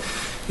budget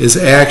is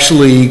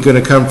actually going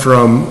to come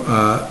from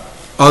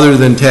other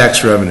than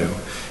tax revenue.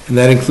 And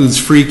that includes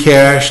free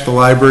cash, the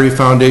library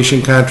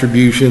foundation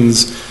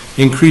contributions,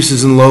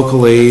 increases in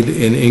local aid,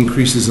 and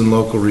increases in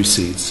local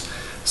receipts.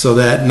 So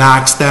that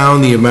knocks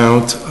down the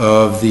amount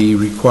of the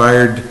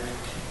required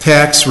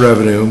tax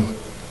revenue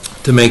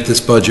to make this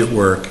budget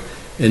work.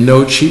 And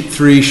note sheet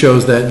 3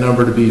 shows that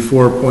number to be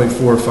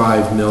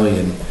 4.45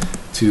 million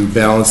to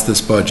balance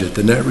this budget,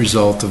 the net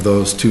result of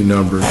those two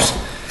numbers.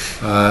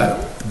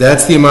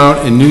 That's the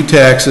amount in new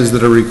taxes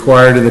that are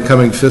required in the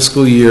coming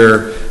fiscal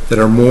year that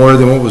are more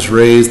than what was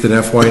raised in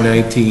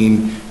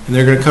FY19, and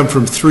they're going to come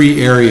from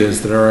 3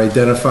 areas that are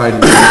identified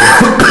in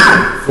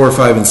 4,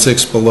 5, and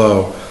 6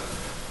 below.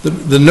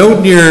 The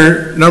note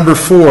near number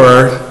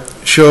 4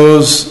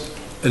 shows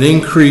an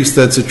increase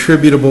that's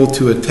attributable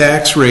to a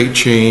tax rate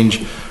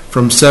change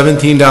from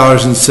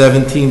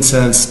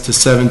 $17.17 to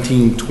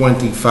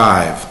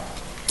 $17.25.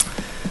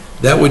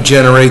 That would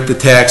generate the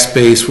tax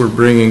base we're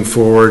bringing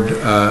forward,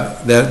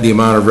 the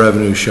amount of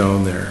revenue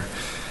shown there.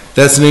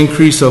 That's an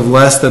increase of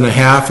less than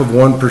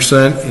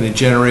 0.5%, and it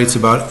generates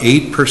about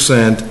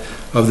 8%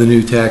 of the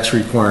new tax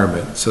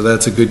requirement. So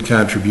that's a good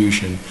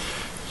contribution.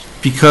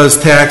 Because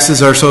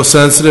taxes are so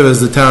sensitive, as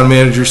the town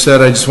manager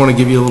said, I just want to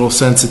give you a little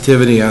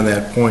sensitivity on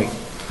that point.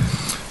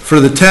 For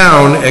the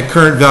town, at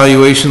current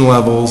valuation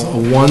levels, a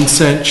 1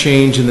 cent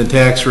change in the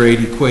tax rate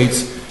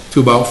equates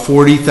to about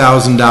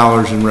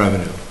 $40,000 in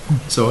revenue.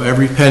 So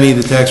every penny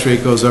the tax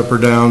rate goes up or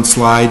down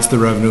slides the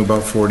revenue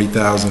about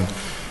 $40,000.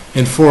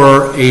 And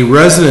for a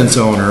residence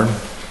owner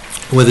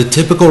with a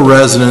typical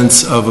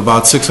residence of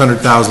about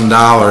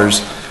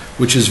 $600,000,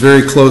 which is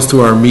very close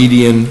to our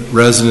median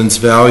residence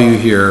value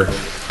here,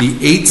 the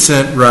 8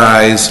 cent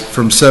rise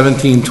from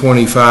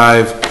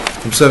 $17.25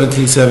 from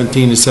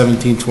 1717 to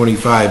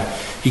 1725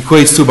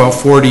 equates to about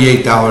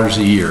 $48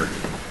 a year.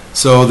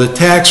 So the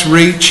tax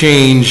rate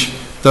change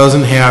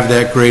doesn't have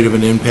that great of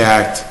an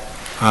impact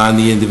on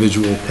the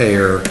individual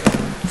payer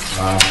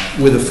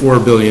with a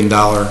 $4 billion,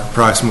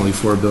 approximately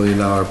 $4 billion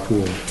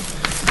pool.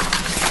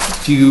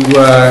 If you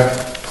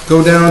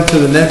go down to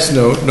the next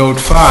note, note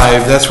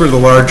 5, that's where the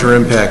larger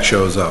impact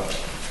shows up.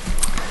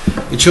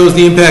 It shows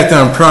the impact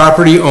on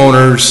property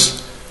owners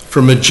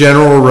from a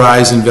general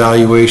rise in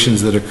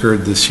valuations that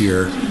occurred this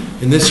year.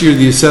 And this year,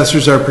 the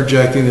assessors are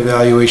projecting the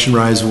valuation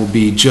rise will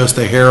be just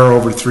a hair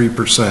over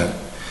 3%.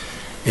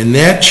 And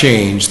that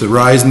change, the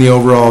rise in the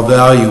overall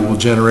value, will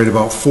generate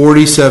about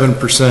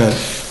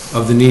 47%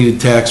 of the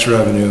needed tax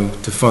revenue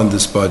to fund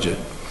this budget.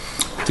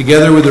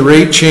 Together with the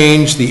rate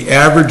change, the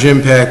average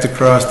impact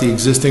across the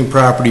existing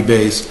property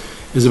base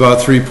is about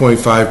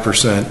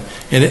 3.5%.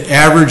 And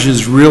average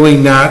is really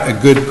not a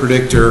good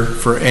predictor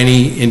for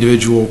any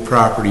individual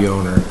property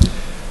owner.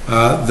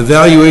 The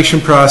valuation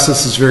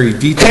process is very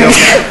detailed,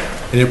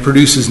 and it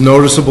produces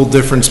noticeable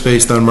difference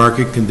based on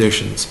market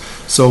conditions.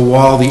 So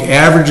while the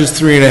average is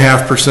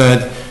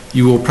 3.5%,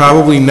 you will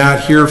probably not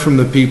hear from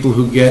the people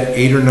who get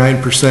 8 or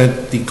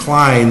 9%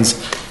 declines,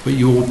 but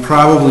you will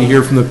probably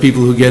hear from the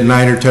people who get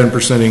 9 or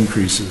 10%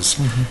 increases.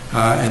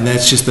 And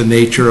that's just the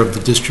nature of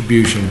the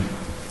distribution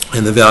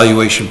and the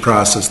valuation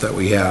process that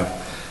we have.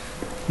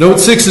 Note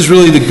 6 is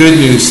really the good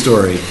news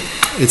story.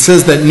 It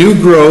says that new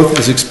growth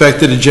is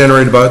expected to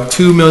generate about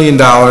 $2 million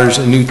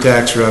in new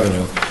tax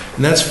revenue,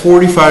 and that's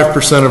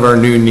 45% of our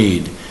new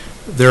need.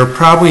 There are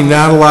probably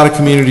not a lot of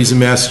communities in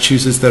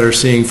Massachusetts that are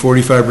seeing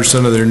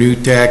 45% of their new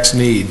tax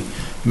need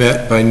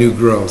met by new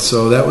growth.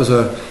 So that was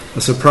a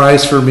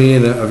surprise for me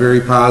and a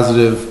very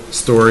positive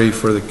story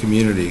for the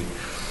community.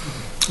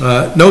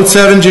 Note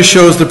 7 just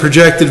shows the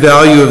projected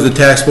value of the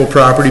taxable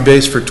property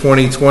base for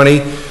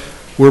 2020.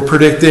 We're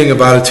predicting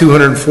about a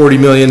 $240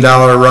 million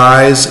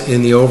rise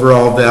in the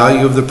overall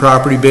value of the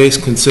property base,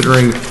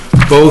 considering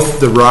both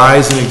the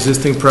rise in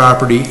existing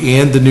property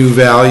and the new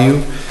value,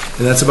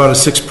 and that's about a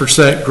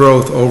 6%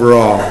 growth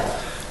overall.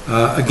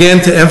 Again,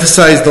 to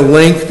emphasize the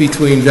link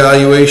between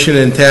valuation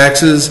and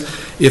taxes,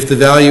 if the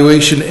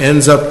valuation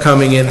ends up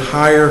coming in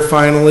higher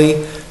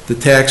finally, the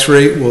tax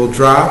rate will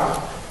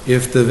drop.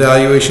 If the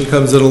valuation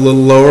comes in a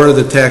little lower,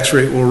 the tax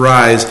rate will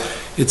rise.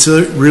 It's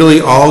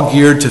really all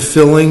geared to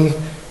filling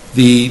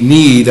the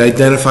need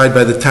identified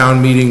by the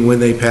town meeting when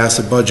they pass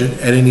a budget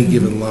at any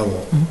given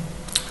level.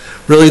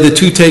 Really, the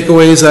two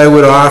takeaways I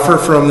would offer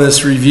from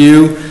this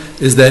review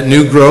is that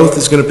new growth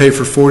is going to pay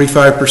for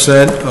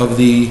 45% of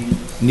the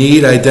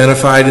need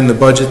identified in the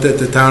budget that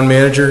the town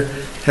manager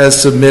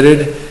has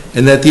submitted,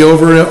 and that the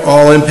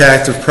overall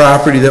impact of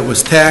property that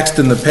was taxed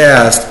in the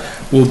past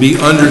will be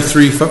under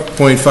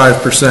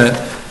 3.5%.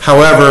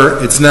 However,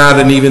 it's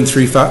not an even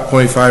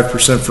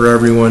 3.5% for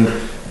everyone.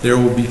 There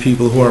will be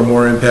people who are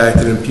more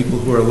impacted and people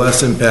who are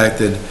less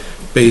impacted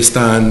based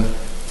on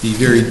the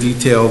very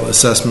detailed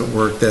assessment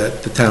work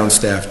that the town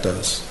staff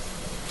does.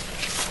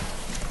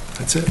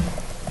 That's it.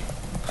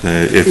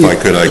 If I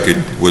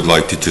would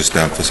like to just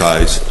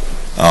emphasize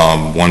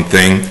one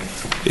thing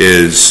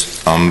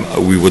is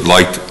we would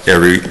like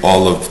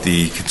all of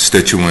the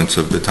constituents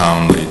of the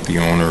town, the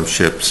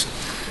ownerships,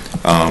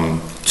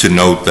 to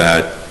note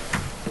that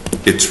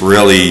it's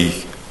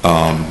really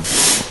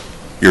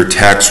your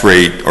tax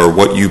rate or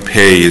what you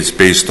pay is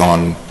based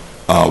on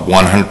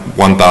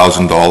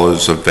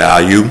 $1,000 of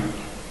value.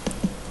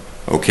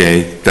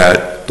 Okay,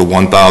 that the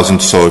 1,000.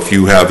 So if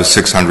you have a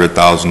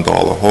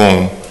 $600,000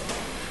 home,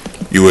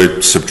 you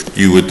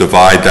would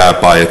divide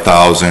that by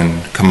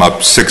 1,000, come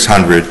up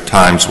 600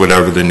 times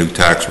whatever the new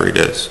tax rate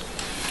is.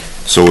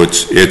 So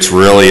it's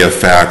really a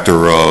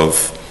factor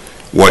of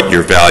what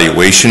your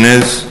valuation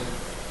is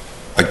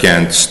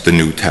against the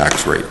new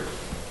tax rate.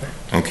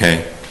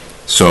 Okay,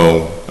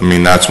 so I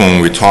mean that's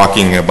when we're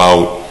talking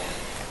about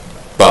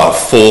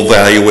full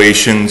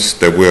valuations,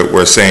 that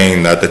we're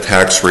saying that the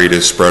tax rate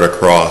is spread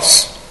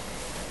across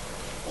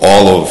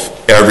all of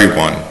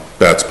everyone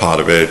that's part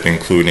of it,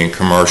 including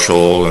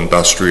commercial,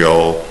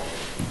 industrial,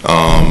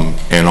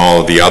 and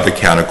all of the other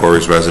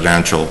categories,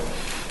 residential.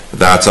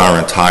 That's our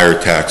entire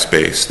tax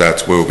base.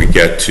 That's where we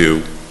get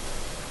to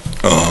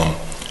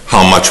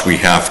how much we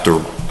have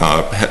to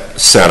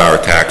set our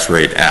tax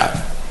rate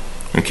at.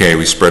 Okay,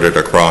 we spread it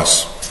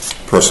across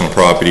personal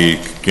property,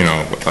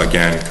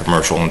 again,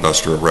 commercial,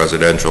 industrial,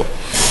 residential.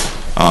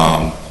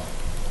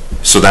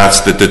 So that's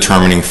the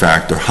determining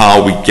factor.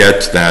 How we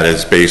get to that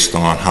is based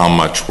on how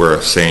much we're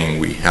saying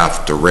we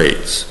have to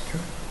raise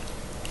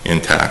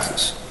in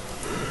taxes.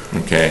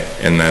 Okay,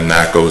 and then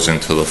that goes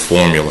into the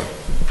formula.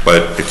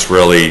 But it's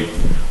really,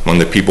 when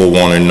the people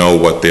want to know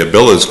what their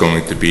bill is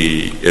going to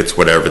be, it's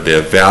whatever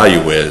their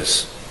value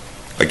is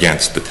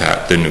against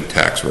the new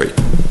tax rate.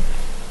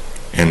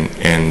 And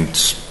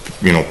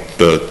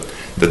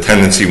the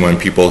tendency when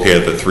people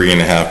hear the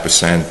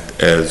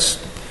 3.5%, as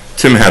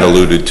Tim had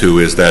alluded to,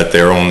 is that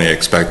they're only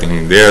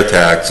expecting their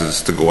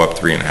taxes to go up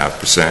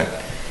 3.5%,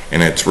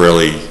 and it's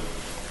really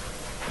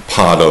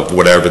part of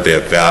whatever their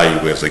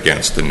value is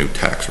against the new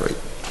tax rate.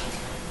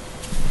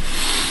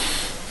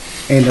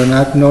 And on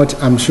that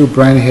note, I'm sure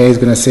Brian here is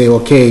going to say,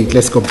 okay,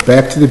 let's go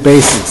back to the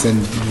basics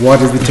and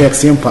what is the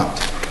tax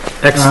impact?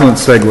 Excellent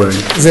segue.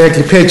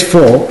 Exactly, page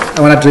 4. I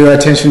want to draw your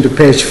attention to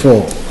page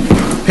 4.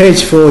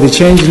 Page 4, the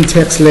change in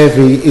tax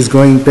levy is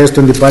going based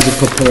on the budget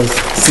proposed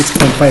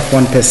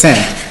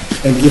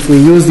 6.51%. And if we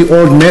use the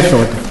old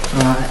method,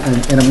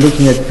 and I'm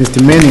looking at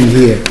Mr. Manning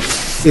here,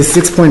 is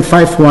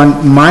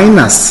 6.51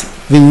 minus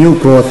the new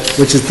growth,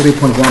 which is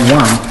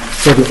 3.11.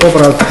 So the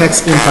overall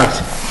tax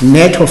impact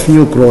net of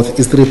new growth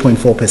is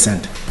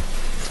 3.4%.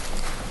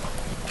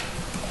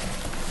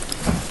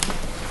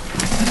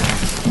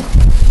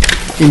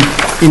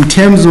 In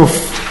terms of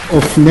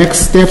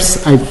next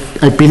steps, I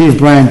believe,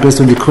 Brian,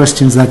 based on the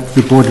questions that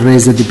the board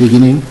raised at the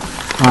beginning,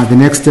 the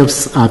next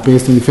steps are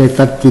based on the fact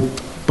that the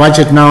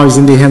budget now is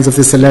in the hands of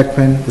the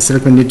selectmen. The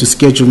selectmen need to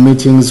schedule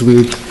meetings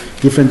with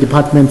different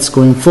departments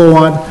going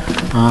forward.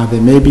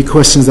 There may be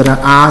questions that are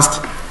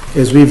asked.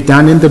 As we've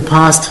done in the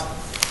past,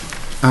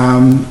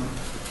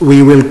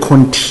 we will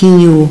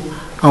continue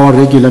our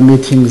regular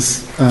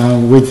meetings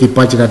with the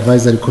Budget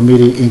Advisory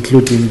Committee,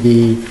 including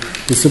the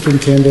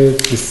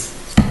superintendent, the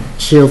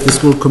chair of the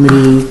school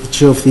committee, the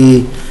chair of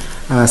the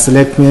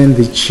selectmen,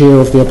 the chair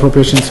of the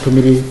appropriations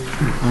committee,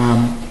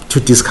 to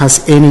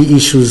discuss any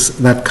issues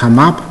that come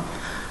up.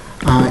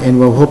 And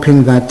we're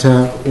hoping that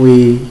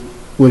we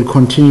will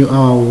continue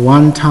our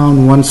one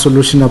town, one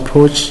solution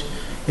approach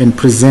and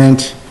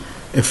present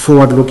a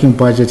forward-looking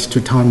budget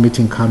to town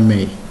meeting come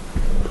May.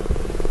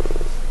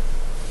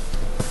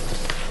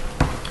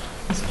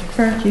 Mr.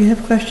 Kerr, do you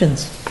have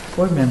questions?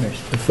 Board members?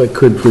 If I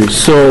could, please.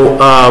 So,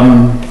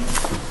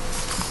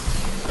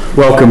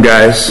 welcome,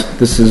 guys.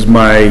 This is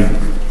my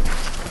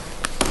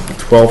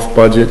 12th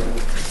budget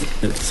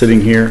sitting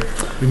here.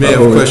 We may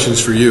have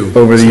questions for you.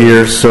 Over the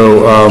years,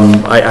 so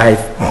I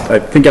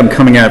think I'm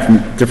coming at it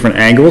from different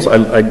angles.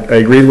 I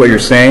agree with what you're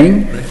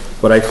saying,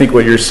 but I think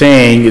what you're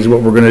saying is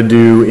what we're going to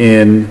do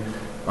in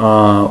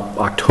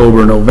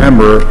October,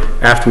 November,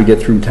 after we get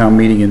through town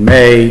meeting in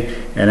May,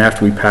 and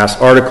after we pass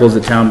articles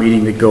at town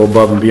meeting that go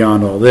above and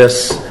beyond all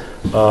this,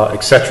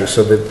 etc.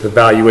 So that the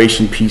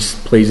valuation piece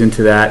plays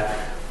into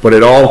that, but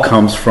it all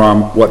comes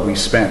from what we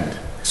spend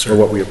or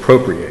what we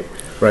appropriate.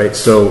 Right,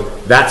 so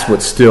that's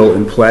what's still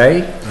in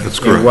play. That's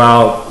correct. And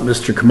while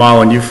Mr.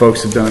 Kamal and you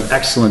folks have done an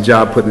excellent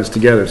job putting this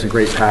together, it's a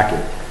great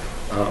packet.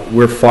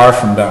 We're far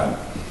from done.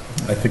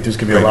 I think there's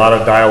going to be a lot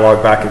of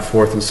dialogue back and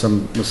forth and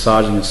some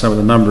massaging of some of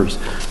the numbers.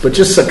 But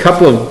just a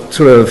couple of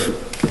sort of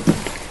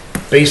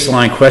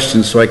baseline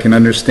questions so I can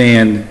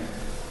understand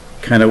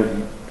kind of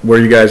where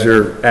you guys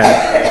are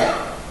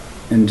at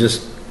and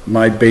just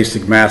my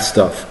basic math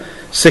stuff.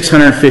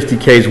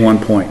 650K is 1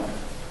 point,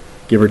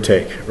 give or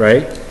take,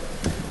 right?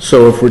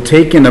 So if we're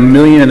taking $1.5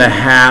 million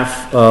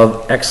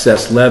of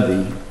excess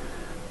levy,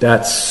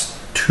 that's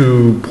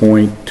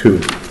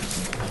 2.2.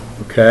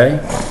 Okay?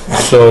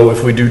 So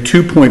if we do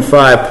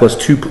 2.5 plus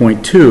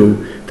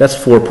 2.2, that's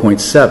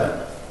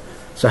 4.7.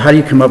 So how do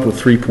you come up with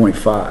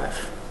 3.5?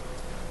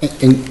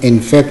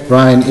 In fact,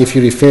 Brian, if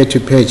you refer to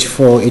page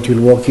 4, it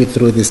will walk you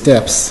through the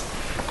steps.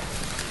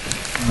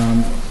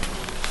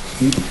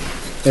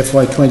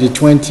 FY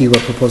 2020, we're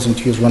proposing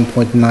to use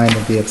 1.9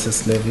 of the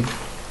excess levy.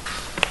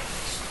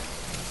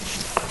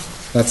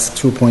 That's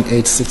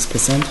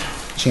 2.86%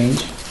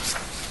 change.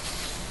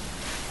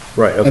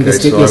 Right, okay. And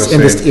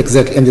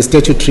the, and the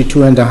statutory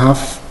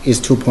 2.5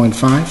 is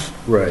 2.5.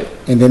 Right.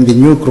 And then the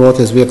new growth,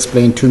 as we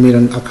explained, 2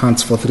 million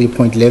accounts for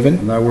 3.11.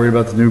 I'm not worried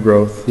about the new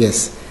growth.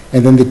 Yes.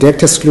 And then the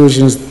debt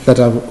exclusions that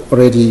are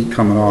already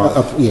coming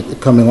off,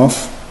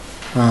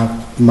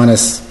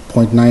 minus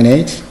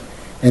 0.98.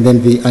 And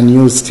then the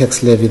unused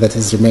tax levy that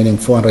is remaining,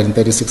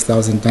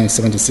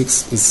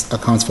 436,976,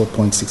 accounts for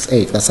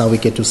 0.68. That's how we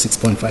get to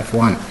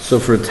 6.51. So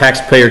for a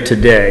taxpayer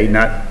today,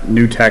 not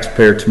new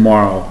taxpayer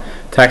tomorrow,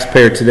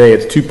 taxpayer today,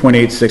 it's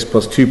 2.86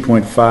 plus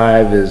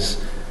 2.5 is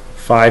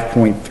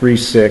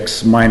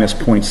 5.36 minus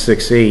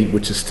 0.68,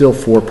 which is still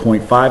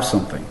 4.5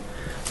 something.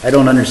 I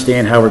don't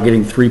understand how we're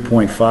getting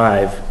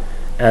 3.5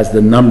 as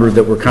the number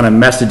that we're kind of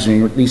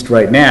messaging, at least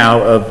right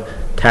now, of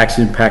tax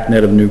impact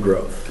net of new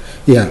growth.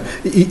 Yeah,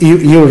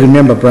 you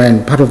remember,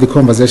 Brian, part of the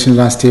conversation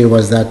last year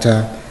was that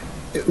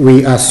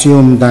we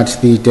assume that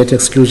the debt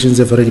exclusions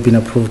have already been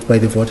approved by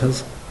the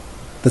voters.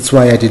 That's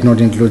why I did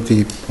not include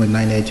the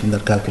 0.98 in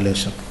that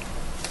calculation.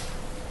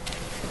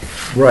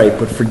 Right,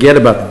 but forget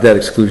about the debt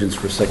exclusions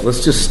for a second.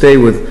 Let's just stay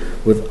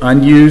with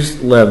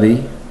unused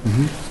levy,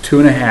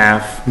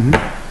 2.5,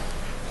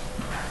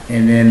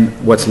 and then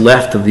what's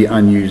left of the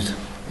unused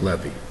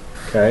levy.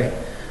 Okay,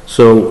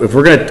 so if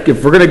we're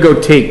gonna go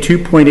take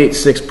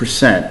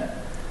 2.86%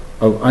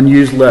 of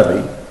unused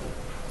levy,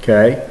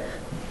 okay,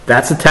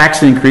 that's a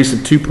tax increase of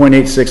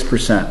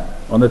 2.86%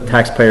 on the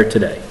taxpayer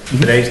today,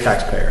 today's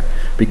taxpayer,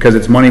 because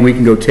it's money we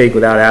can go take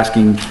without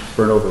asking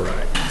for an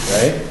override,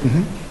 right?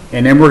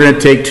 And then we're going to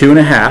take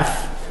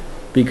 2.5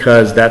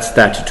 because that's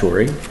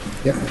statutory.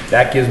 Yep.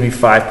 That gives me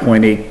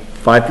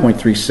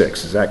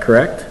 5.36. Is that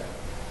correct?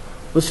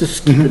 Let's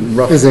just keep it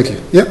rough. Exactly.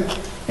 Yep.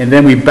 And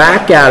then we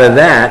back out of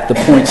that, the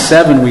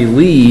 0.7 we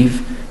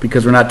leave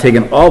because we're not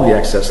taking all the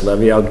excess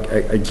levy.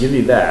 I give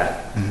you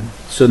that.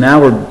 So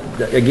now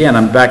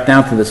I'm back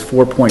down to this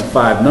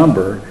 4.5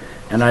 number,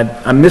 and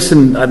I'm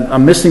missing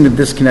the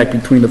disconnect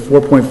between the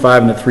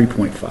 4.5 and the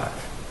 3.5.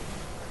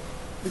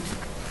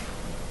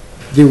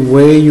 The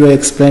way you are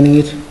explaining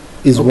it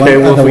is one other way.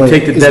 Okay, well, if we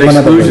take the debt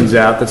exclusions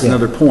out, that's Yeah.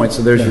 another point,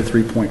 so there's your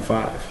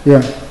 3.5.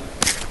 Yeah.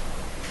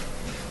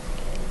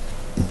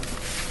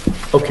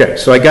 Okay,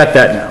 so I got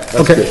that now. That's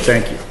Okay. good,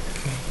 thank you.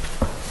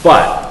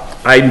 But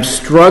I'm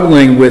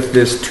struggling with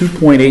this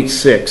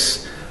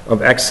 2.86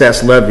 of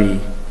excess levy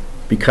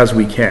because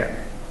we can.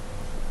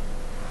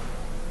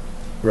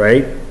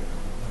 Right?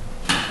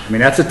 I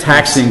mean, that's a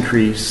tax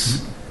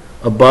increase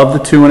above the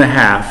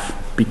 2.5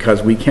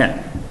 because we can.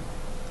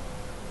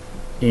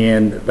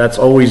 And that's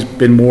always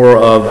been more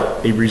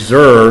of a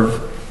reserve,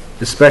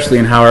 especially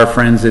in how our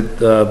friends at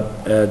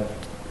the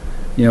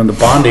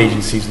bond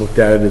agencies looked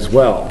at it as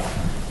well.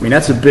 I mean,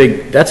 that's a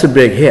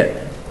big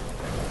hit,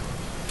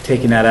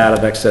 taking that out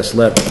of excess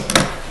levy.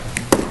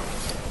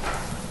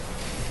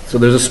 So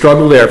there's a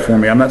struggle there for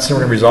me. I'm not saying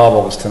we're going to resolve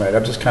all this tonight.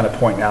 I'm just kind of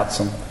pointing out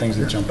some things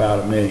that jump out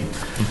at me.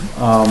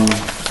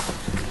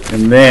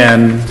 And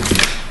then,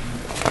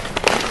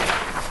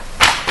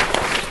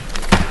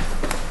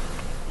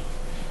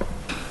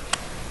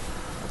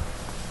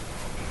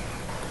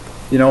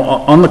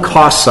 on the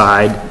cost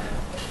side,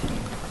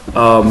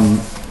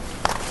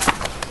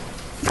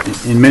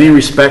 in many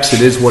respects,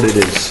 it is what it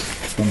is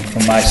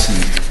from my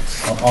seat.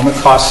 On the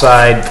cost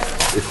side,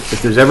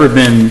 if there's ever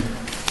been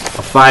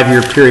a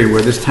 5-year period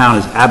where this town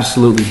has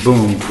absolutely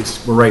boomed,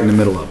 we're right in the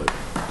middle of it.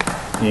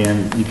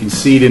 And you can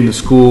see it in the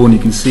school, and you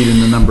can see it in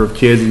the number of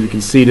kids, and you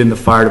can see it in the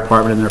fire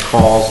department and their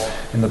calls,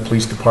 in the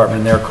police department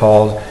and their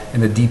calls,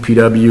 in the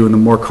DPW and the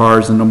more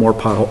cars and the more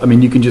potholes. I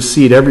mean, you can just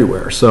see it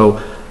everywhere. So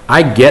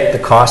I get the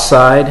cost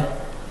side,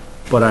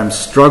 but I'm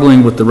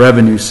struggling with the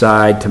revenue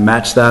side to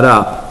match that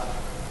up.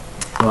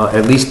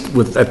 At least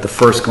at the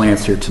first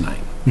glance here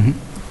tonight.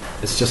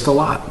 It's just a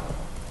lot.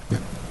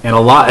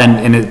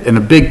 And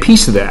a big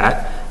piece of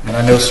that, and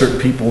I know certain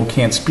people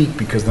can't speak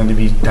because then they'd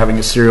be having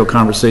a serial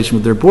conversation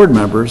with their board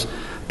members,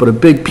 but a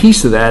big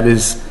piece of that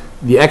is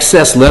the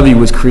excess levy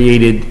was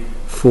created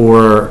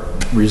for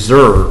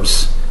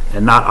reserves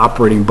and not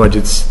operating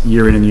budgets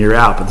year in and year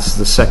out. But this is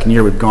the second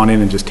year we've gone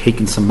in and just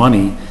taken some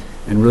money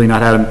and really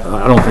not had,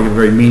 I don't think, a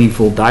very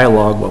meaningful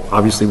dialogue. Well,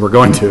 obviously we're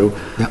going to,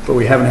 but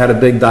we haven't had a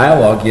big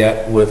dialogue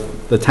yet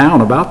with the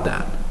town about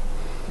that.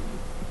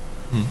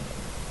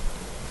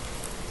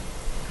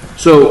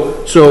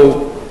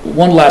 So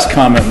one last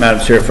comment, Madam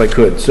Chair, if I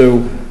could.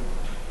 So,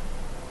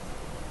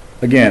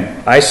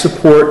 again, I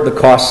support the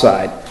cost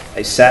side.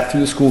 I sat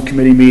through the school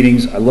committee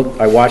meetings.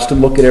 I watched them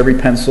look at every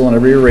pencil and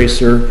every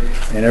eraser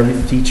and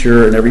every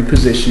teacher and every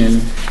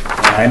position.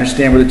 I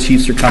understand where the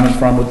chiefs are coming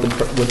from with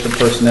the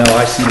personnel.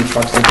 I see the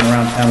trucks looking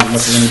around town as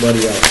much as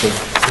anybody else. So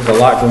there's a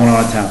lot going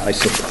on in town. I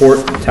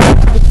support the town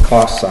with the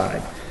cost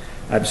side.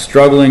 I'm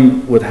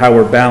struggling with how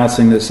we're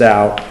balancing this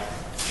out.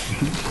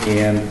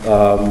 And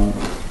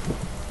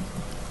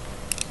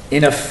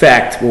in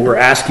effect, what we're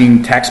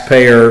asking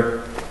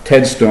taxpayer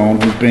Ted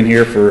Stone, who's been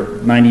here for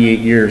 98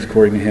 years,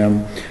 according to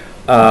him,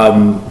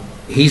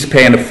 he's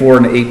paying a 4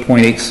 and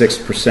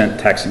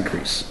 8.86% tax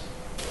increase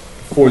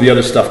before the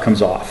other stuff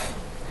comes off.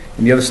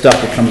 And the other stuff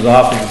that comes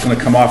off is going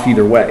to come off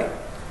either way,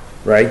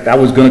 right? That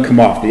was going to come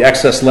off. The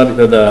excess levy,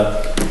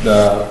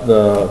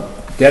 the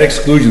debt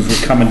exclusions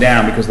were coming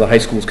down because the high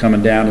school's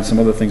coming down and some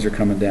other things are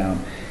coming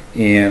down.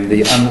 And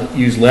the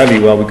unused levy,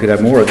 well, we could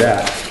have more of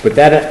that. But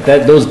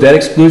those debt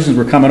exclusions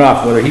were coming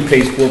off, whether he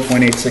pays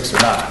 4.86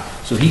 or not.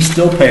 So he's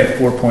still paying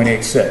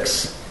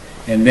 4.86.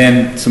 And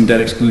then some debt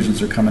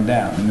exclusions are coming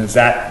down. And is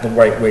that the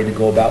right way to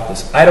go about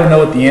this? I don't know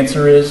what the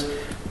answer is,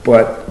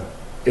 but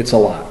it's a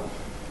lot.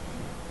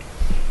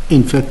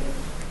 In fact,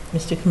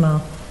 Mr.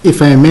 Kamal.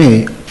 if I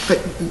may,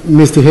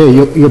 Mr. Hay,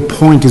 your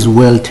point is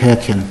well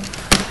taken.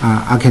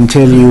 I can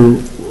tell you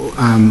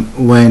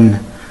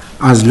when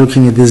I was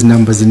looking at these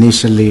numbers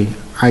initially,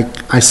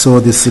 I saw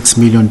the $6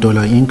 million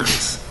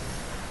increase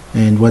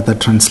and what that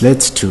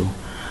translates to.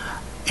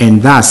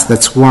 And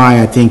that's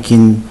why I think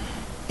in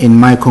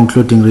my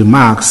concluding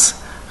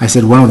remarks, I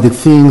said one of the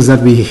things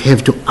that we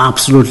have to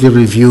absolutely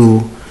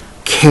review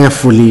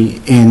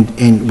carefully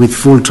and with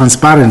full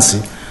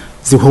transparency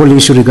is the whole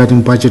issue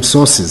regarding budget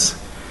sources.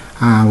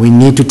 We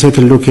need to take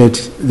a look at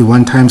the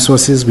one-time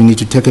sources. We need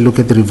to take a look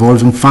at the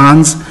revolving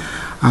funds.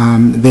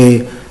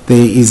 There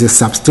is a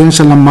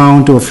substantial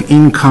amount of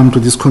income to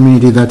this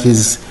community that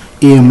is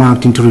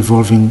earmarked into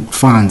revolving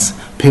funds.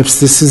 Perhaps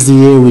this is the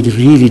year we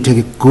really take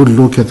a good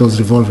look at those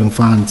revolving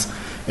funds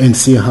and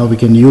see how we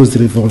can use the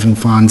revolving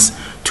funds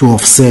to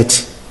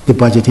offset the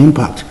budget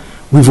impact.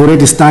 We've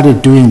already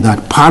started doing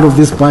that. Part of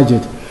this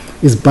budget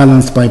is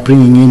balanced by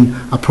bringing in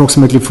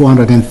approximately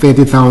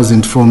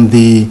 $430,000 from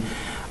the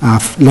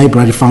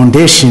Library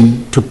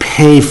Foundation to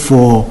pay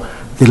for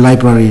the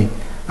library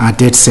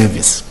debt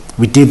service.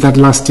 We did that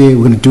last year.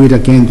 We're going to do it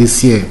again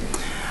this year.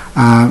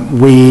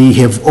 We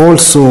have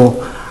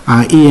also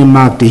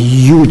earmarked a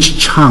huge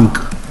chunk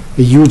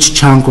a huge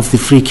chunk of the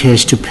free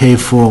cash to pay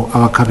for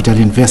our capital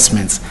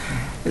investments.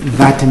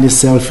 That in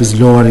itself is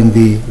lowering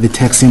the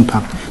tax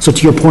impact. So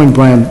to your point,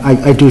 Brian,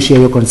 I do share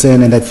your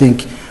concern, and I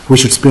think we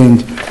should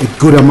spend a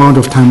good amount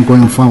of time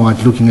going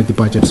forward looking at the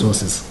budget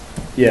sources.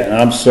 Yeah, and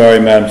I'm sorry,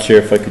 Madam Chair,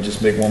 if I could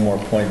just make one more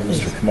point to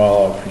Mr.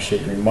 Kamala. I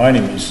appreciate you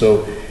reminding me.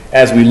 So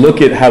as we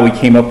look at how we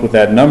came up with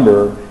that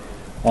number,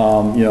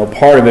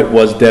 part of it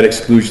was debt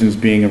exclusions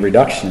being a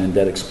reduction in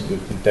debt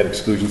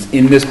exclusions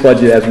in this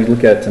budget as we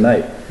look at it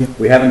tonight.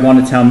 We haven't gone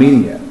to town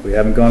meeting yet. We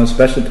haven't gone to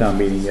special town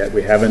meeting yet.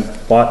 We haven't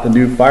bought the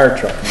new fire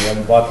truck, and we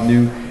haven't bought the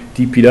new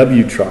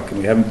DPW truck, and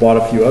we haven't bought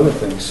a few other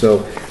things.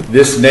 So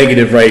this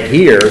negative right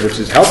here, which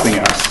is helping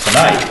us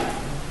tonight,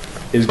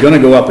 is going to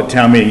go up at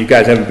town meeting. You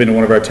guys haven't been to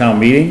one of our town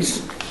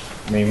meetings?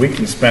 I mean, we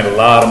can spend a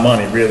lot of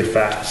money really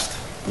fast,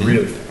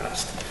 really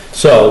fast.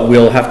 So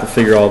we'll have to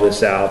figure all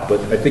this out, but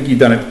I think you've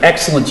done an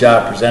excellent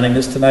job presenting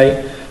this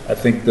tonight. I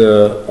think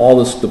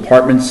all the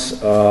departments,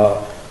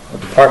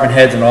 department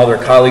heads and all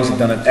their colleagues have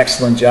done an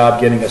excellent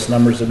job getting us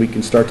numbers that we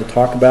can start to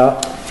talk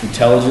about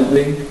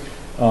intelligently.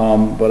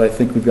 But I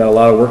think we've got a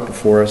lot of work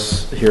before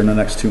us here in the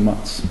next 2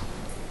 months.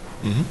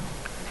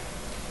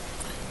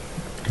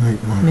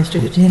 Mr.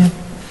 Catino?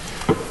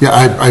 Yeah,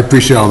 I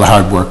appreciate all the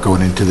hard work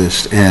going into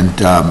this, and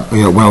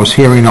when I was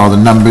hearing all the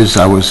numbers,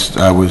 I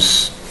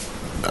was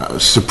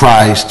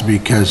surprised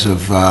because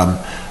of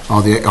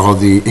all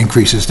the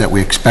increases that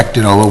we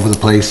expected all over the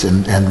place,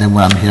 and then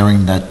when I'm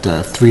hearing that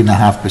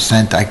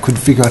 3.5%, I couldn't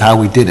figure out how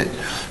we did it,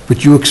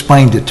 but you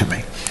explained it to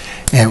me,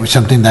 and it was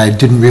something that I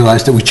didn't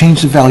realize, that we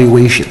changed the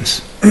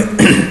valuations,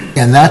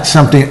 and that's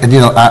something, and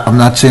I'm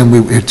not saying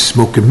it's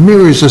smoke and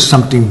mirrors or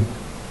something,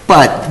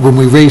 but when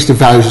we raise the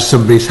values of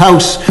somebody's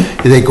house,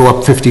 they go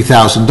up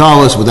 $50,000.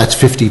 Well, that's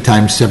 50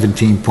 times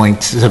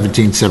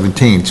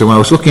 17.1717. So when I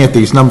was looking at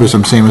these numbers,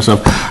 I'm saying to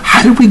myself,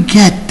 how did we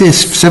get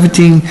this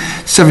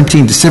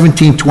 1717 to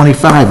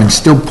 1725 and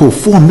still pull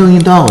 $4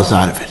 million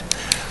out of it?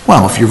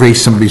 Well, if you raise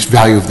somebody's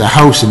value of the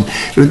house, and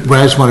what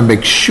I just want to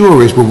make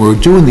sure is when we're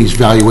doing these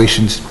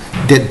valuations,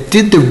 that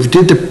did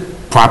the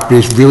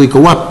properties really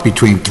go up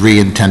between 3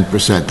 and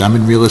 10%? I'm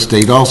in real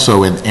estate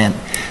also, and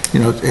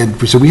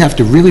so we have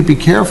to really be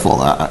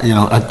careful.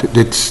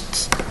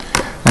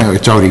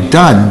 It's already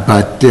done,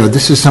 but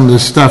this is some of the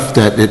stuff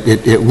that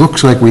it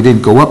looks like we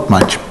didn't go up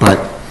much, but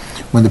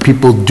when the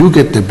people do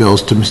get their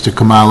bills, to Mr.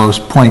 Kamalo's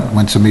point,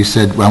 when somebody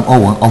said, well,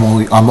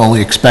 I'm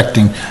only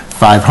expecting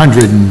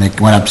 500 and it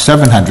went up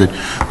 700.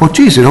 Well,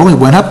 geez, it only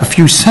went up a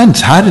few cents.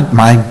 How did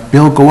my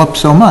bill go up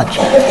so much?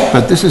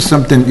 But this is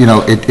something,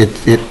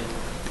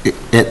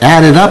 it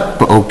added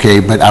up okay,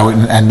 but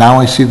and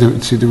now I see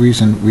the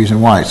reason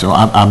why. So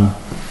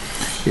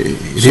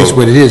it is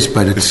what it is,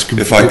 but it's.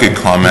 If I could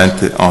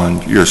comment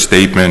on your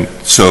statement,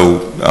 so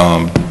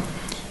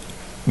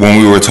when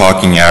we were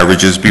talking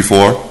averages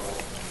before,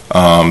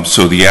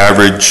 so the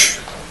average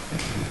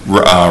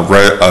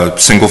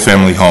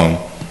single-family home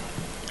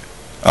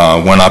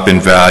went up in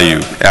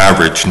value.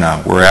 Average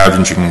now, we're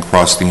averaging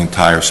across the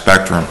entire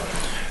spectrum,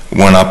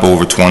 went up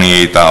over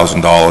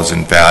 $28,000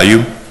 in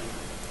value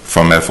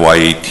from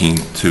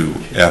FY18 to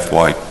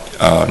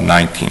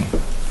FY19.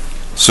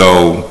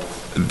 So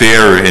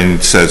therein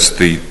says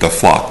the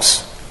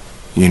flux,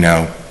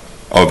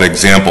 of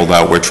example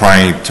that we're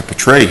trying to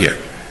portray here.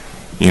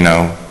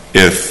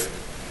 If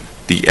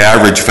the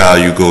average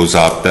value goes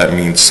up, that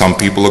means some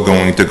people are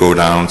going to go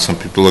down, some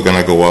people are going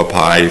to go up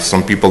high,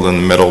 some people in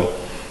the middle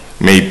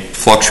may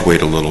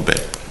fluctuate a little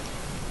bit.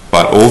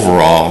 But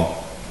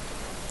overall,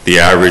 the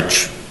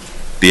average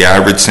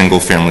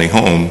single-family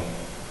home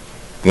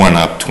went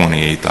up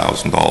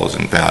 $28,000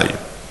 in value.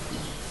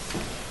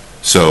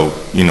 So,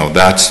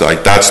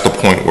 that's the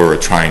point we're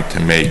trying to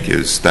make,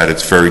 is that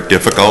it's very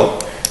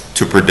difficult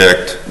to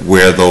predict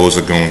where those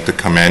are going to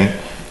come in,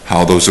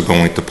 how those are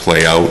going to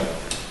play out,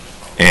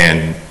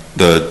 and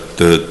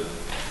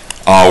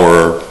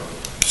our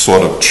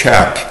sort of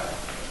check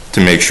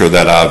to make sure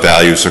that our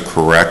values are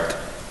correct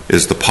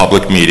is the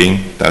public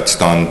meeting that's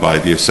done by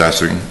the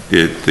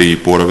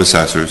Board of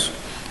Assessors,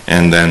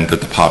 and then the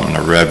Department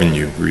of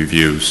Revenue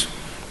reviews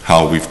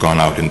how we've gone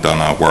out and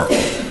done our work.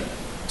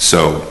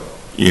 So,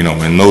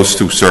 in those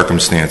two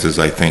circumstances,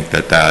 I think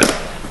that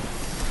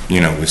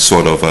is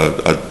sort of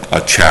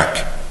a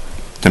check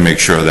to make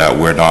sure that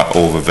we're not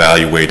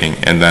overvaluating.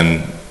 And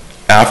then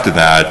after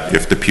that,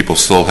 if the people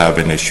still have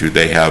an issue,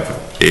 they have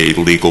a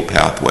legal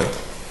pathway.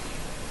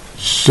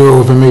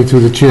 So if I may,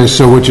 through the chair,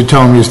 so what you're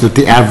telling me is that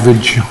the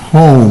average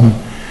home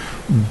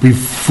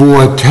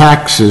before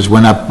taxes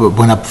went up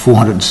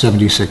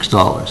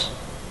 $476.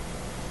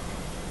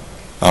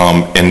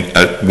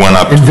 Went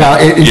up in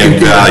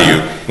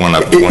value, went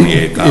up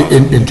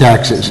 28,000 in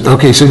taxes.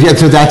 Okay, so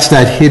so that's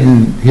that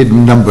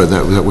hidden number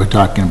that we're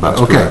talking about.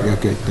 That's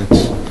okay,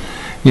 that's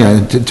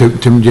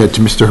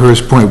to Mr.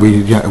 Hurst's point,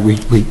 we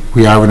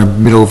are in the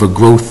middle of a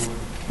growth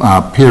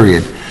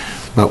period,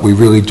 but we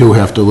really do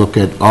have to look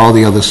at all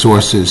the other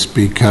sources,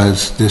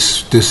 because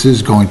this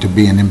is going to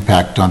be an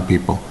impact on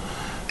people.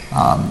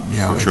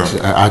 Sure.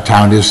 Our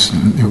town is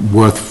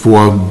worth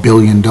 $4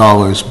 billion,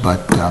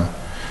 but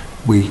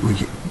we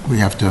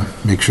have to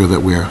make sure that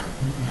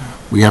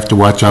we have to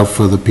watch out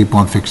for the people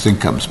on fixed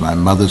incomes. My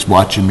mother's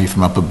watching me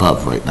from up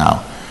above right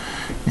now,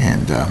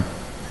 and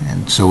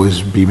so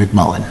is B.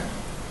 McMullen.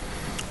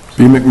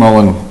 B.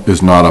 McMullen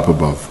is not up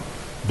above.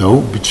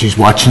 No, but she's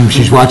watching on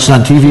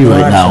TV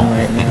right now.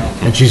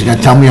 And she's going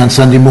to tell me on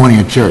Sunday morning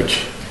at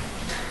church.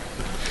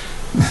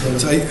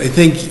 So I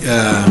think,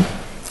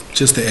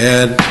 just to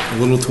add a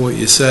little to what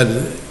you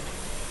said,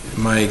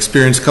 my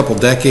experience a couple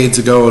decades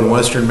ago in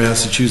Western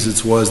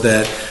Massachusetts was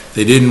that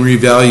they didn't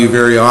revalue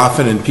very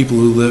often, and people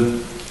who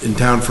lived in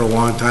town for a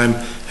long time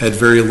had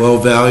very low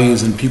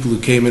values, and people who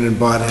came in and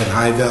bought had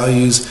high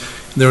values.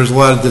 And there was a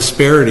lot of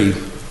disparity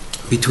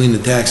between the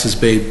taxes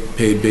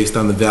paid based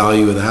on the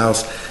value of the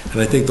house. And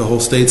I think the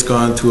whole state's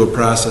gone through a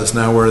process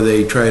now where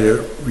they try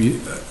to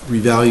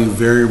revalue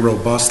very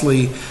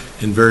robustly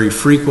and very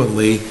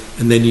frequently,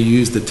 and then you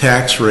use the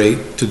tax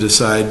rate to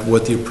decide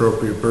what the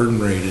appropriate burden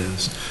rate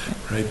is,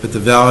 right? But the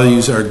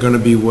values are going to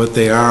be what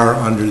they are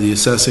under the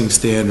assessing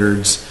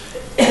standards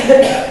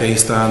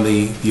based on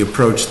the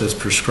approach that's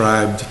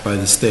prescribed by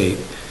the state.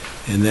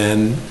 And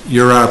then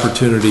your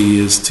opportunity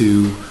is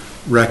to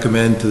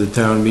recommend to the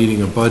town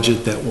meeting a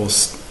budget that will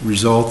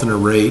result in a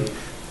rate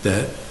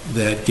that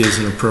gives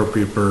an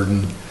appropriate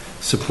burden,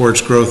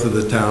 supports growth of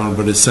the town,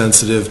 but is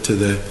sensitive to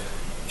the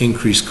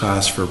increased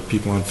costs for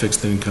people on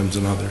fixed incomes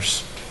and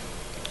others.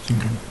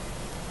 Okay.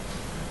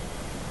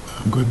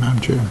 Good, Madam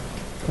Chair.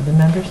 Other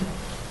members?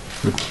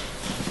 Good.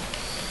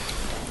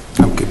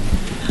 Okay.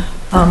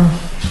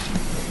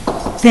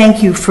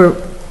 Thank you for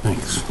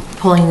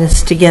pulling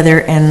this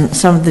together, and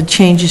some of the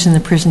changes in the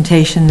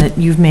presentation that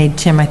you've made,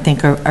 Tim, I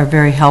think are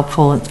very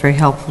helpful. It's very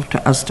helpful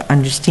to us to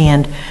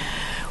understand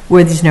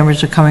where these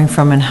numbers are coming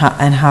from and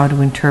how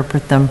to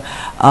interpret them.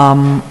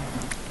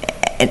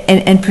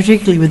 And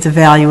particularly with the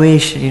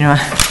valuation,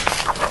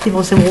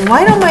 people say, well,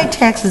 why don't my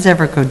taxes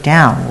ever go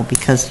down? Well,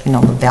 because,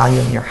 the value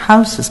of your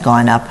house has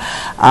gone up.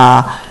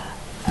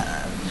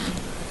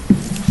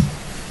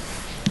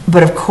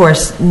 But of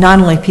course, not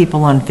only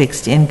people on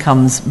fixed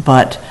incomes,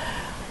 but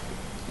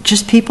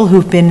just people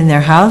who've been in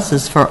their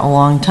houses for a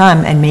long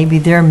time, and maybe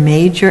their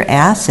major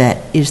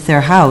asset is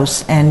their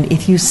house. And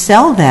if you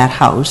sell that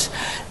house,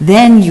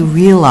 then you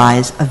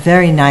realize a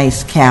very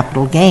nice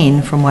capital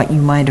gain from what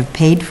you might have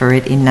paid for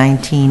it in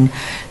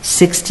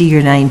 1960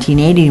 or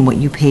 1980 and what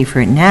you pay for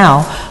it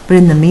now. But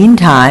in the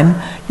meantime,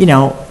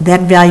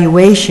 that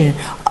valuation,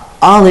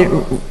 all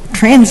it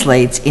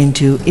translates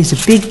into is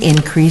a big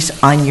increase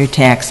on your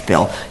tax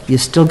bill. You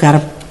still got to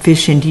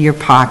fish into your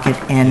pocket,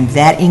 and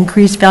that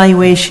increased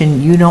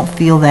valuation, you don't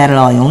feel that at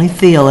all. You only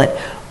feel it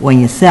when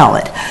you sell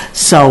it.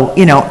 So,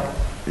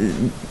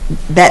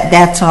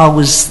 that's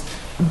always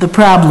the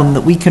problem,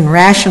 that we can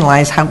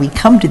rationalize how we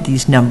come to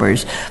these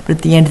numbers, but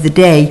at the end of the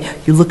day,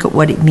 you look at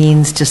what it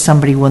means to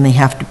somebody when they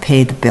have to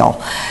pay the bill.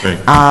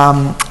 Right.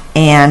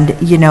 And,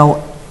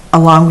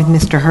 along with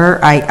Mr. Herr,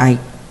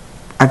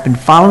 I've been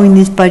following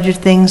these budget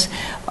things.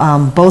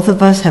 Both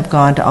of us have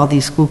gone to all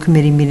these school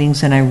committee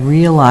meetings, and I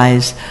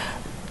realize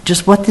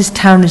just what this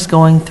town is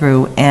going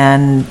through.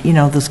 And,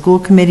 the school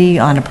committee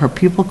on a per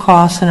pupil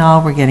cost and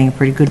all, we're getting a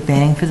pretty good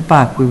bang for the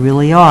buck. We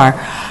really are.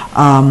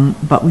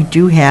 But we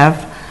do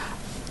have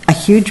a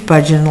huge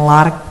budget and a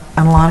lot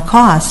of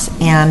costs.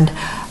 And,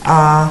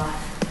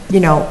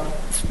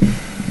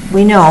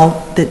 we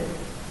know that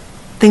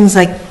things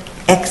like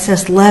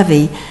excess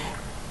levy,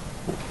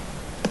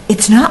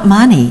 it's not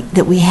money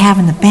that we have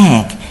in the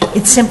bank.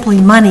 It's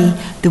simply money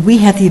that we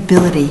have the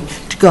ability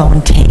to go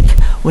and take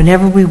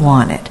whenever we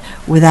want it,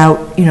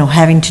 without,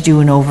 having to do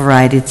an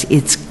override.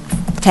 It's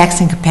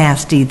taxing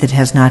capacity that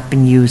has not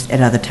been used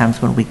at other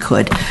times when we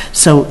could.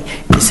 So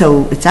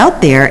it's out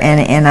there,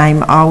 and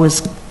I'm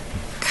always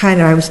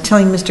I was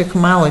telling Mr.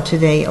 Kamala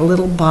today, a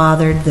little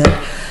bothered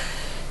that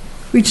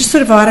we just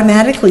sort of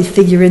automatically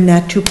figure in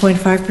that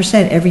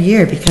 2.5% every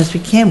year because we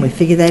can. We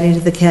figure that into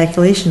the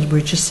calculations.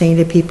 We're just saying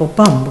to people,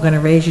 boom, we're going to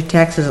raise your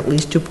taxes at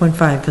least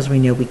 2.5 because we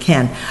know we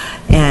can.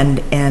 And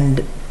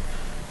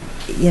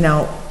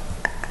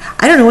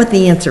I don't know what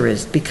the answer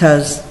is,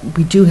 because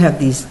we do have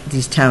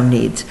these town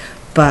needs,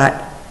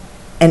 but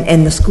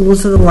and the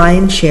schools are the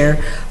lion's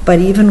share. But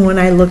even when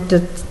I looked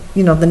at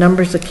the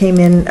numbers that came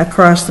in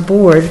across the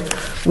board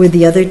with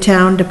the other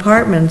town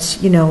departments,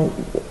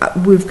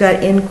 we've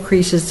got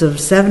increases of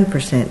 7%,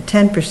 10%,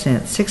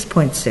 6.6%,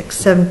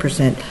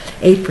 7%,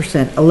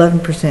 8%,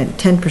 11%,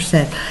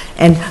 10%,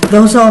 and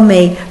those all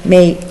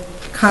may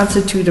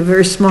constitute a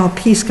very small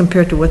piece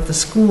compared to what the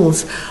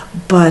schools,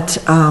 but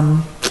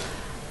I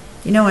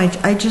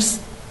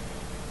just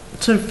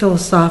sort of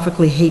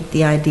philosophically hate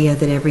the idea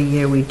that every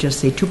year we just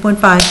say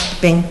 2.5,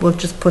 bing, we'll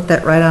just put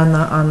that right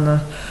on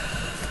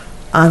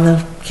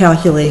the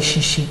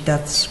calculation sheet.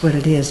 That's what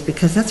it is,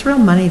 because that's real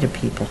money to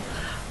people,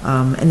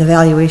 and the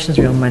valuation is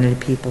real money to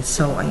people.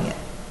 So I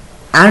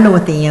don't know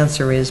what the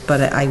answer is,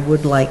 but I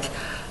would like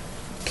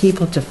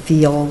people to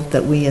feel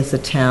that we as a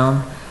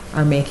town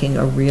are making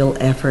a real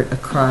effort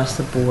across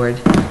the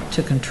board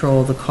to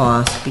control the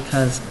cost,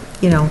 because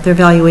their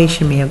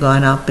valuation may have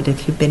gone up, but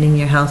if you've been in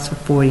your house for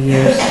 40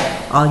 years,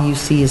 all you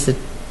see is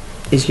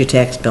your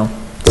tax bill.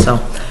 So,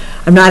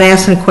 I'm not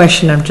asking a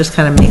question, I'm just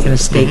kind of making a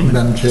statement.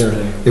 Madam Chair,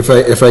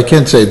 if I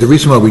can say, the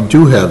reason why we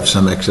do have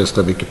some excess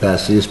levy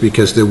capacity is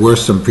because there were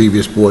some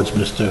previous boards,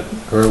 Mr.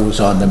 Kerr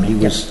was on them, he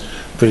was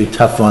pretty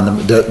tough on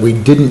them, that we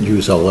didn't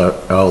use all that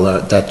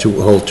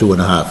whole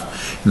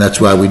 2.5, and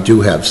that's why we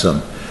do have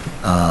some.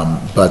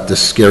 But the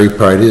scary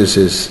part is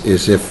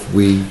if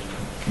we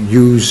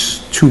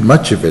use too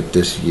much of it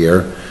this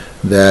year,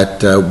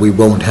 that we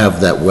won't have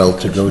that well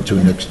to go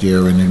to next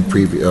year and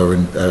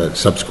in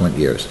subsequent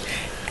years.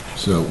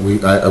 So we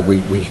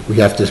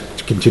have to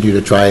continue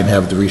to try and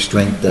have the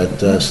restraint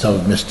that some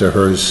of Mr.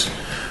 Herr's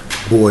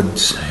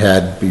boards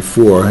had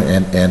before,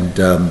 and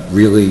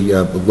really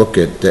look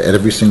at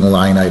every single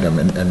line item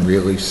and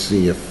really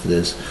see if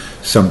there's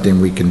something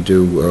we can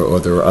do, or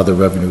there are other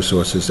revenue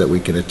sources that we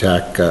can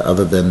attack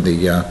other than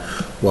the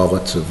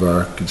wallets of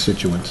our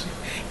constituents.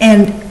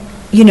 And,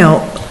 you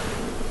know,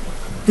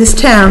 this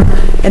town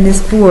and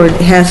this board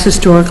has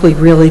historically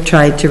really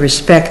tried to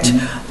respect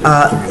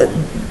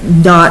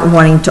not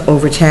wanting to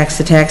overtax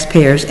the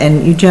taxpayers,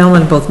 and you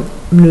gentlemen are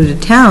both new to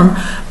town,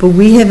 but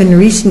we have in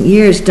recent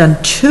years done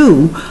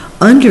 2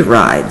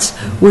 underrides,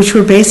 which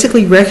were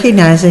basically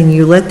recognizing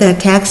you let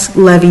that tax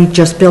levy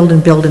just build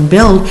and build and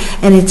build,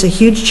 and it's a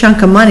huge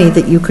chunk of money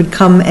that you could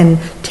come and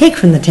take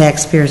from the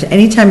taxpayers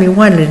anytime you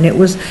wanted, and it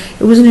was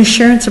an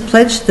assurance, a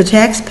pledge to the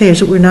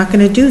taxpayers that we're not going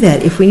to do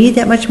that. If we need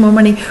that much more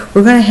money,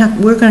 we're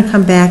going to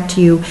come back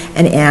to you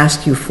and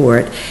ask you for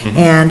it.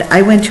 And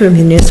I went to a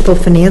municipal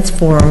finance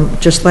forum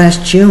just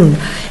last June,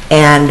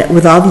 and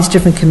with all these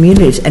different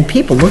communities, and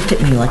people looked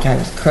at me like I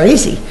was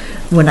crazy.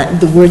 When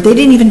they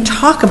didn't even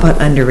talk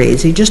about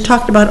underrides, they just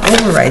talked about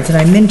overrides, and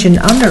I mentioned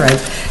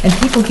underrides, and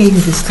people gave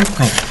me this look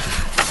like,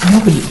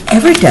 nobody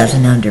ever does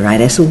an underride.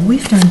 I said, well,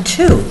 we've done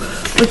 2,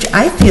 which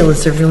I feel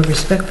is a real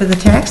respect for the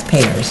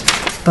taxpayers,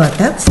 but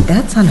that's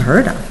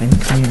unheard of in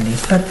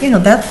communities. But, you know,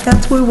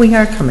 that's where we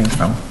are coming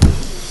from.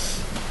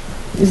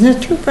 Isn't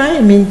it true, Brian?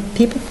 I mean,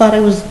 people thought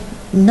I was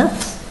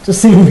nuts to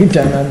see we've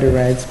done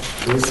underrides.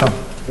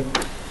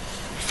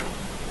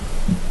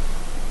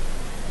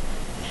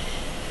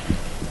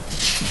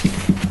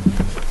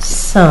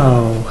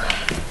 So,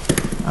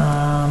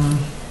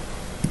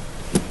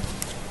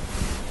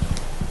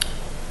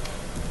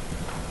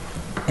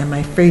 am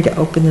I free to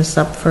open this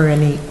up for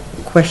any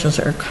questions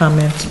or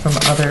comments from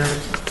other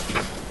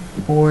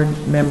board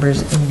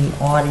members in the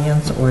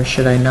audience, or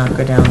should I not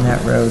go down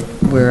that road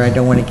where I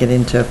don't want to get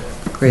into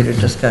greater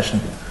discussion?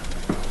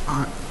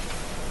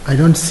 I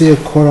don't see a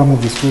quorum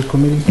of the school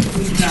committee.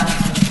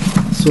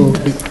 So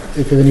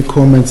if you have any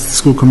comments, the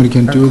school committee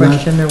can do that.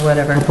 Question or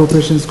whatever.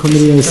 Appropriations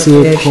committee, I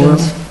see a quorum.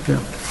 Yeah.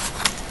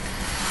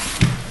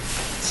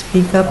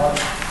 Speak up.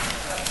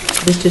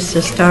 Mr.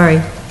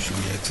 Sestari. Should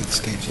we exit the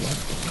stage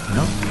left?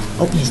 No.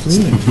 Oh, he's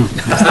leaving.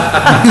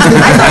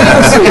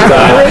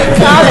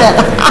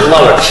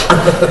 Love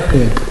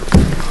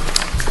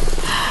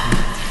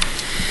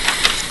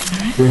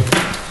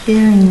it.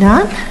 Hearing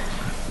none?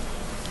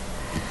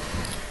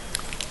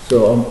 So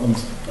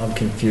I'm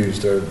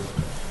confused.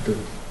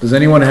 Does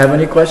anyone have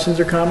any questions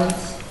or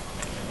comments?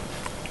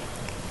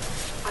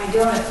 I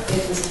don't at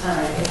this time.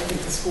 I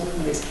think the school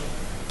committees,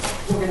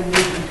 we're going to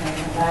meet and kind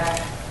of come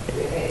back.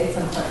 It's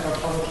some sort of a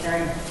public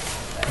hearing,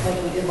 like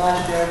we did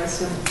last year, I would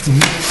assume.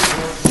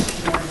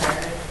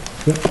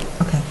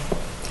 Okay.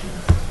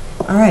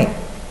 All right.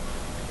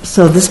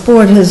 So this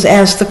board has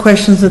asked the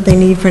questions that they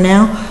need for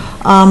now.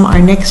 Our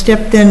next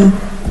step then,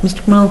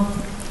 Mr. Kamal,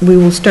 we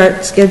will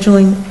start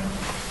scheduling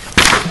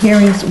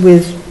hearings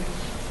with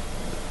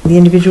the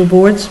individual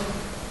boards.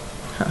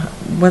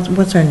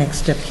 What's our next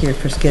step here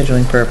for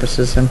scheduling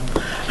purposes?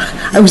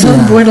 I was on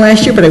the board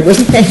last year, but I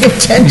wasn't paying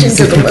attention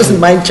because it wasn't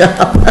my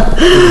job.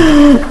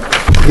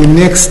 The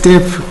next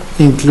step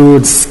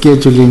includes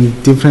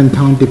scheduling different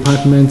town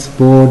departments,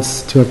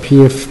 boards to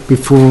appear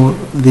before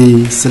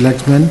the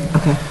selectmen.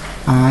 Okay.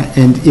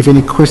 And if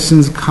any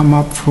questions come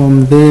up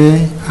from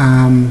there,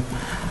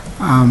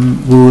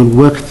 we will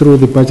work through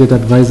the budget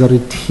advisory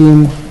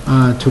team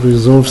to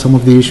resolve some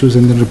of the issues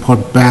and then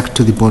report back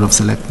to the Board of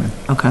Selectmen.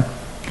 Okay.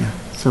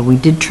 So we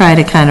did try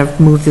to kind of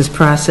move this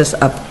process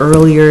up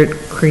earlier. It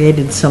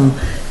created some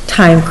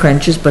time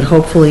crunches, but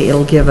hopefully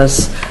it'll give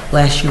us,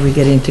 last year we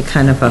get into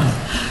kind of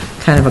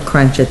a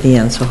crunch at the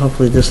end, so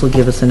hopefully this will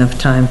give us enough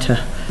time to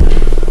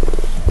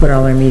put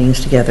all our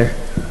meetings together.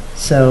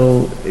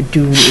 So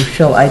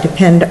shall I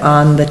depend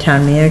on the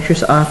town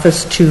manager's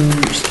office to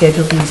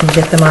schedule these and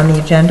get them on the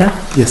agenda?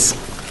 Yes.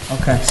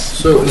 Okay.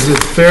 So is it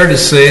fair to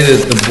say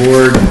that the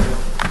board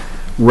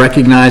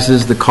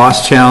recognizes the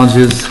cost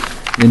challenges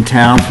in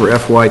town for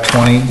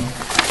FY20,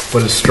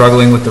 but is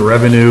struggling with the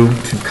revenue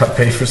to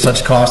pay for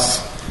such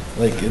costs?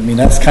 Like, I mean,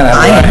 that's kind of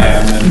where I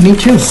am. And me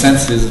too. The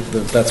sense is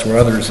that that's where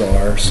others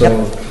are.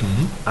 So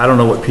I don't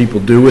know what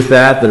people do with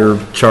that are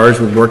charged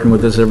with working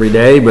with this every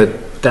day,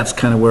 but that's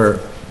kind of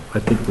where I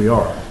think we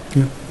are.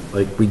 Yeah.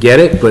 Like, we get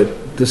it,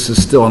 but this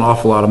is still an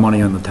awful lot of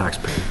money on the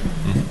taxpayer.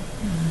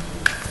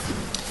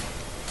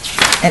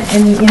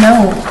 And you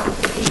know,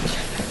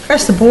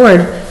 across the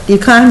board, the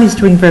economy's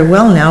doing very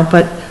well now,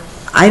 but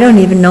I don't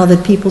even know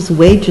that people's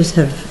wages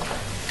have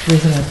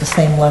risen at the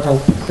same level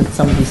that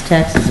some of these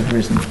taxes have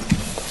risen.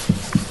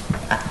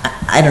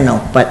 I don't know,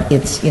 but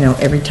it's, you know,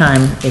 every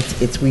time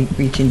it's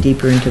reaching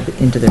deeper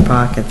into their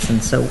pockets,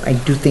 and so I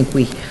do think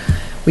we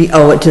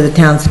owe it to the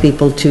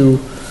townspeople to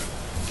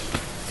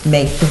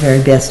make the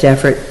very best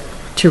effort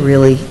to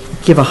really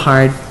give a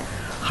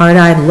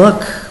hard-eyed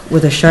look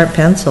with a sharp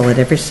pencil at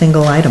every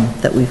single item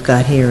that we've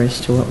got here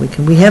as to what we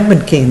can. We have been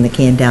kicking the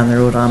can down the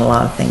road on a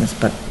lot of things,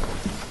 but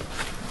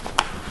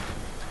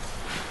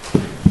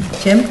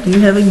Tim,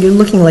 you're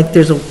looking like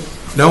there's a...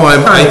 No,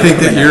 I think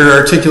that you're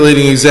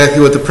articulating exactly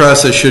what the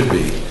process should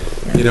be.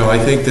 You know, I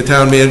think the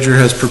town manager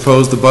has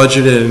proposed the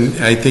budget, and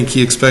I think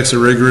he expects a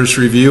rigorous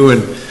review,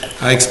 and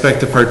I expect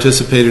to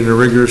participate in a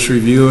rigorous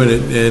review,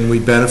 and we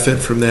benefit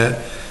from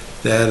that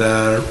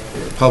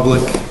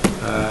public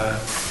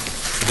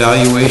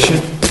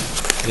evaluation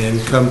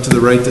and come to the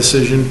right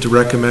decision to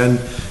recommend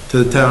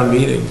to the town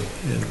meeting.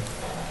 And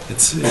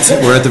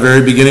we're at the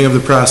very beginning of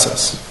the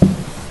process.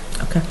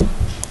 Okay.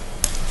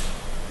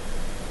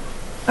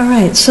 All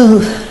right,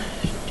 so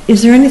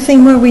is there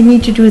anything more we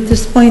need to do at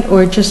this point,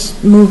 or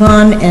just move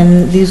on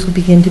and these will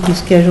begin to be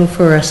scheduled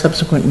for our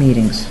subsequent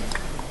meetings?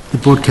 The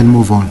board can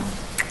move on.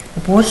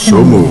 The board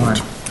can move on.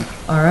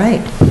 All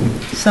right.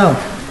 So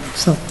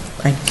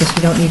I guess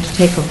we don't need to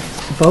take a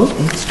vote.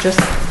 It's just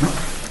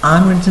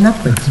onwards and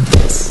upwards.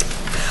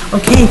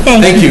 Okay,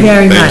 thank you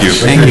very much.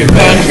 Thank you.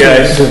 Thank you,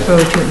 guys.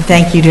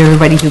 Thank you to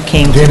everybody who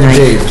came Dan tonight.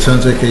 and Dave,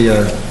 sounds like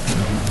a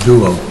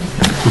duo.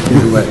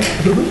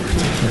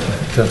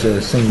 Sounds like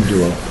a singing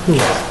duo. Who?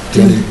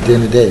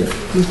 Dan and Dave.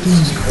 Who's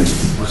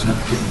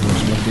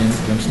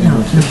No,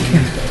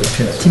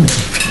 Tim.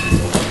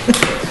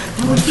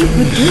 That would be a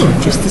good duo,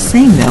 just the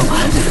same though.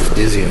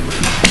 Dizzy.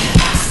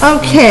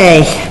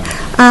 Okay.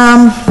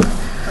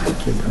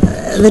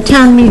 The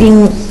town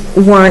meeting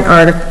warrant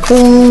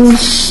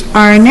articles.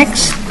 Our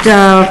next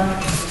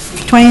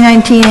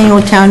 2019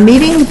 annual town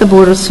meeting, the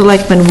Board of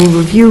Selectmen will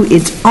review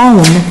its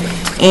own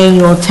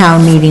annual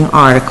town meeting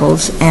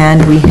articles,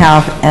 and we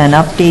have an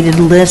updated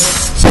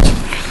list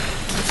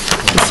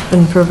that's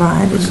been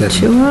provided to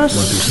us.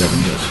 1 through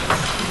 7, yes.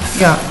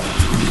 Yeah,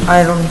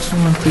 items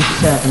 1 through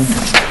 7.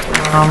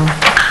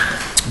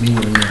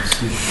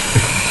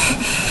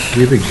 Do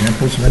you have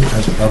examples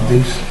of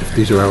these, if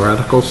these are our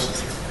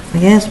articles?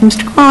 Yes,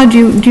 Mr. Crawley,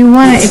 do you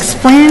want to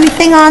explain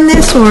anything on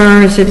this,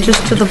 or is it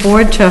just to the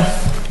board to...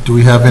 Do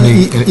we have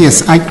any?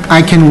 Yes,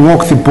 I can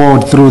walk the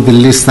board through the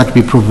list that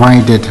we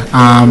provided.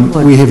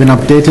 We have an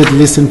updated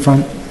list in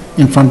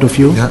front of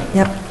you. Yeah.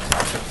 Yep.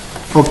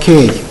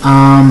 Okay.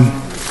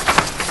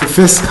 The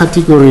first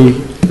category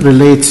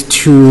relates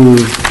to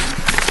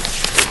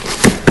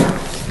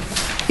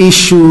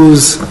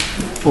issues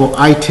or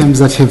items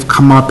that have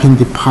come up in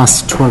the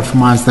past 12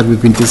 months that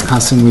we've been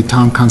discussing with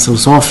Town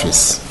Council's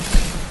office.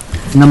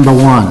 Number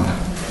 1,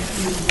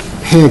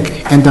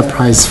 PEG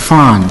Enterprise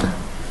Fund.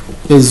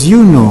 As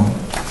you know,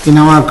 in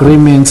our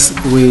agreements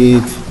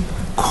with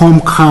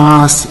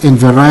Comcast and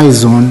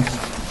Verizon,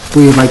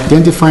 we have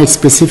identified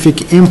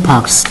specific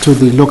impacts to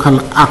the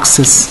local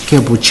access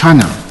cable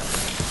channel.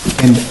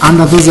 And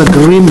under those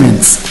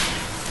agreements,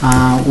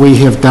 we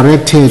have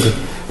directed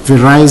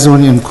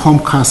Verizon and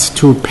Comcast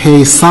to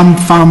pay some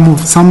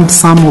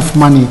sum of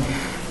money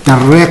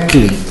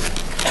directly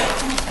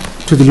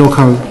to the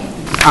local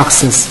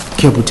access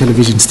cable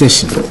television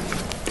station.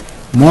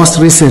 Most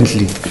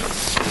recently,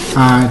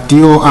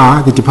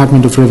 DOR, the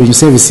Department of Revenue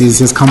Services,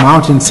 has come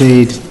out and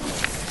said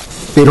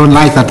they don't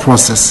like that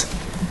process.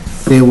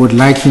 They would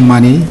like the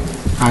money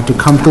to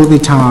come through the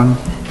town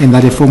and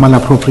that a formal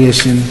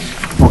appropriation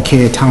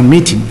occur at town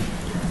meeting.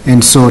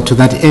 And so to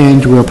that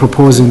end, we are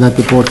proposing that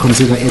the board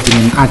consider adding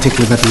an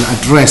article that will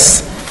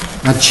address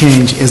that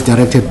change as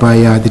directed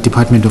by the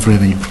Department of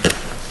Revenue.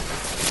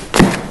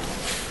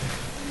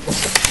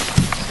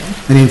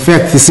 And in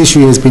fact, this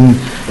issue has been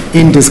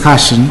in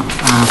discussion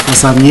for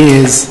some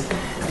years,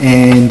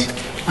 and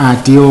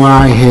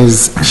DOI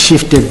has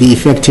shifted the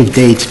effective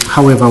date.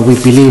 However, we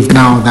believe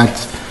now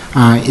that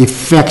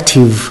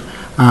effective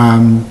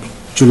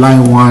July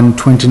 1,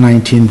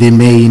 2019, they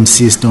may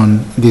insist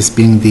on this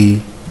being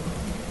the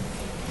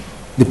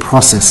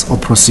process or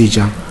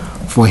procedure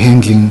for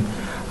handling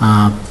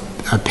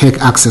PEG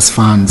access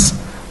funds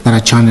that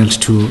are channeled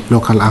to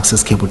local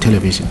access cable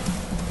television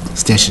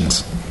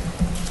stations.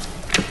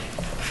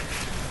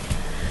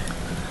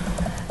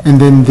 And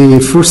then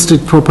the First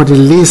Street property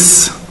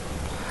lease,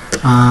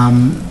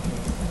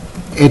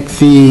 at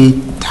the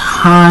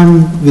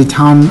time the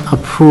town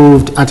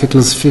approved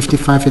Articles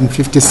 55 and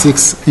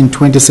 56 in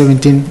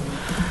 2017,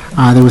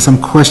 there were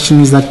some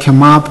questions that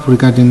came up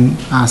regarding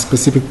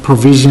specific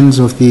provisions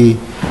of the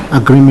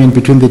agreement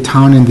between the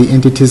town and the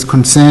entities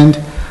concerned,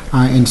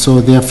 and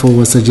so therefore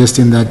we're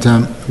suggesting that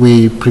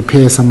we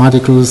prepare some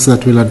articles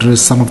that will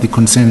address some of the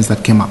concerns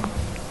that came up.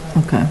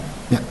 Okay.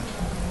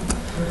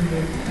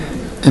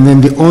 And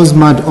then the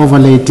OSMAD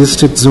Overlay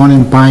District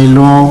Zoning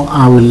Bylaw,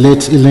 I will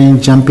let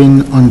Elaine jump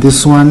in on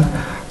this one.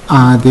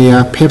 there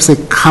are perhaps a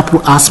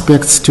couple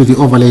aspects to the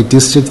overlay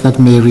district that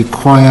may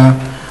require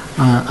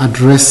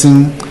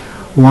addressing.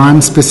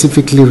 One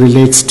specifically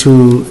relates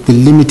to the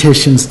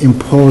limitations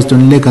imposed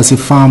on legacy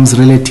farms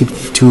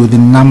relative to the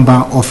number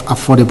of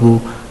affordable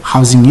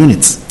housing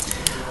units.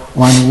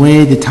 One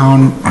way the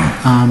town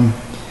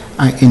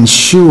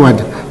ensured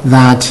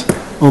that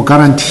or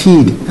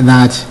guaranteed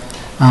that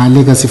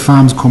legacy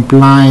farms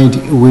complied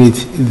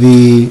with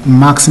the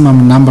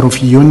maximum number of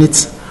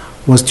units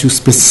was to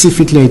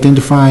specifically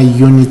identify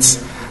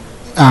units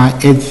at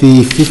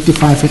the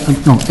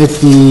at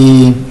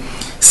the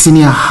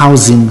senior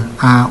housing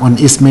on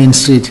East Main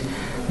Street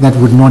that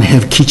would not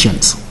have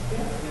kitchens.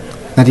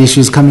 That issue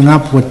is coming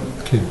up with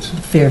Kids.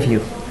 Fairview.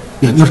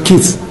 yeah, not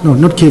kids. No,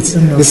 not kids.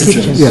 No, this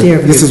kitchens, is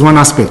Fairview. this is one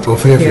aspect. Oh,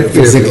 Fairview.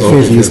 Exactly,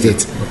 Fairview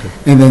Estates.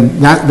 And then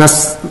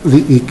that's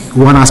the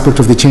one aspect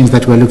of the change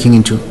that we're looking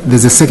into.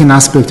 There's a second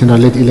aspect, and I'll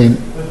let Elaine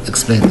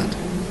explain that.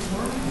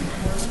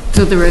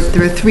 So there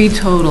are three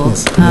total.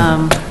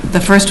 The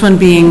first one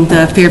being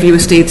the Fairview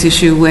Estates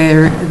issue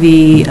where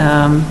the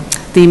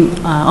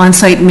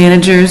on-site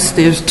managers,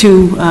 there's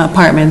two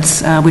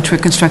apartments which were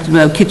constructed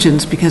without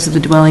kitchens because of the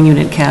dwelling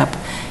unit cap.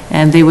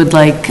 And they would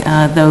like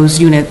those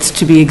units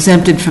to be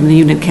exempted from the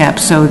unit cap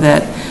so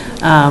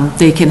that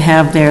they can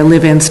have their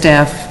live-in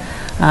staff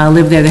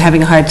live there. They're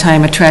having a hard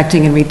time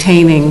attracting and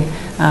retaining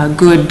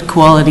good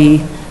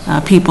quality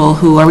people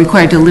who are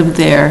required to live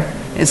there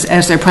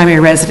as their primary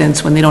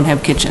residence when they don't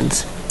have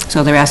kitchens.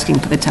 So they're asking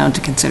for the town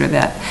to consider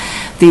that.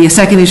 The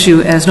second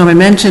issue, as Norman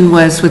mentioned,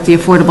 was with the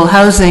affordable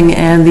housing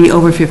and the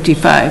over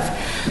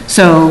 55.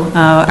 So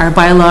our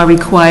bylaw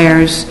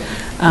requires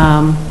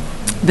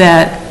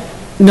that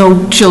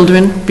no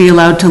children be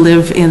allowed to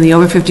live in the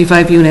over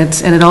 55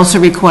 units, and it also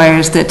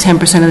requires that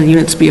 10% of the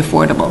units be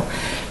affordable.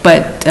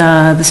 But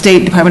the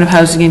State Department of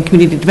Housing and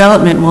Community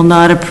Development will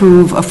not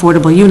approve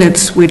affordable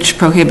units which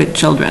prohibit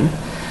children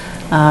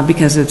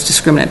because it's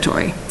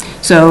discriminatory.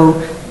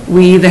 So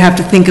we either have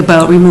to think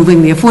about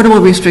removing the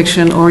affordable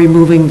restriction or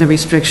removing the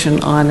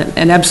restriction on,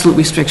 an absolute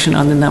restriction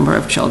on the number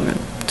of children.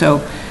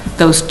 So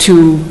those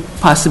two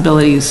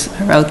possibilities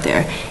are out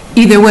there.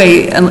 Either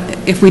way,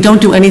 if we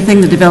don't do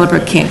anything, the developer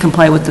can't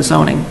comply with the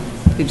zoning.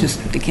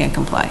 They can't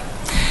comply.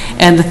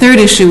 And the third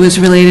issue is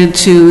related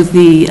to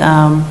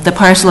the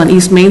parcel on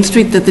East Main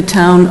Street that the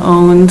town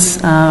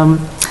owns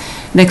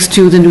next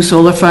to the new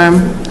solar farm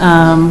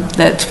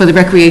that's for the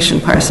recreation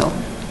parcel,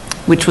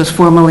 which was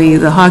formerly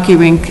the hockey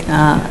rink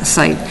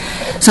site.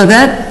 So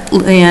that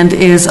land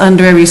is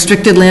under a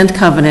restricted land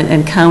covenant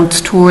and counts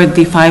toward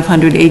the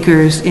 500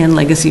 acres in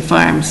Legacy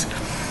Farms.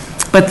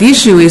 But the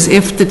issue is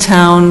if the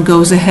town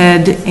goes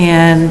ahead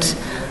and,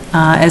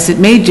 as it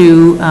may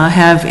do,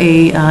 have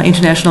a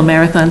international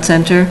marathon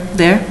center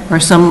there or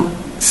some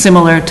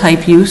similar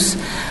type use,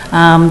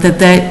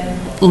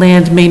 that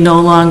land may no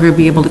longer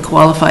be able to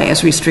qualify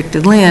as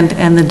restricted land,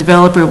 and the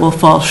developer will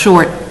fall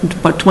short,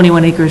 about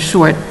 21 acres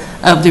short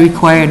of the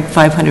required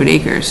 500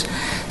 acres.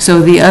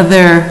 So the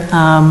other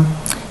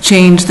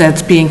change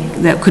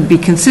that could be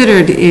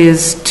considered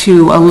is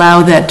to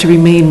allow that to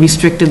remain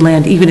restricted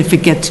land even if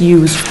it gets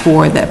used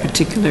for that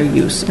particular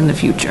use in the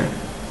future.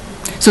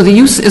 So the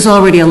use is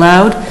already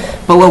allowed,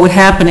 but what would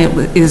happen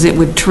is it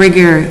would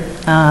trigger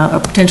or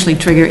potentially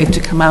trigger it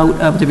to come out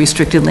of the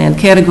restricted land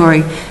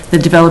category. The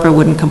developer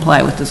wouldn't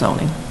comply with the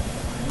zoning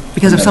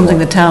because of something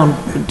the town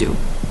would do.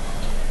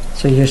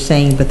 So you're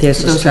saying, but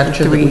there's a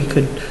structure that we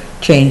could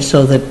change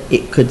so that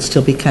it could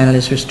still be counted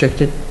as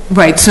restricted?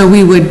 Right, so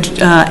we would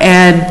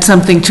add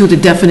something to the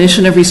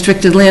definition of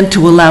restricted land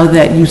to allow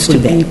that use to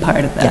be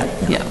part of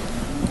that. Yeah.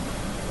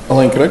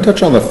 Elaine, could I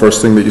touch on the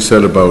first thing that you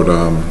said about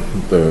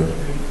the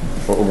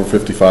over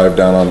 55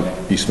 down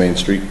on East Main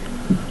Street?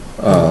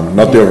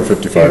 Not the over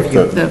 55,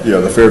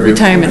 the Fairview.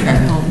 Retirement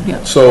home,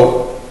 yeah.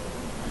 So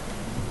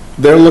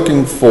they're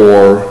looking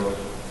for,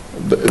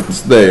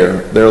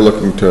 they're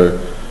looking to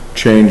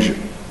change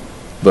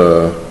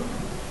the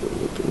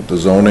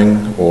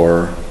zoning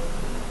or?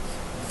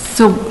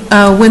 So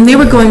when they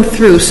were going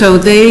through, so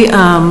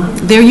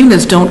their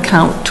units don't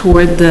count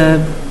toward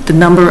the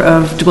number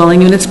of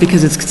dwelling units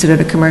because it's considered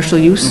a commercial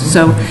use.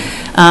 So,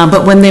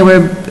 but when they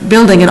were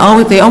building,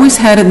 and they always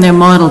had in their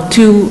model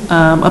 2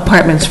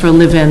 apartments for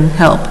live-in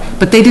help,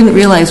 but they didn't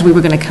realize we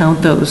were going to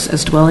count those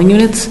as dwelling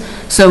units.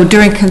 So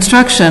during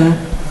construction,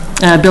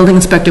 building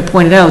inspector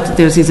pointed out that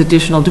there's these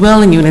additional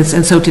dwelling units,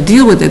 and so to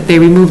deal with it, they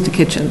removed the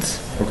kitchens.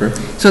 Okay.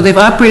 So they've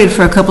operated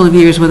for a couple of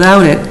years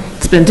without it.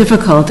 It's been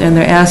difficult, and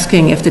they're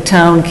asking if the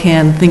town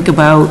can think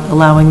about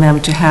allowing them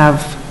to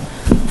have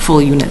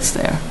full units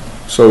there.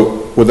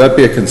 So would that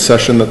be a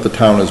concession that the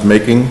town is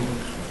making?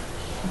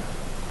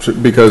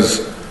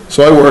 Because,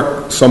 so I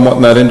work somewhat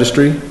in that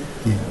industry,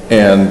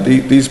 and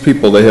these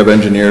people, they have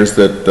engineers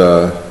that,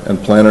 and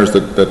planners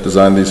that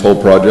design these whole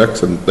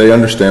projects, and they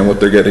understand what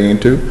they're getting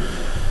into.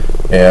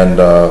 And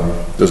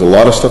there's a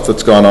lot of stuff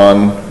that's gone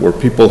on where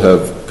people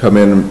have come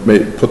in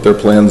and put their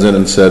plans in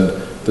and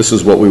said, this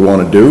is what we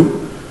want to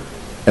do,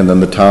 and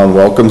then the town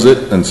welcomes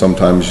it, and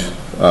sometimes,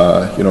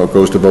 it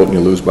goes to vote and you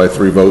lose by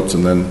 3 votes,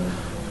 and then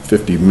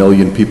 50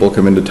 million people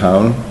come into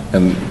town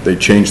and they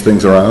change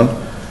things around.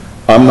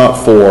 I'm not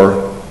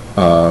for,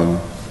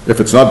 if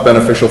it's not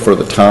beneficial for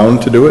the town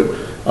to do it,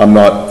 I'm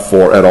not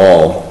for at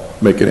all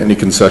making any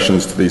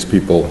concessions to these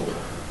people.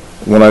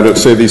 When I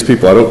say these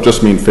people, I don't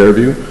just mean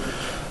Fairview.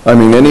 I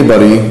mean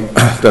anybody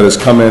that has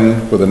come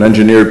in with an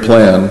engineered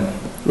plan,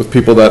 with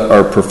people that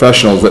are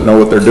professionals that know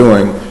what they're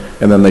doing,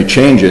 and then they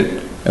change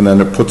it, and then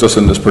it puts us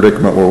in this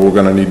predicament where we're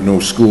gonna need new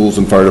schools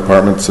and fire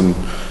departments and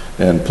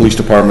police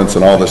departments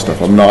and all this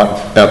stuff. I'm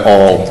not at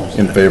all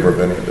in favor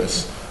of any of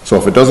this. So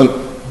if it doesn't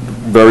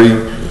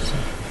very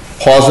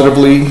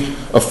positively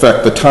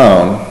affect the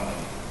town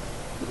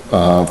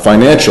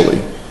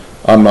financially,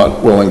 I'm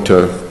not willing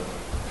to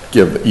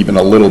give even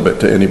a little bit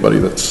to anybody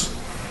that's...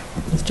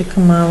 Mr.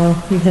 Kamalo,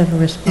 you have a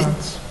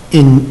response.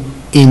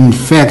 In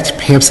fact,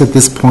 perhaps at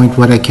this point,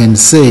 what I can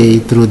say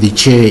through the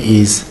chair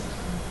is,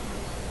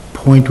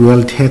 point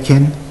well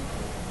taken.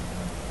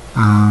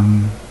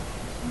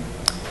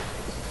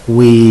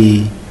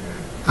 We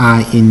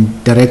are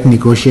in direct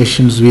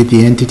negotiations with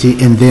the entity,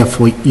 and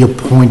therefore your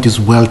point is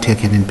well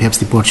taken, and perhaps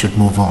the board should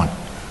move on.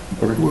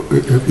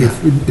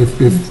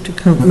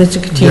 Mr.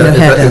 Catino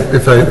had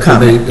a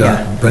comment.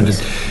 Brendan,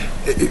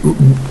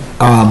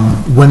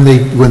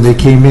 when they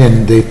came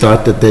in, they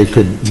thought that they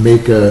could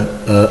make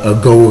a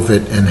go of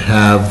it and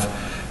have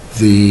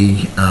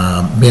the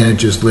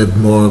managers live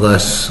more or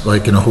less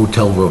like in a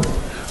hotel room,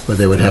 where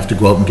they would have to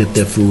go out and get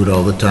their food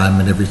all the time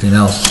and everything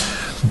else.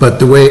 But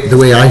the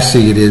way I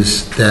see it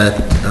is that,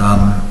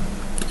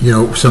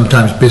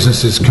 sometimes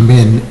businesses come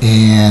in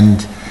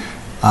and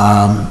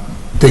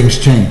things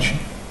change.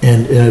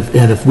 And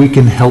if we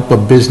can help a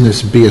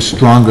business be a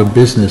stronger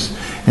business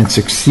and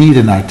succeed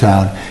in our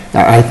town,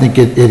 I think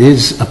it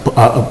is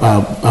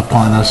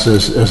upon us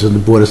as the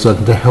Board of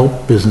Selectmen to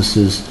help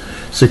businesses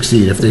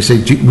succeed. If they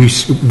say,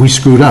 we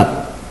screwed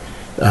up,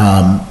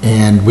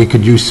 and we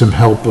could use some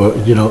help,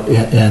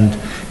 and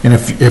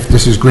if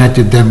this is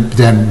granted,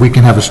 then we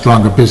can have a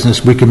stronger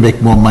business, we can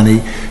make more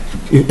money,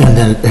 and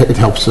then it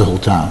helps the whole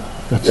town.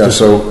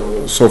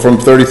 So from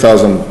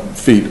 30,000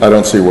 feet, I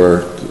don't see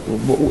where,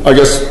 I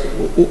guess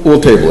we'll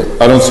table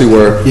it. I don't see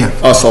where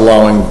us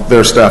allowing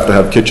their staff to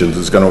have kitchens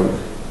is going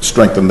to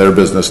strengthen their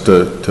business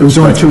to it was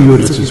only 2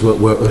 units is what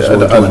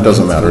it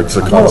doesn't matter. It's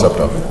the concept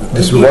of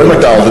it. Roy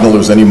McDowell didn't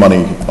lose any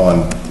money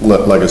on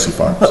Legacy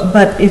Farms.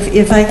 But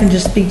if I can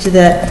just speak to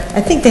that,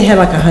 I think they had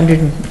like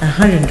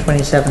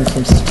 127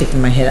 seems to stick in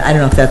my head. I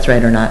don't know if that's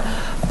right or not.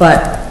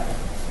 But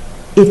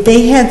if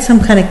they had some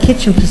kind of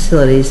kitchen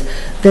facilities,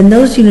 then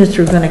those units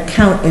were going to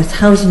count as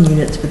housing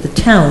units for the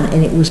town,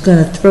 and it was going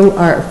to throw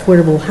our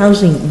affordable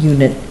housing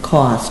unit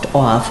cost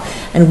off,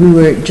 and we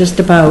were just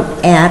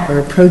about at or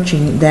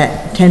approaching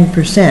that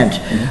 10%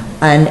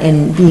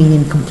 and being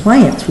in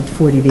compliance with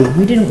 40B.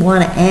 We didn't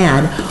want to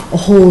add a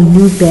whole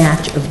new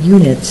batch of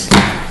units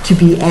to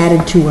be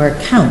added to our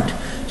count.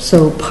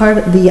 So part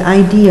of the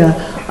idea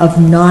of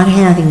not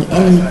having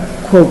any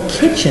quote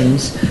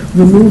kitchens,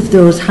 remove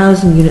those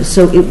housing units,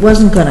 so it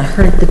wasn't going to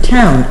hurt the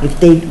town if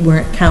they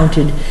weren't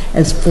counted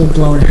as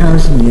full-blown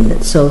housing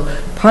units. So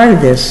part of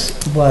this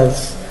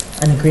was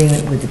an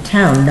agreement with the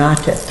town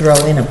not to throw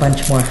in a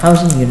bunch more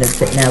housing units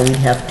that now we'd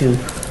have to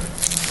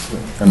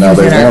and now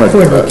they want to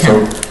do that.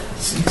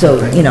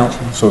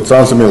 So it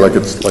sounds to me like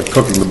it's like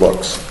cooking the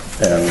books,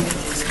 and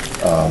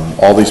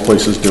all these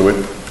places do it,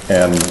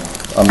 and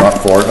I'm not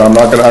for it. I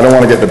don't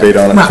want to get debate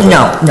on it.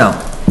 No.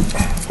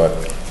 But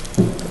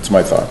it's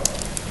my thought.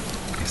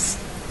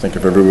 I think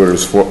if everybody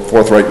was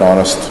forthright and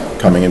honest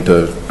coming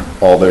into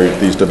all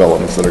these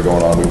developments that are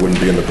going on, we wouldn't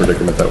be in the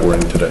predicament that we're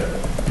in today.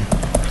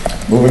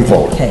 Moving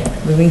forward. Okay,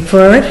 moving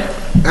forward.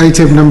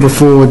 Item number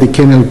 4, the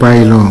kennel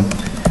bylaw.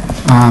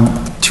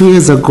 2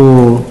 years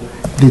ago,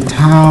 the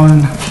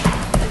town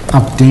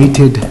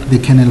updated the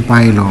kennel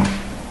bylaw.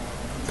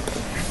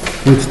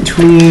 With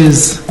 2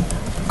 years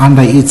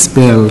under its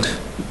belt,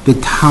 the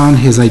town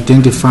has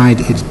identified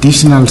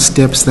additional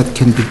steps that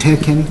can be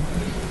taken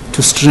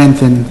to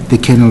strengthen the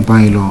kennel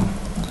bylaw.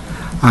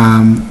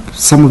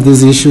 Some of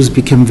these issues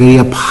became very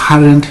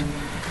apparent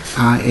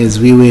as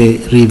we were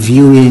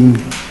reviewing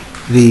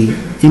the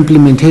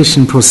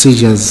implementation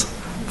procedures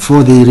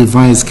for the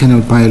revised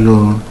kennel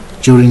bylaw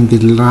during the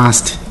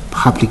last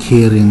public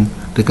hearing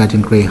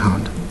regarding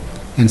greyhound.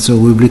 And so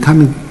we'll be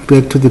coming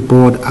back to the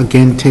board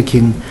again,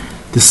 taking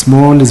the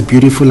small is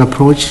beautiful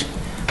approach,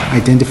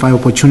 identify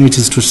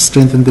opportunities to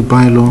strengthen the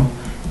bylaw,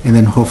 and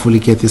then hopefully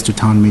get this to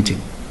town meeting.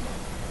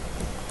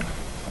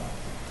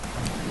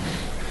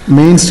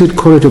 Main Street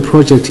Corridor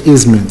Project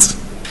easements.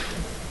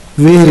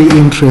 Very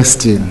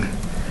interesting.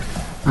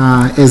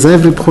 As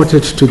I've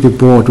reported to the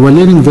board, we're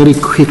learning very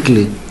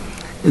quickly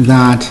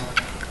that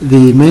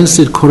the Main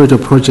Street Corridor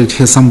Project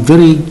has some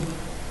very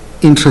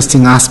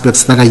interesting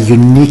aspects that are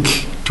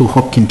unique to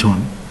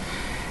Hopkinton.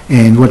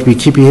 And what we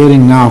keep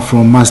hearing now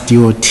from Mass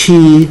DOT,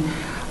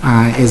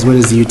 as well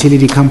as the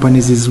utility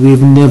companies, is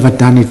we've never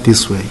done it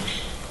this way.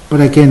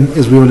 But again,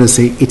 as we always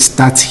say, it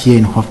starts here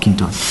in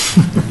Hopkinton.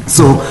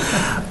 So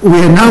we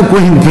are now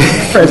going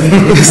back,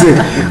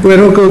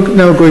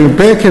 now going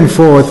back and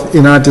forth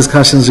in our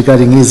discussions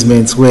regarding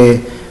easements,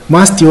 where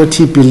Mass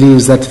DOT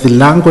believes that the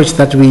language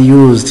that we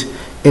used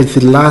at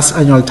the last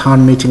annual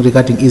town meeting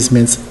regarding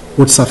easements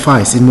would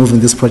suffice in moving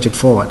this project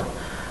forward.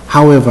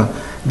 However,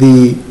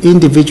 the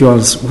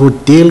individuals who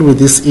deal with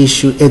this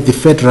issue at the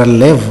federal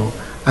level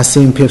are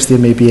saying perhaps there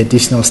may be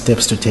additional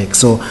steps to take.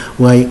 So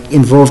we're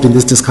involved in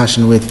this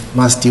discussion with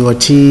Mass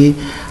DOT,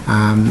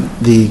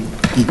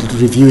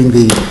 reviewing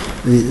the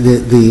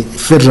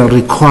federal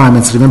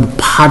requirements. Remember,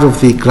 part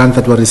of the grant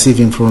that we're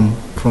receiving from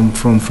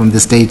the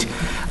state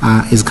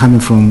is coming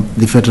from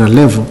the federal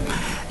level,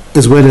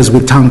 as well as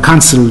with town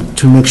council,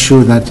 to make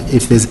sure that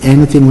if there's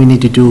anything we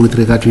need to do with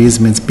regard to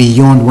easements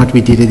beyond what we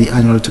did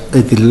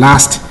at the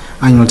last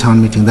annual town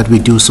meeting, that we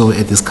do so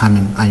at this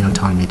coming annual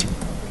town meeting.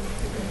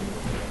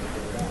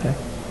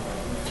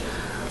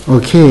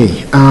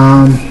 Okay,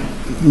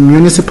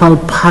 municipal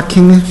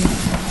parking,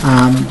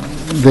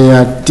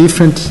 there are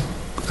different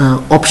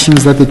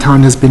options that the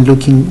town has been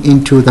looking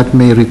into that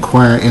may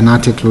require an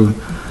article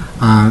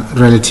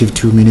relative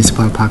to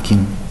municipal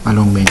parking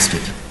along Main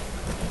Street.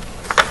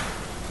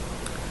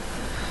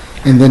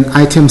 And then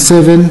item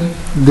 7,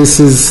 this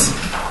is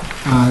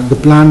the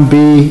plan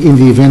B in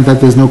the event that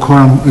there's no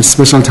quorum, a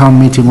special town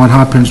meeting. What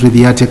happens with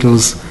the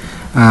articles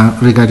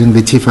regarding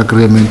the TIF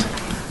agreement?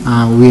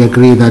 We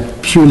agree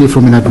that purely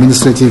from an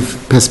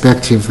administrative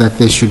perspective that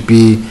there should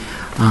be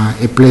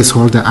a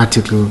placeholder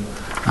article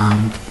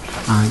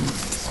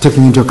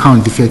taking into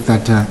account the fact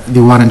that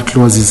the warrant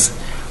closes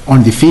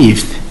on the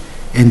 5th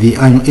and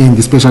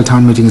the special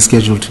town meeting is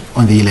scheduled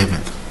on the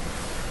 11th.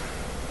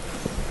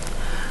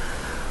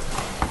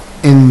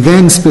 And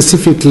then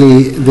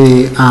specifically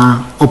the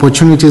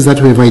opportunities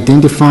that we have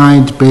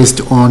identified based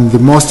on the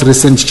most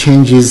recent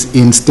changes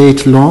in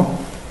state law.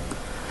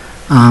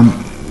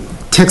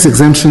 Tax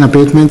exemption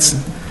abatements,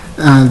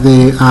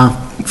 there are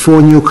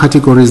 4 new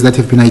categories that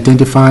have been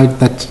identified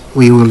that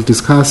we will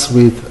discuss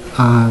with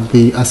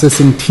the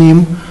assessing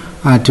team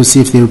to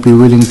see if they will be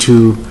willing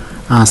to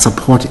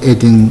support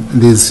adding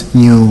these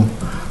new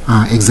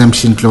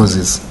exemption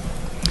clauses.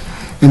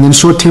 And then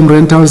short-term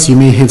rentals, you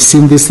may have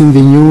seen this in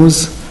the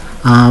news,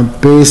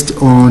 based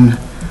on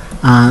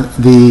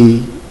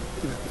the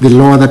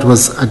law that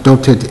was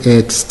adopted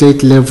at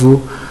state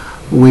level.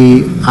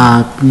 We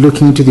are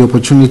looking into the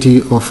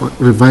opportunity of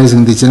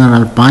revising the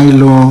general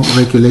bylaw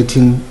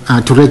regulating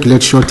to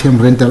regulate short-term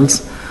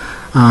rentals,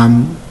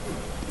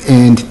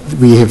 and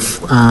we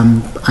have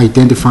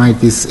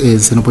identified this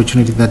as an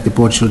opportunity that the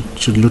board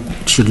should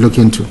look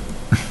into.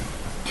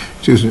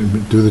 Excuse me,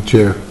 to the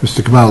chair,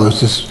 Mr. Kamalo, is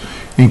this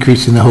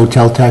increasing the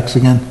hotel tax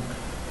again?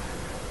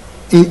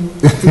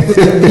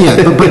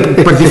 Yeah,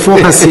 but the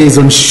focus is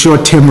on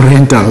short-term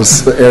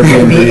rentals. The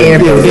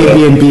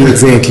Airbnb.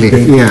 Exactly.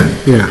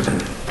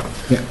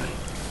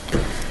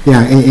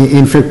 Yeah.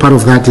 In fact, part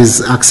of that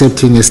is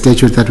accepting a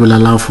statute that will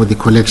allow for the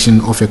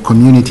collection of a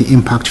community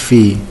impact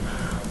fee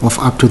of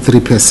up to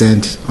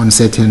 3% on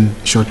certain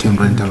short-term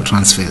rental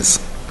transfers.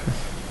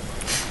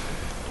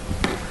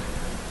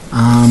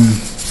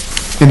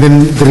 And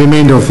then the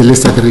remainder of the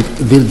list are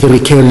the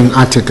recurring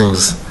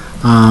articles.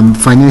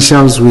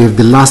 Financials, we have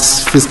the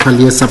last fiscal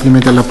year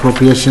supplemental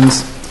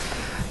appropriations,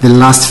 the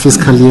last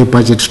fiscal year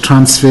budget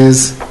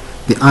transfers,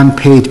 the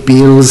unpaid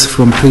bills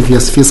from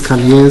previous fiscal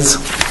years,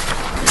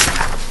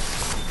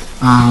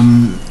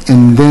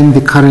 and then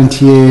the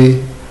current year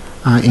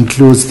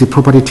includes the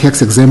property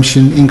tax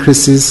exemption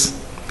increases,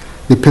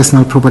 the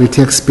personal property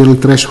tax bill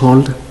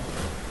threshold,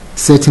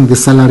 setting the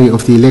salary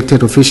of the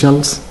elected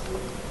officials,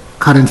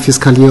 current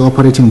fiscal year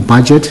operating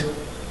budget,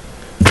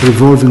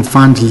 revolving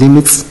fund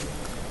limits,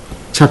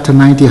 Chapter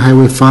 90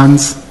 highway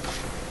funds,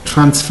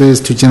 transfers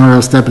to General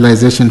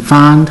Stabilization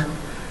Fund,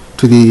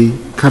 to the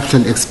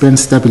Capital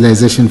Expense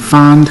Stabilization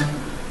Fund,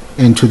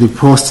 and to the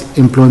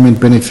Post-Employment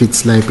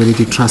Benefits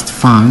Liability Trust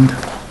Fund.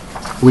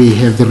 We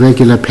have the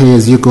regular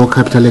pay-as-you-go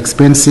capital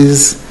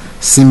expenses.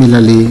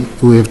 Similarly,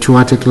 we have 2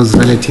 articles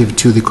relative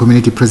to the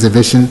community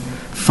preservation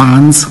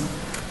funds.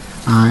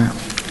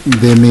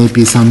 There may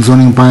be some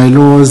zoning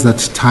bylaws that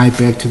tie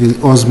back to the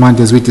Osmond,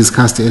 as we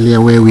discussed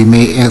earlier, where we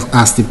may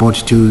ask the board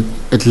to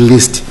at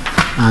least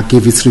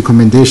give its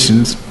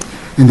recommendations.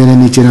 And then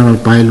any general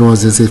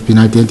bylaws as have been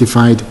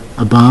identified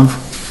above,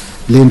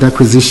 land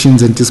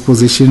acquisitions and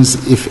dispositions,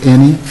 if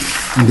any,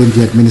 and then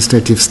the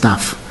administrative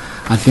staff.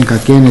 I think,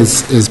 again,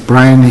 as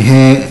Brian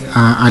here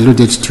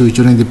alluded to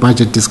during the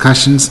budget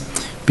discussions,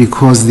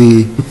 because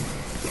the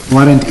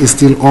warrant is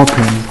still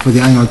open for the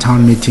annual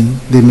town meeting,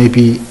 there may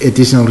be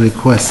additional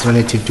requests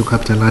relative to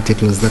capital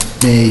articles that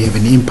may have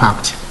an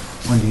impact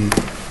on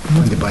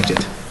the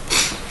budget.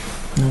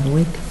 Another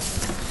week.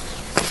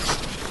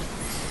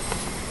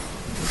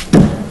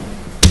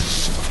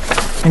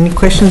 Any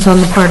questions on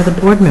the part of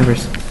the board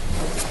members?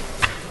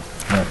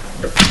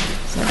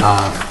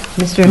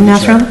 Mr.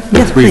 Nasrallah?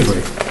 Yes,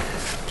 briefly.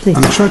 Please.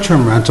 On the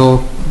short-term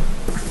rental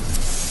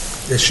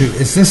issue,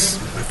 is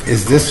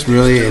this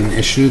really an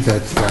issue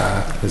that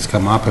has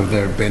come up? Have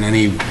there been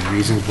any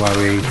reasons why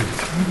we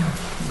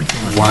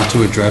want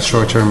to address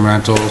short-term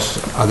rentals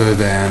other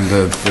than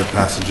the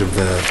passage of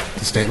the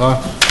state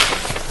law?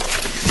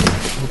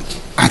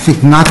 I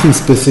think nothing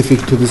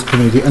specific to this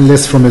community,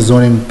 unless from a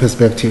zoning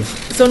perspective.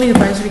 Zoning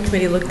Advisory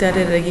Committee looked at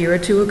it a year or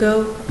two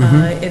ago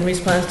in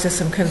response to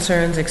some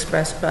concerns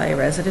expressed by a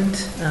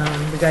resident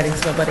regarding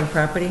some abutting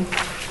property.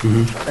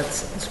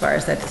 That's as far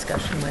as that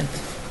discussion went.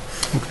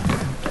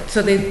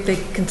 So they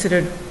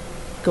considered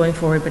going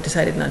forward but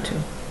decided not to.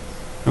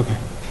 Okay.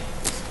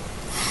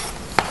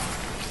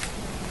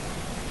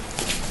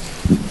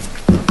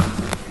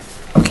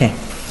 Okay.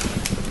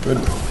 Good.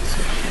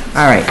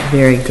 All right,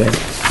 very good.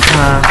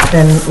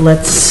 Then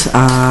let's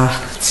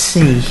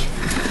see.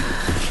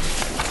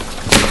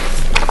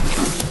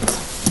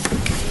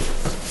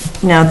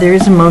 Now, there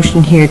is a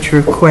motion here to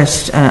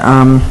request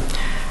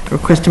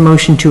a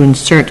motion to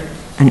insert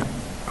an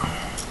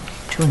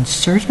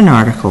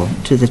article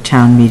to the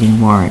town meeting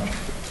warrant.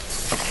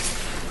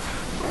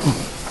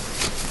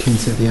 Can you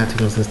say the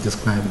articles as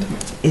described?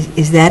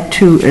 Is that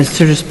to a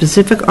sort of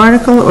specific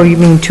article, or you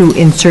mean to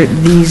insert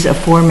these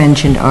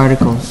aforementioned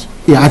articles?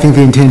 Yeah, I think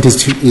the intent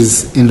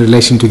is in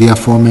relation to the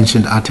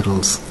aforementioned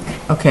articles.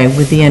 Okay,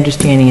 with the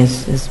understanding,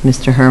 as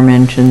Mr. Herr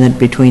mentioned, that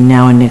between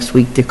now and next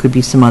week, there could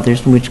be some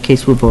others, in which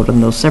case we'll vote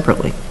on those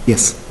separately.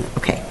 Yes.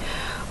 Okay.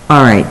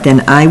 All right,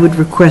 then I would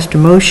request a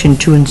motion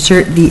to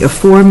insert the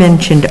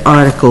aforementioned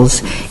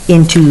articles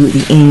into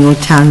the annual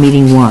town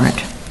meeting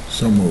warrant.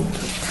 So moved.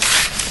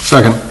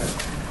 Second.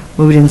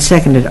 Moved and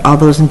seconded. All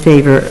those in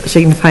favor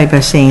signify by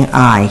saying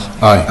aye.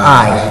 Aye.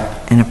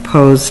 Aye. And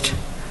opposed?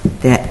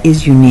 That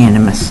is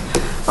unanimous.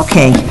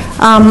 Okay.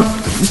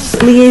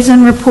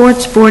 Liaison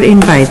reports, board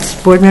invites.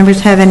 Board members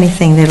have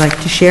anything they'd like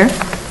to share?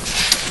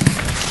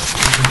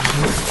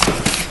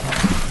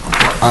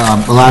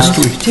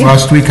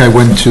 Last week I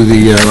went to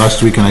the,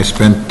 last week and I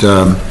spent,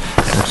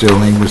 actually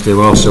Elaine was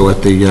there also,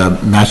 at the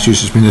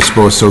Massachusetts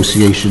Municipal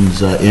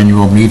Association's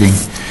annual meeting.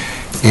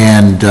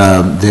 And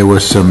there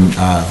were some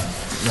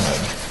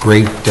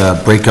great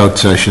breakout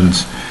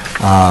sessions.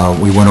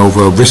 We went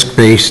over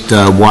risk-based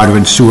water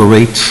and sewer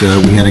rates.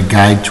 We had a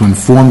guide to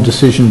informed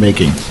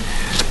decision-making.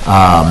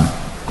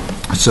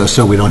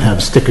 So we don't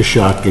have sticker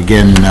shock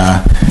again,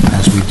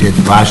 as we did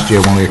last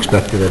year when we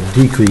expected a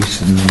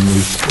decrease, and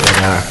then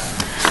our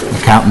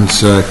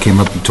accountants came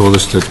up and told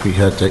us that we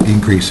had to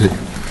increase it.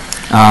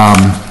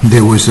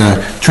 There was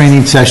a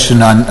training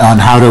session on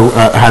how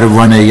to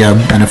run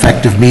an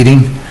effective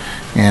meeting,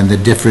 and the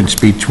difference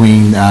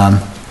between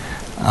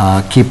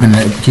keeping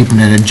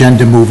an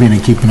agenda moving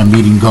and keeping a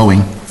meeting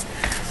going.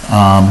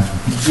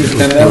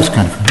 That was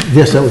kind of,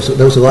 yes, that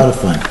was a lot of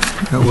fun.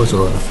 That was a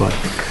lot of fun.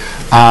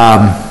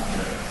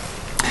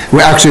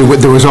 Well, actually,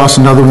 there was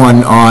also another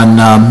one on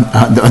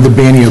the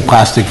banning of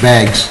plastic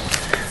bags,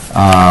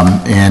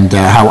 and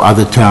how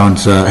other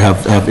towns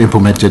have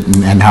implemented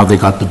and how they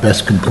got the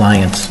best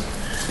compliance.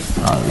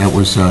 That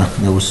was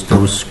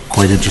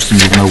quite interesting.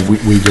 Even though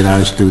we did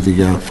ours through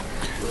the.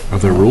 Are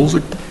there rules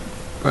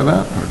by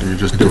that, or do you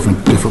just do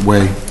it? Different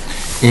way?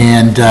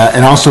 And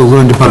also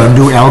learned about a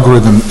new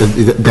algorithm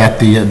that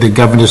the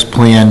governor's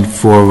planned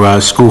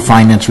for school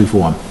finance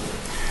reform,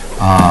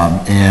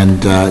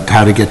 and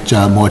how to get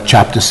more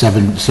Chapter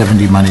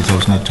 70 monies. I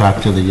was going to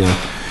talk to the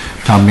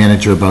town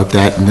manager about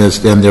that, and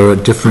there are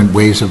different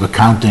ways of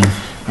accounting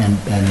and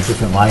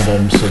different line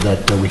items so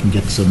that we can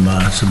get some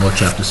more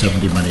Chapter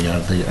 70 money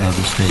out of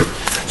the state.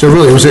 So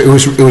really,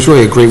 it was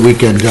really a great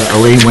weekend.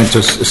 Elaine went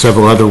to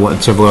several other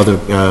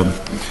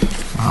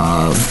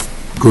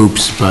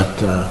groups,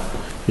 but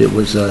it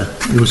was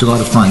a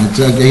lot of fun.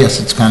 Yes,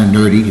 it's kind of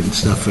nerdy and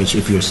stuff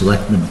if you're a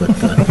selectman, but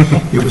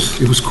it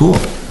was cool.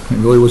 It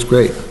really was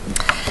great.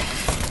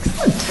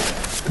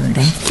 Excellent.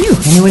 Thank you.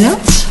 Anyone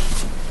else?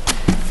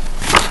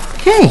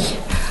 Okay.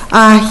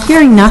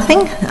 Hearing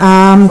nothing.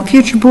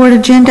 Future board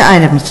agenda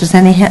items. Does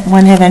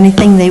anyone have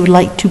anything they would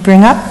like to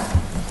bring up?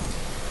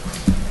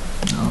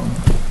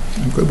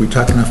 Good. We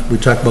talked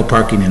about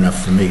parking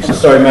enough for me. So.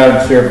 Sorry,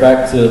 Madam Chair,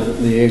 back to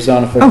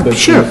liaison if I could. Oh,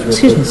 sure.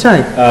 Excuse me,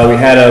 sorry. We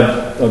had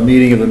a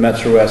meeting of the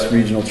Metro West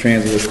Regional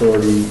Transit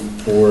Authority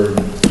Board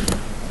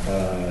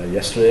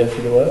yesterday, I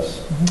think it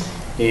was.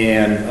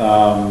 And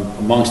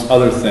amongst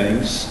other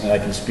things, and I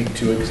can speak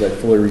to it because I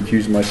fully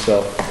recused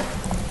myself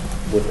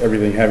with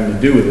everything having to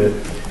do with it,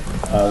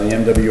 the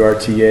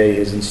MWRTA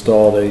has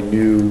installed a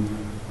new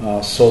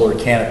solar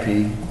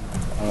canopy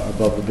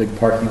above the big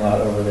parking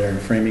lot over there in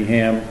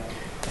Framingham,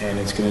 and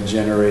it's going to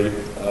generate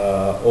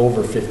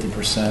over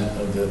 50%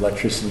 of the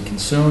electricity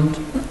consumed.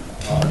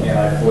 And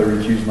I fully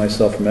recused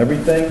myself from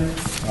everything,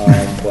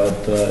 but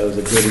it was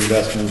a good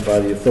investment by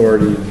the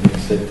authority and the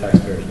state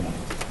taxpayers' money.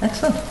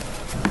 Excellent.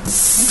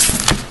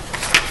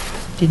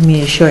 Didn't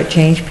mean to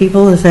shortchange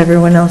people as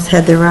everyone else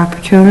had their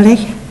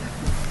opportunity.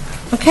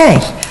 Okay.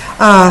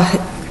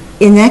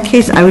 In that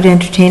case, I would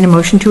entertain a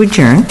motion to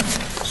adjourn.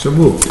 So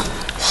moved.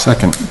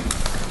 Second.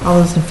 All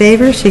those in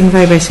favor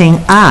signify by saying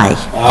aye.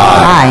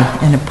 Aye.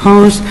 And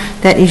opposed,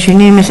 that is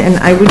unanimous. And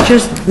I would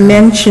just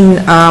mention,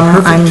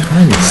 I'm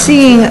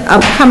seeing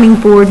upcoming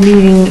board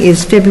meeting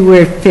is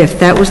February 5th.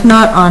 That was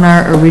not on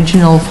our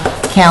original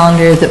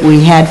calendar that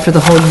we had for the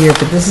whole year,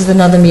 but this is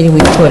another meeting we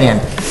put in.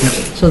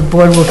 So the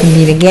board will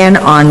convene again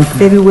on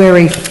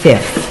February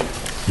 5th.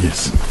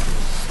 Yes.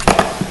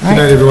 All right.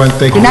 Good night, everyone.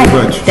 Thank you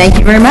very much. Thank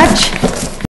you very much.